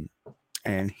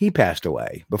 and he passed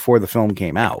away before the film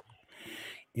came out.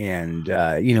 And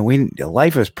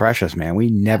life is precious, man. We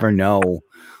never know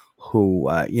who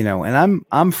and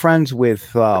I'm friends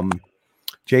with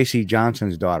JC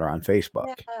Johnson's daughter on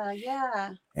Facebook.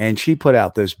 Yeah. And she put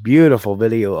out this beautiful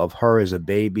video of her as a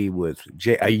baby with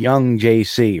a young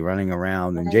JC running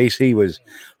around, and JC was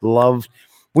loved.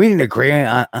 We didn't agree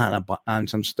on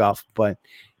some stuff, but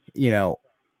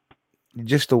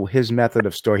just his method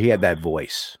of story, he had that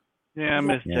voice. Yeah, I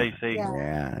miss JC.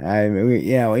 Yeah, I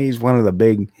mean, he's one of the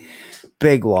big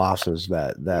losses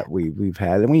that we've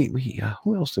had, and we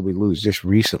who else did we lose just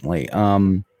recently?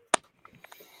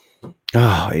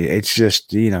 It's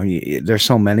just there's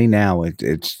so many now.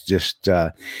 It's just,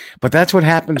 but that's what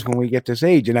happens when we get this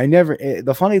age. And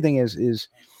the funny thing is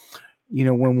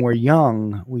when we're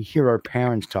young, we hear our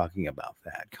parents talking about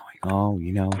that,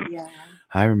 going,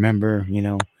 I remember,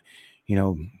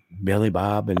 Billy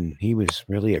Bob, and he was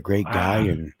really a great guy,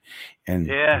 and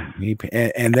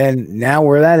then now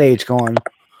we're that age going,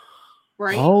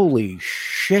 right? Holy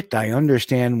shit, I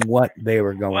understand what they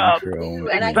were going through.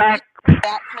 And I think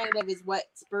that kind of is what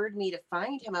spurred me to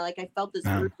find him. I felt this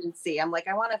urgency. I'm like,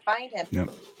 I want to find him.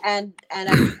 Yep. And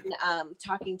I've been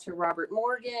talking to Robert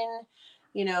Morgan.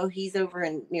 He's over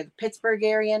in near the Pittsburgh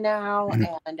area now, and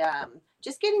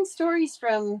just getting stories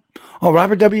from. Oh,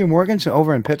 Robert W. Morgan's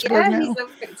over in Pittsburgh now?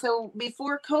 So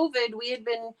before COVID, we had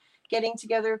been getting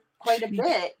together quite a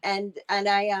bit, and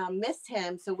I missed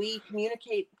him. So we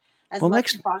communicate as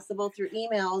much as possible through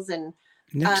emails. And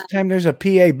next time there's a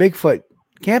PA Bigfoot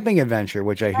camping adventure,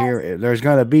 which I hear there's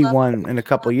going to be one in a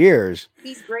couple of years.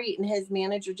 He's great, and his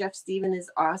manager Jeff Steven is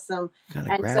awesome.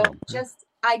 And so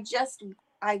I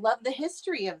love the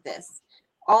history of this.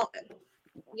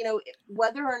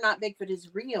 Whether or not Bigfoot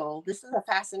is real, this is a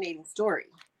fascinating story.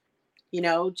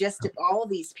 Just all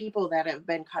these people that have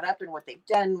been caught up in what they've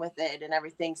done with it and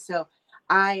everything. So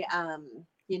and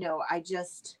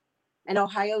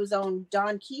Ohio's own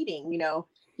Don Keating,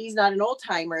 he's not an old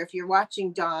timer if you're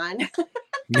watching Don,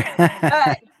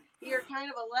 but you're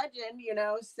kind of a legend, you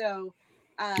know. So.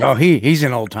 Oh, he's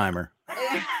an old timer.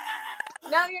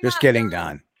 No, you're Just not, kidding,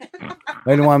 Don.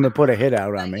 I don't want him to put a hit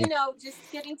out on but, me. you know, just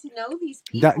getting to know these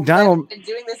people that have been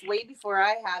doing this way before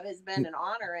I have has been an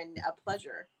honor and a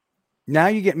pleasure. Now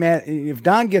you get mad. If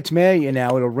Don gets mad at you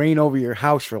now, it'll rain over your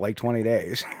house for like 20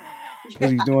 days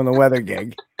because he's doing the weather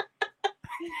gig.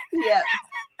 Yeah.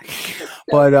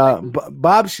 But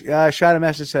Bob shot a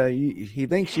message. He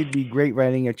thinks you'd be great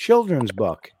writing a children's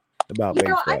book about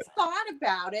Bigfoot. I've thought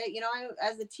about it. You know,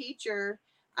 as a teacher,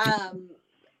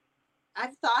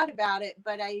 I've thought about it,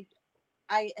 but I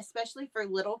especially for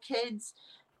little kids,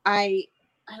 I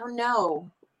don't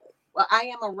know. Well, I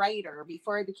am a writer.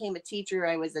 Before I became a teacher,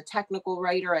 I was a technical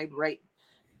writer. I'd write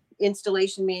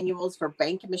installation manuals for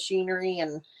bank machinery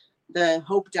and the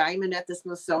Hope Diamond at the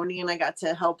Smithsonian. I got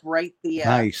to help write the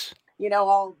nice, you know,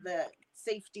 all the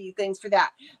safety things for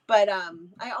that. But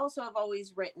I also have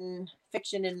always written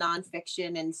fiction and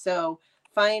nonfiction, and so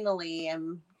finally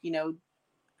I'm, you know,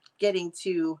 getting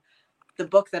to the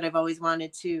book that I've always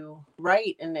wanted to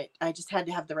write, and I just had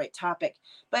to have the right topic.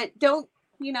 But don't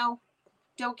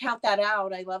count that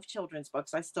out. I love children's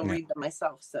books. I still read them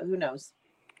myself, so who knows?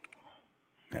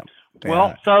 Yeah.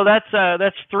 Well, so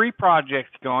that's 3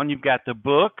 projects going. You've got the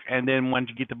book, and then once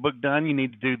you get the book done, you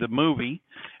need to do the movie,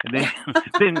 and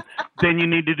then then you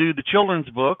need to do the children's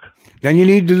book. Then you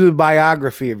need to do the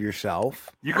biography of yourself.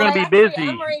 You're going to be busy.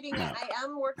 I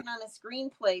am working on a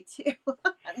screenplay too.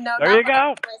 No, there you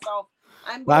go.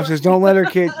 Bob says, "Don't let her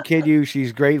kid you.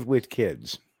 She's great with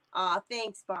kids." Aw,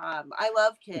 thanks, Bob. I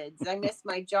love kids. I miss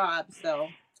my job, so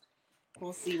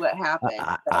we'll see what happens.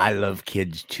 I love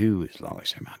kids too, as long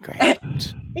as they're not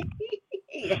grandkids.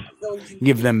 Yeah, so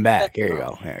give them back. Here you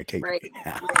go. Here, take right.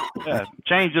 Yeah,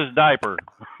 change his diaper.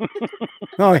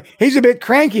 Oh, he's a bit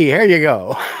cranky. Here you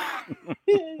go.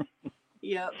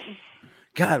 Yep.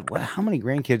 God, how many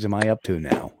grandkids am I up to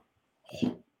now?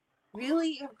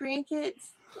 Really? You have grandkids?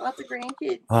 Lots of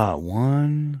grandkids?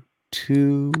 1,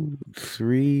 2,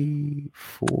 3,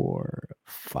 4,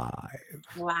 5.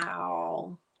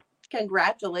 Wow.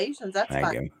 Congratulations. That's Thank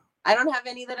fun. you. I don't have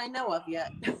any that I know of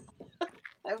yet.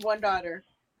 I have one daughter.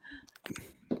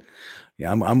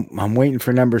 Yeah, I'm waiting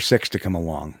for number 6 to come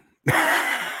along.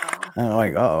 I'm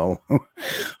like,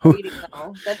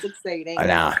 that's exciting.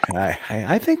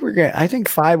 I think I think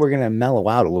 5 we're gonna mellow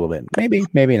out a little bit.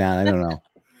 Maybe not. I don't know.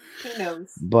 Who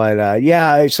knows? But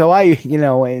yeah, so and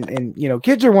you know,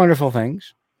 kids are wonderful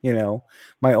things. You know,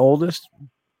 my oldest,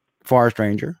 forest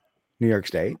ranger, New York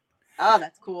State. Oh,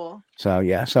 that's cool. So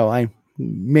yeah, so I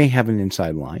may have an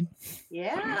inside line.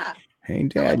 Yeah. Hey,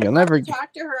 Dad, you'll never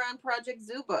talk to her on Project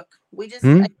Zoo Book. We just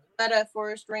I met a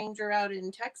forest ranger out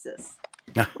in Texas,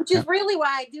 which is really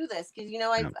why I do this, because you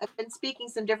know I've been speaking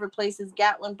some different places,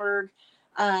 Gatlinburg,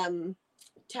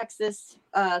 Texas,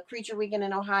 Creature Weekend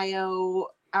in Ohio,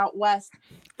 out west,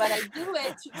 but I do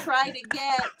it to try to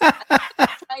get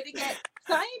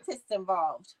scientists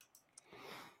involved.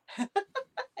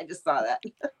 I just saw that.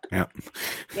 Yeah,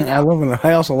 you know?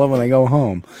 I also love when they go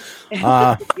home.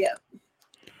 Yeah.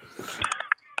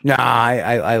 No,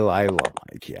 I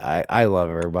love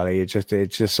everybody. It's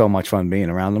just so much fun being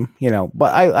around them, you know.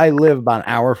 But I live about an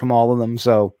hour from all of them,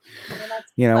 so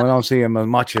you know, I don't see them as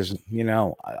much as you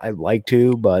know I'd like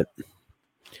to, but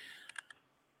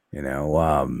you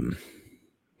know,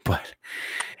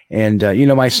 you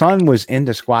know, my son was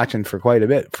into squatching for quite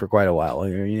a while.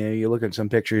 You know, you look at some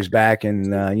pictures back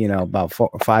and you know, about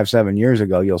 5-7 years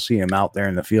ago, you'll see him out there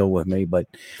in the field with me, but.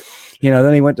 You know,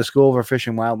 then he went to school for fish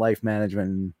and wildlife management.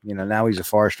 And, you know, now he's a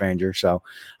forest ranger. So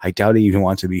I doubt he even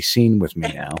wants to be seen with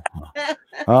me now.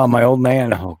 Oh, my old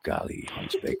man. Oh, golly, he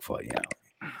hunts Bigfoot. You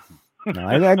know, no,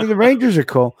 I think the rangers are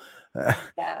cool.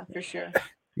 Yeah, for sure.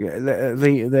 Yeah,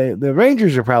 the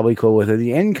rangers are probably cool with it.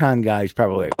 The NCON guys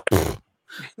probably.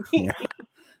 Yeah.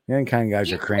 The NCON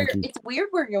guys are cranky. It's weird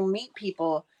where you'll meet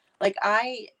people. Like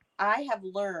I have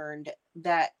learned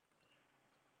that.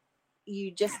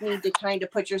 You just need to kind of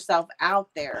put yourself out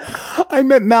there. I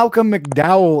met Malcolm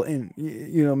McDowell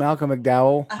Malcolm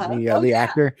McDowell, the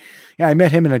actor. Yeah, I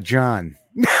met him in a John.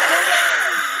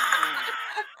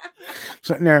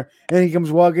 Sitting there, and he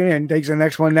comes walking in, takes the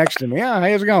next one next to me. Yeah,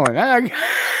 how's it going?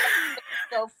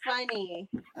 So funny.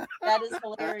 That is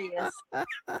hilarious.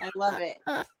 I love it.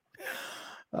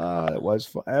 It was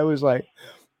fun. I was like,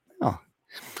 oh.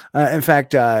 In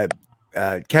fact,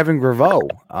 Kevin Graveau,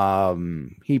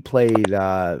 he played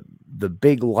the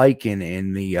big lichen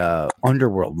in the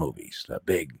Underworld movies, the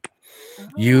big,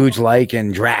 huge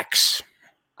lichen Drax.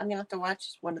 I'm gonna have to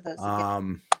watch one of those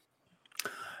again.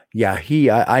 Yeah,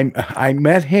 I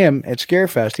met him at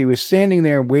Scarefest. He was standing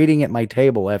there waiting at my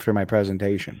table after my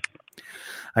presentation.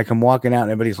 I come walking out,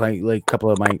 and everybody's like a couple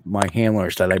of my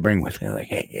handlers that I bring with me, like,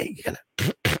 hey, you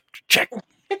gotta check.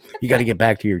 You got to get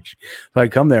back to your. So I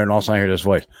come there, and all of a sudden I hear this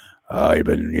voice. I've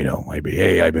been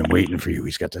waiting for you.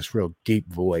 He's got this real deep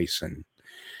voice,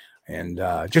 and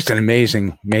just an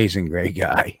amazing great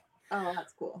guy. Oh,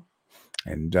 that's cool.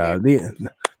 And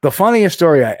the funniest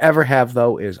story I ever have,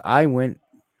 though, is I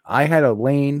had a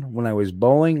lane when I was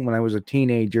bowling when I was a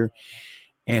teenager,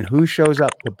 and who shows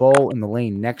up to bowl in the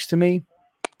lane next to me?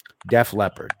 Def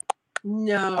Leppard.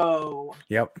 No.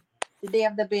 Yep. Did they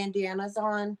have the bandanas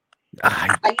on?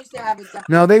 I used to have a.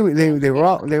 No, they were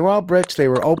all Brits. They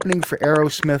were opening for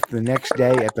Aerosmith the next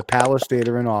day at the Palace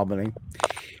Theater in Albany,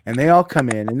 and they all come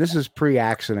in, and this is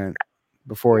pre-accident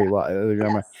before he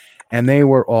Yes. and they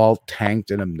were all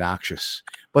tanked and obnoxious,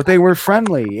 but they were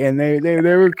friendly and they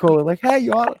were cool. Like, hey,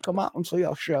 you ought to come out and see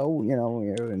our show,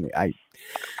 and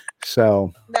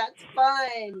so That's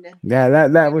fun. yeah,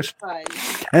 that was fun.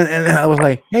 And I was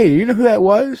like, hey, do you know who that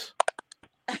was?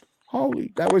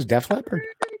 Holy, that was Def Leppard.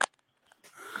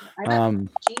 I met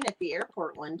Gene at the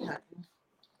airport one time.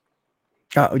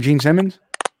 Gene Simmons?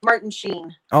 Martin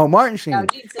Sheen. Oh, Martin Sheen. No,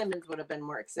 Gene Simmons would have been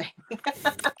more exciting.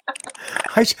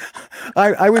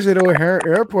 I was at O'Hare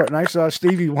Airport and I saw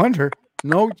Stevie Wonder.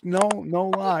 No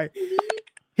lie.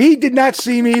 He did not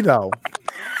see me though.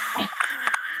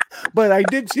 But I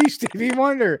did see Stevie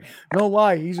Wonder. No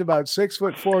lie. He's about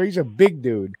 6'4". He's a big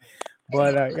dude.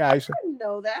 But yeah, I didn't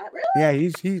know that. Really? Yeah,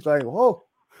 he's like, whoa.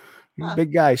 He's a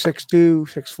big guy, 6'2",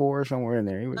 6'4", somewhere in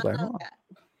there. He was like, oh.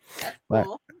 That's But,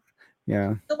 cool.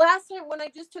 yeah. The last time when I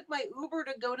just took my Uber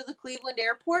to go to the Cleveland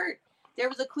airport, there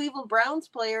was a Cleveland Browns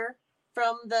player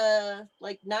from the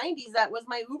 90s that was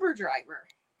my Uber driver.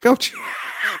 Don't you?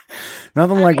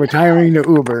 Nothing like retiring to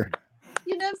Uber.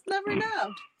 You just never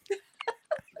know.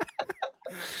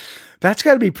 That's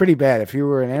got to be pretty bad if you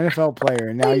were an NFL player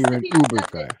and now you're an Uber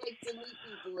driver. To meet people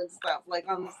and stuff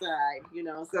on the side,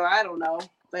 so I don't know,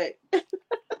 but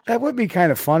that would be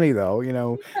kind of funny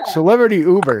though, Celebrity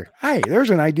Uber. Hey, there's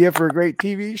an idea for a great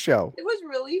TV show. It was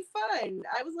really fun.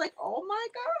 I was like, oh my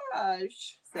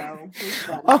gosh. So it was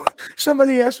fun. Oh,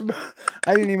 somebody asked about,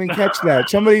 I didn't even catch that.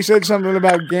 Somebody said something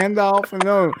about Gandalf, and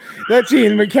no, that's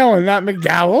Ian McKellen, not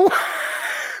McDowell.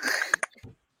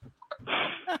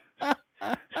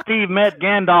 Steve met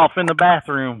Gandalf in the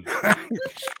bathroom.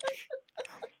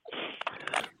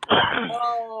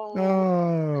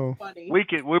 Oh, funny.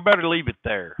 We better leave it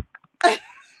there.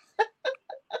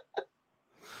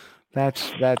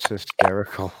 That's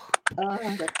hysterical. Oh,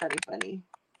 that's very funny.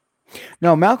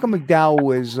 No, Malcolm McDowell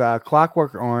was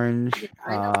Clockwork Orange.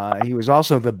 He was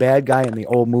also the bad guy in the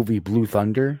old movie Blue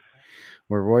Thunder,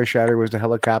 where Roy Scheider was the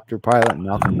helicopter pilot and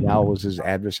Malcolm McDowell was his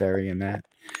adversary in that.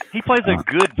 He plays a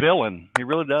good villain. He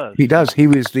really does. He does. He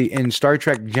was in Star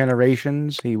Trek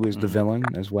Generations. He was the villain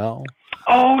as well.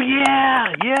 Oh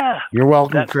yeah. You're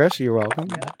welcome, Chris. You're welcome.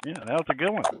 Yeah, that was a good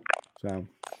one. So,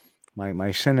 my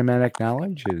cinematic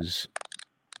knowledge is.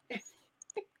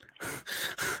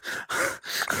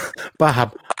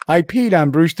 Bob, I peed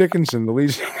on Bruce Dickinson, the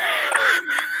lead singer.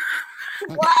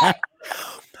 What?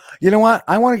 You know what?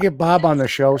 I want to get Bob on the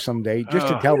show someday just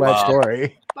to tell that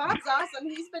story. Bob's awesome.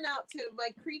 He's been out to my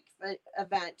Creek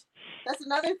event. That's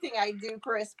another thing I do,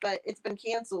 Chris, but it's been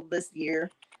canceled this year.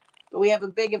 But we have a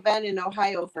big event in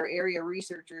Ohio for area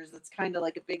researchers. It's kind of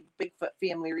like a big Bigfoot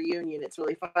family reunion. It's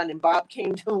really fun. And Bob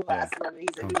came to the last one. He's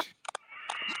a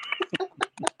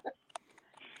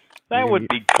That would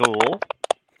be cool.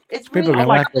 It's People really are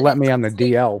going to have to let me on the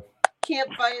DL.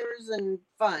 Campfires and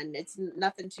fun. It's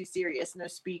nothing too serious. No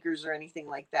speakers or anything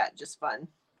like that. Just fun.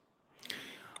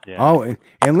 Yeah. Oh,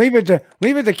 and leave it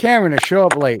to Cameron to show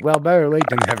up late. Well, better late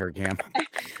than never, Cam.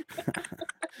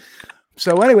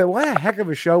 So anyway, what a heck of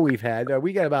a show we've had.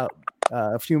 We got about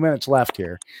a few minutes left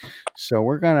here, so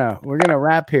we're gonna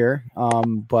wrap here.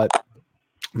 But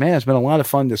man, it's been a lot of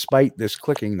fun despite this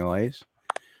clicking noise,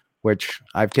 which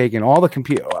I've taken all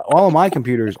of my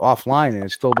computers offline, and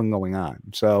it's still been going on.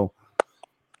 So,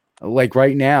 like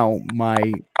right now,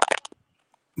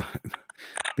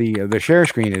 the share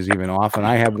screen is even off, and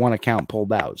I have one account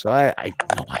pulled out. So I have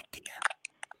no idea.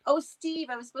 Oh,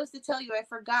 Steve, I was supposed to tell you. I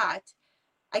forgot.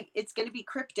 It's going to be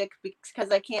cryptic because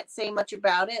I can't say much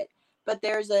about it. But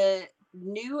there's a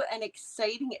new and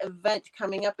exciting event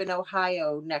coming up in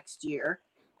Ohio next year.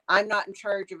 I'm not in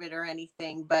charge of it or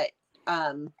anything, but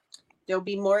there'll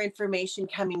be more information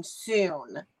coming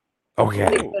soon. Okay.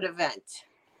 Good event.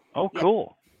 Oh,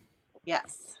 cool.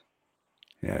 Yes.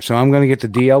 Yeah, so I'm going to get the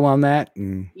DL on that.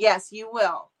 And... Yes, you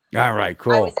will. All right,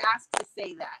 cool. I was asked to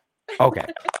say that. Okay.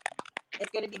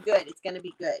 It's going to be good. It's going to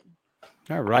be good.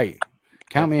 All right.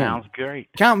 Count me in. Sounds great.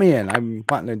 Count me in. I'm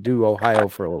wanting to do Ohio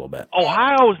for a little bit.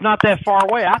 Ohio's not that far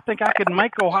away. I think I could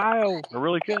make Ohio. I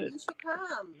really Yeah, could. you should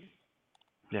come.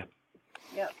 Yeah.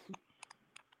 Yep.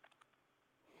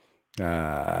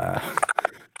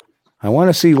 I want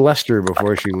to see Lester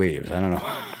before she leaves. I don't know.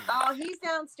 Oh, he's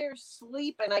downstairs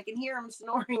sleeping. I can hear him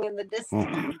snoring in the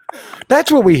distance.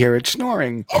 That's what we hear. It's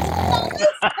snoring.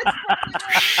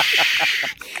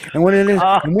 And what it is,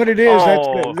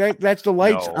 that's the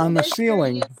lights No. on the Mystery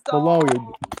ceiling is below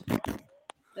you. solved.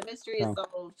 The mystery is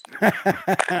solved.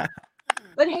 Oh.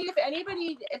 But hey,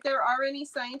 if there are any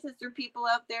scientists or people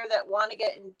out there that want to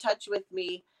get in touch with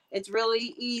me, it's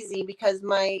really easy because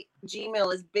my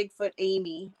Gmail is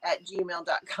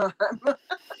bigfootamy@gmail.com.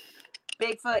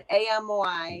 Bigfoot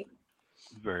AMY.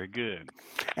 Very good.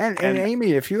 And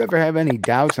Amy, if you ever have any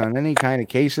doubts on any kind of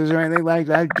cases or anything like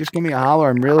that, just give me a holler.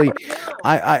 I'm really,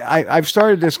 I've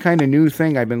started this kind of new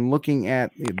thing. I've been looking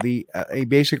at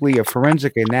basically a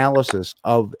forensic analysis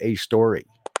of a story.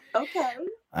 Okay.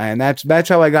 And that's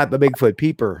how I got the Bigfoot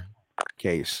Peeper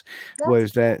case.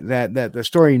 Was that the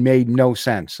story made no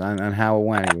sense on how it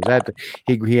went. It was that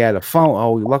he had a phone.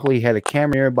 Oh, luckily he had a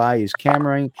camera nearby. He's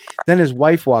cameraing. Then his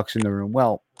wife walks in the room.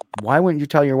 Well, why wouldn't you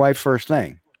tell your wife first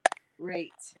thing?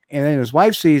 Right. And then his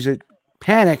wife sees it,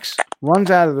 panics, runs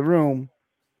out of the room.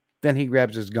 Then he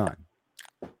grabs his gun.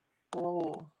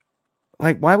 Oh.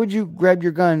 Like, why would you grab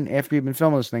your gun after you've been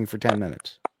filming this thing for 10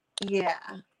 minutes? Yeah.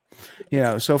 You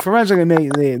know, so forensically,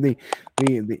 the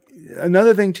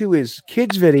another thing too is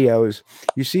kids' videos.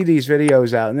 You see these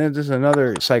videos out, and then there's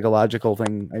another psychological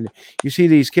thing. And you see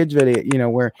these kids' video, you know,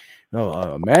 where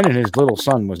a man and his little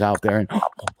son was out there, and oh,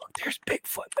 look, there's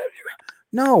Bigfoot.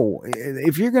 No,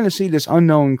 if you're going to see this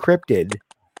unknown cryptid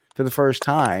for the first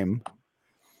time,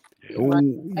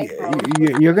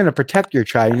 you're going to protect your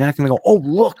child. You're not going to go, oh,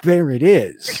 look, there it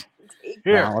is.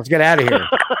 Here, let's get out of here.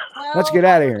 Well, Let's get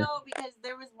out of here. No, because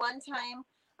there was one time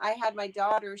I had my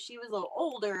daughter. She was a little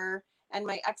older, and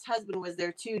my ex-husband was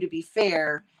there too. To be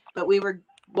fair, but we were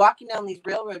walking down these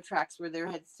railroad tracks where there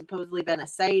had supposedly been a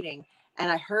sighting,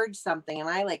 and I heard something, and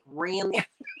I like ran the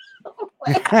other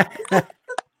way.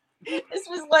 This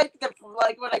was like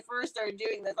when I first started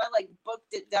doing this. I like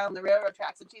booked it down the railroad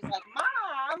tracks, and she's like,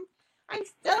 "Mom, I'm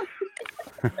still."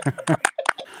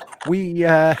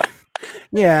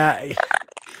 Yeah.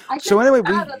 So anyway,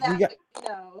 we got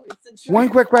one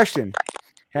quick question.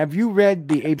 Have you read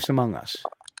The Apes Among Us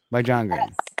by John Green?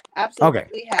 Yes, absolutely.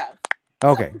 Okay. Have.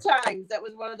 Okay. Sometimes that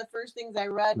was one of the first things I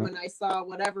read when I saw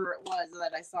whatever it was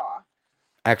that I saw.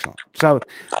 Excellent. So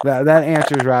that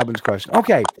answers Robin's question.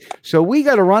 Okay. So we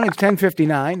got to run. It's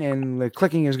 10:59, and the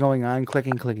clicking is going on.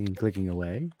 Clicking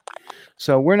away.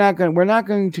 So we're not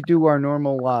going to do our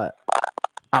normal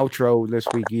outro this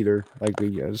week either. Like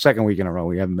the second week in a row,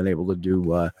 we haven't been able to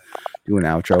do an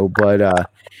outro. But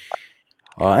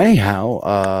anyhow,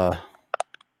 well,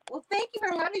 thank you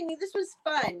for having me. This was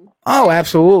fun. Oh,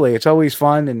 absolutely! It's always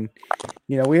fun, and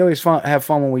you know we always have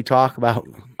fun when we talk about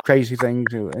crazy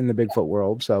things in the Bigfoot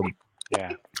world. So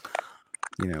yeah,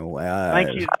 you know.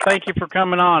 Thank you for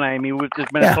coming on, Amy.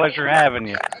 It's been a pleasure having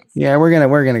you. Yeah, we're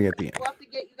gonna get the. We'll have to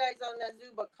get you guys on the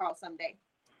Zoo Book call someday.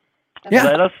 Yeah.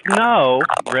 Let us know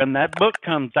when that book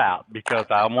comes out because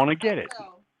I want to get it.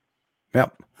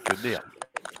 Yep. Good deal.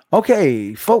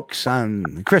 Okay, folks.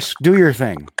 Chris, do your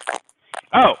thing.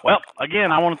 Oh, well,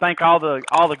 again, I want to thank all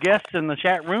the guests in the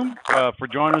chat room for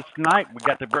joining us tonight. We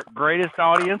got the greatest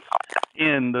audience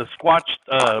in the Squatch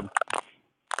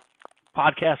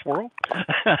podcast world.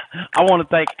 I want to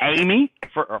thank Amy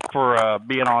for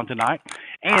being on tonight.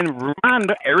 And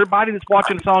remind everybody that's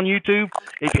watching us on YouTube,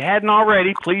 if you hadn't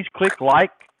already, please click like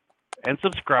and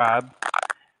subscribe.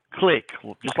 Click,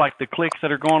 just like the clicks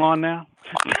that are going on now.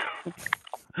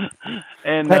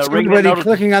 And that's everybody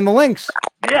clicking on the links.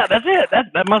 Yeah, that's it.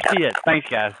 That must be it. Thanks,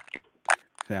 guys.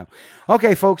 Yeah.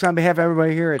 Okay, folks, on behalf of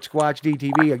everybody here at Squatch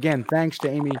DTV, again, thanks to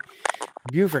Amy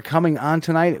Bew for coming on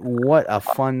tonight. What a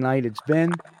fun night it's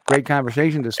been. Great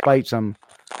conversation despite some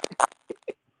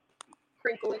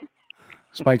crinkling.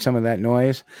 Despite some of that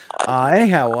noise.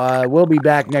 Anyhow, we'll be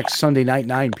back next Sunday night,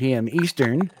 9 p.m.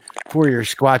 Eastern, for your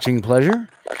squatching pleasure.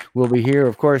 We'll be here,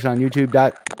 of course, on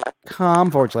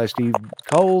youtube.com/Steve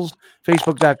Coles,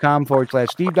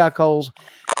 facebook.com/Steve.Coles,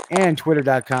 and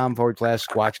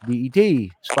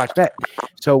twitter.com/SquatchDET, SquatchDet.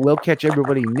 So we'll catch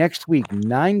everybody next week,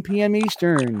 9 p.m.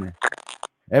 Eastern.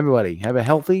 Everybody, have a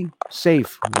healthy,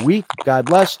 safe week. God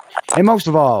bless. And most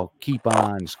of all, keep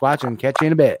on squatching. Catch you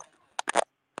in a bit.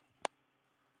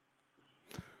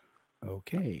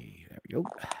 Okay, there we go.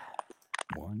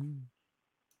 One.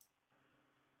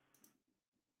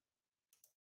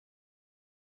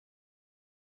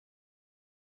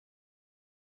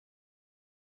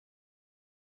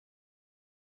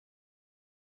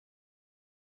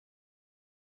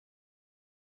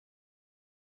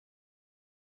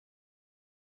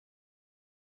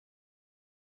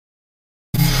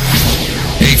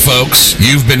 Hey folks,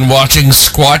 you've been watching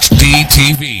Squatch D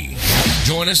TV.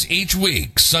 Join us each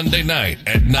week, Sunday night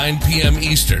at 9 p.m.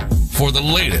 Eastern, for the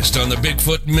latest on the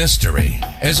Bigfoot mystery.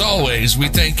 As always, we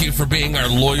thank you for being our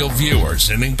loyal viewers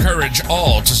and encourage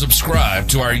all to subscribe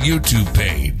to our YouTube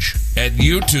page at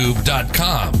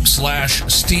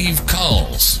youtube.com/Steve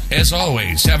Kulls. As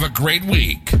always, have a great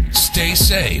week. Stay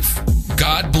safe.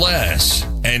 God bless.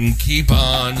 And keep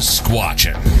on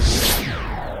squatching.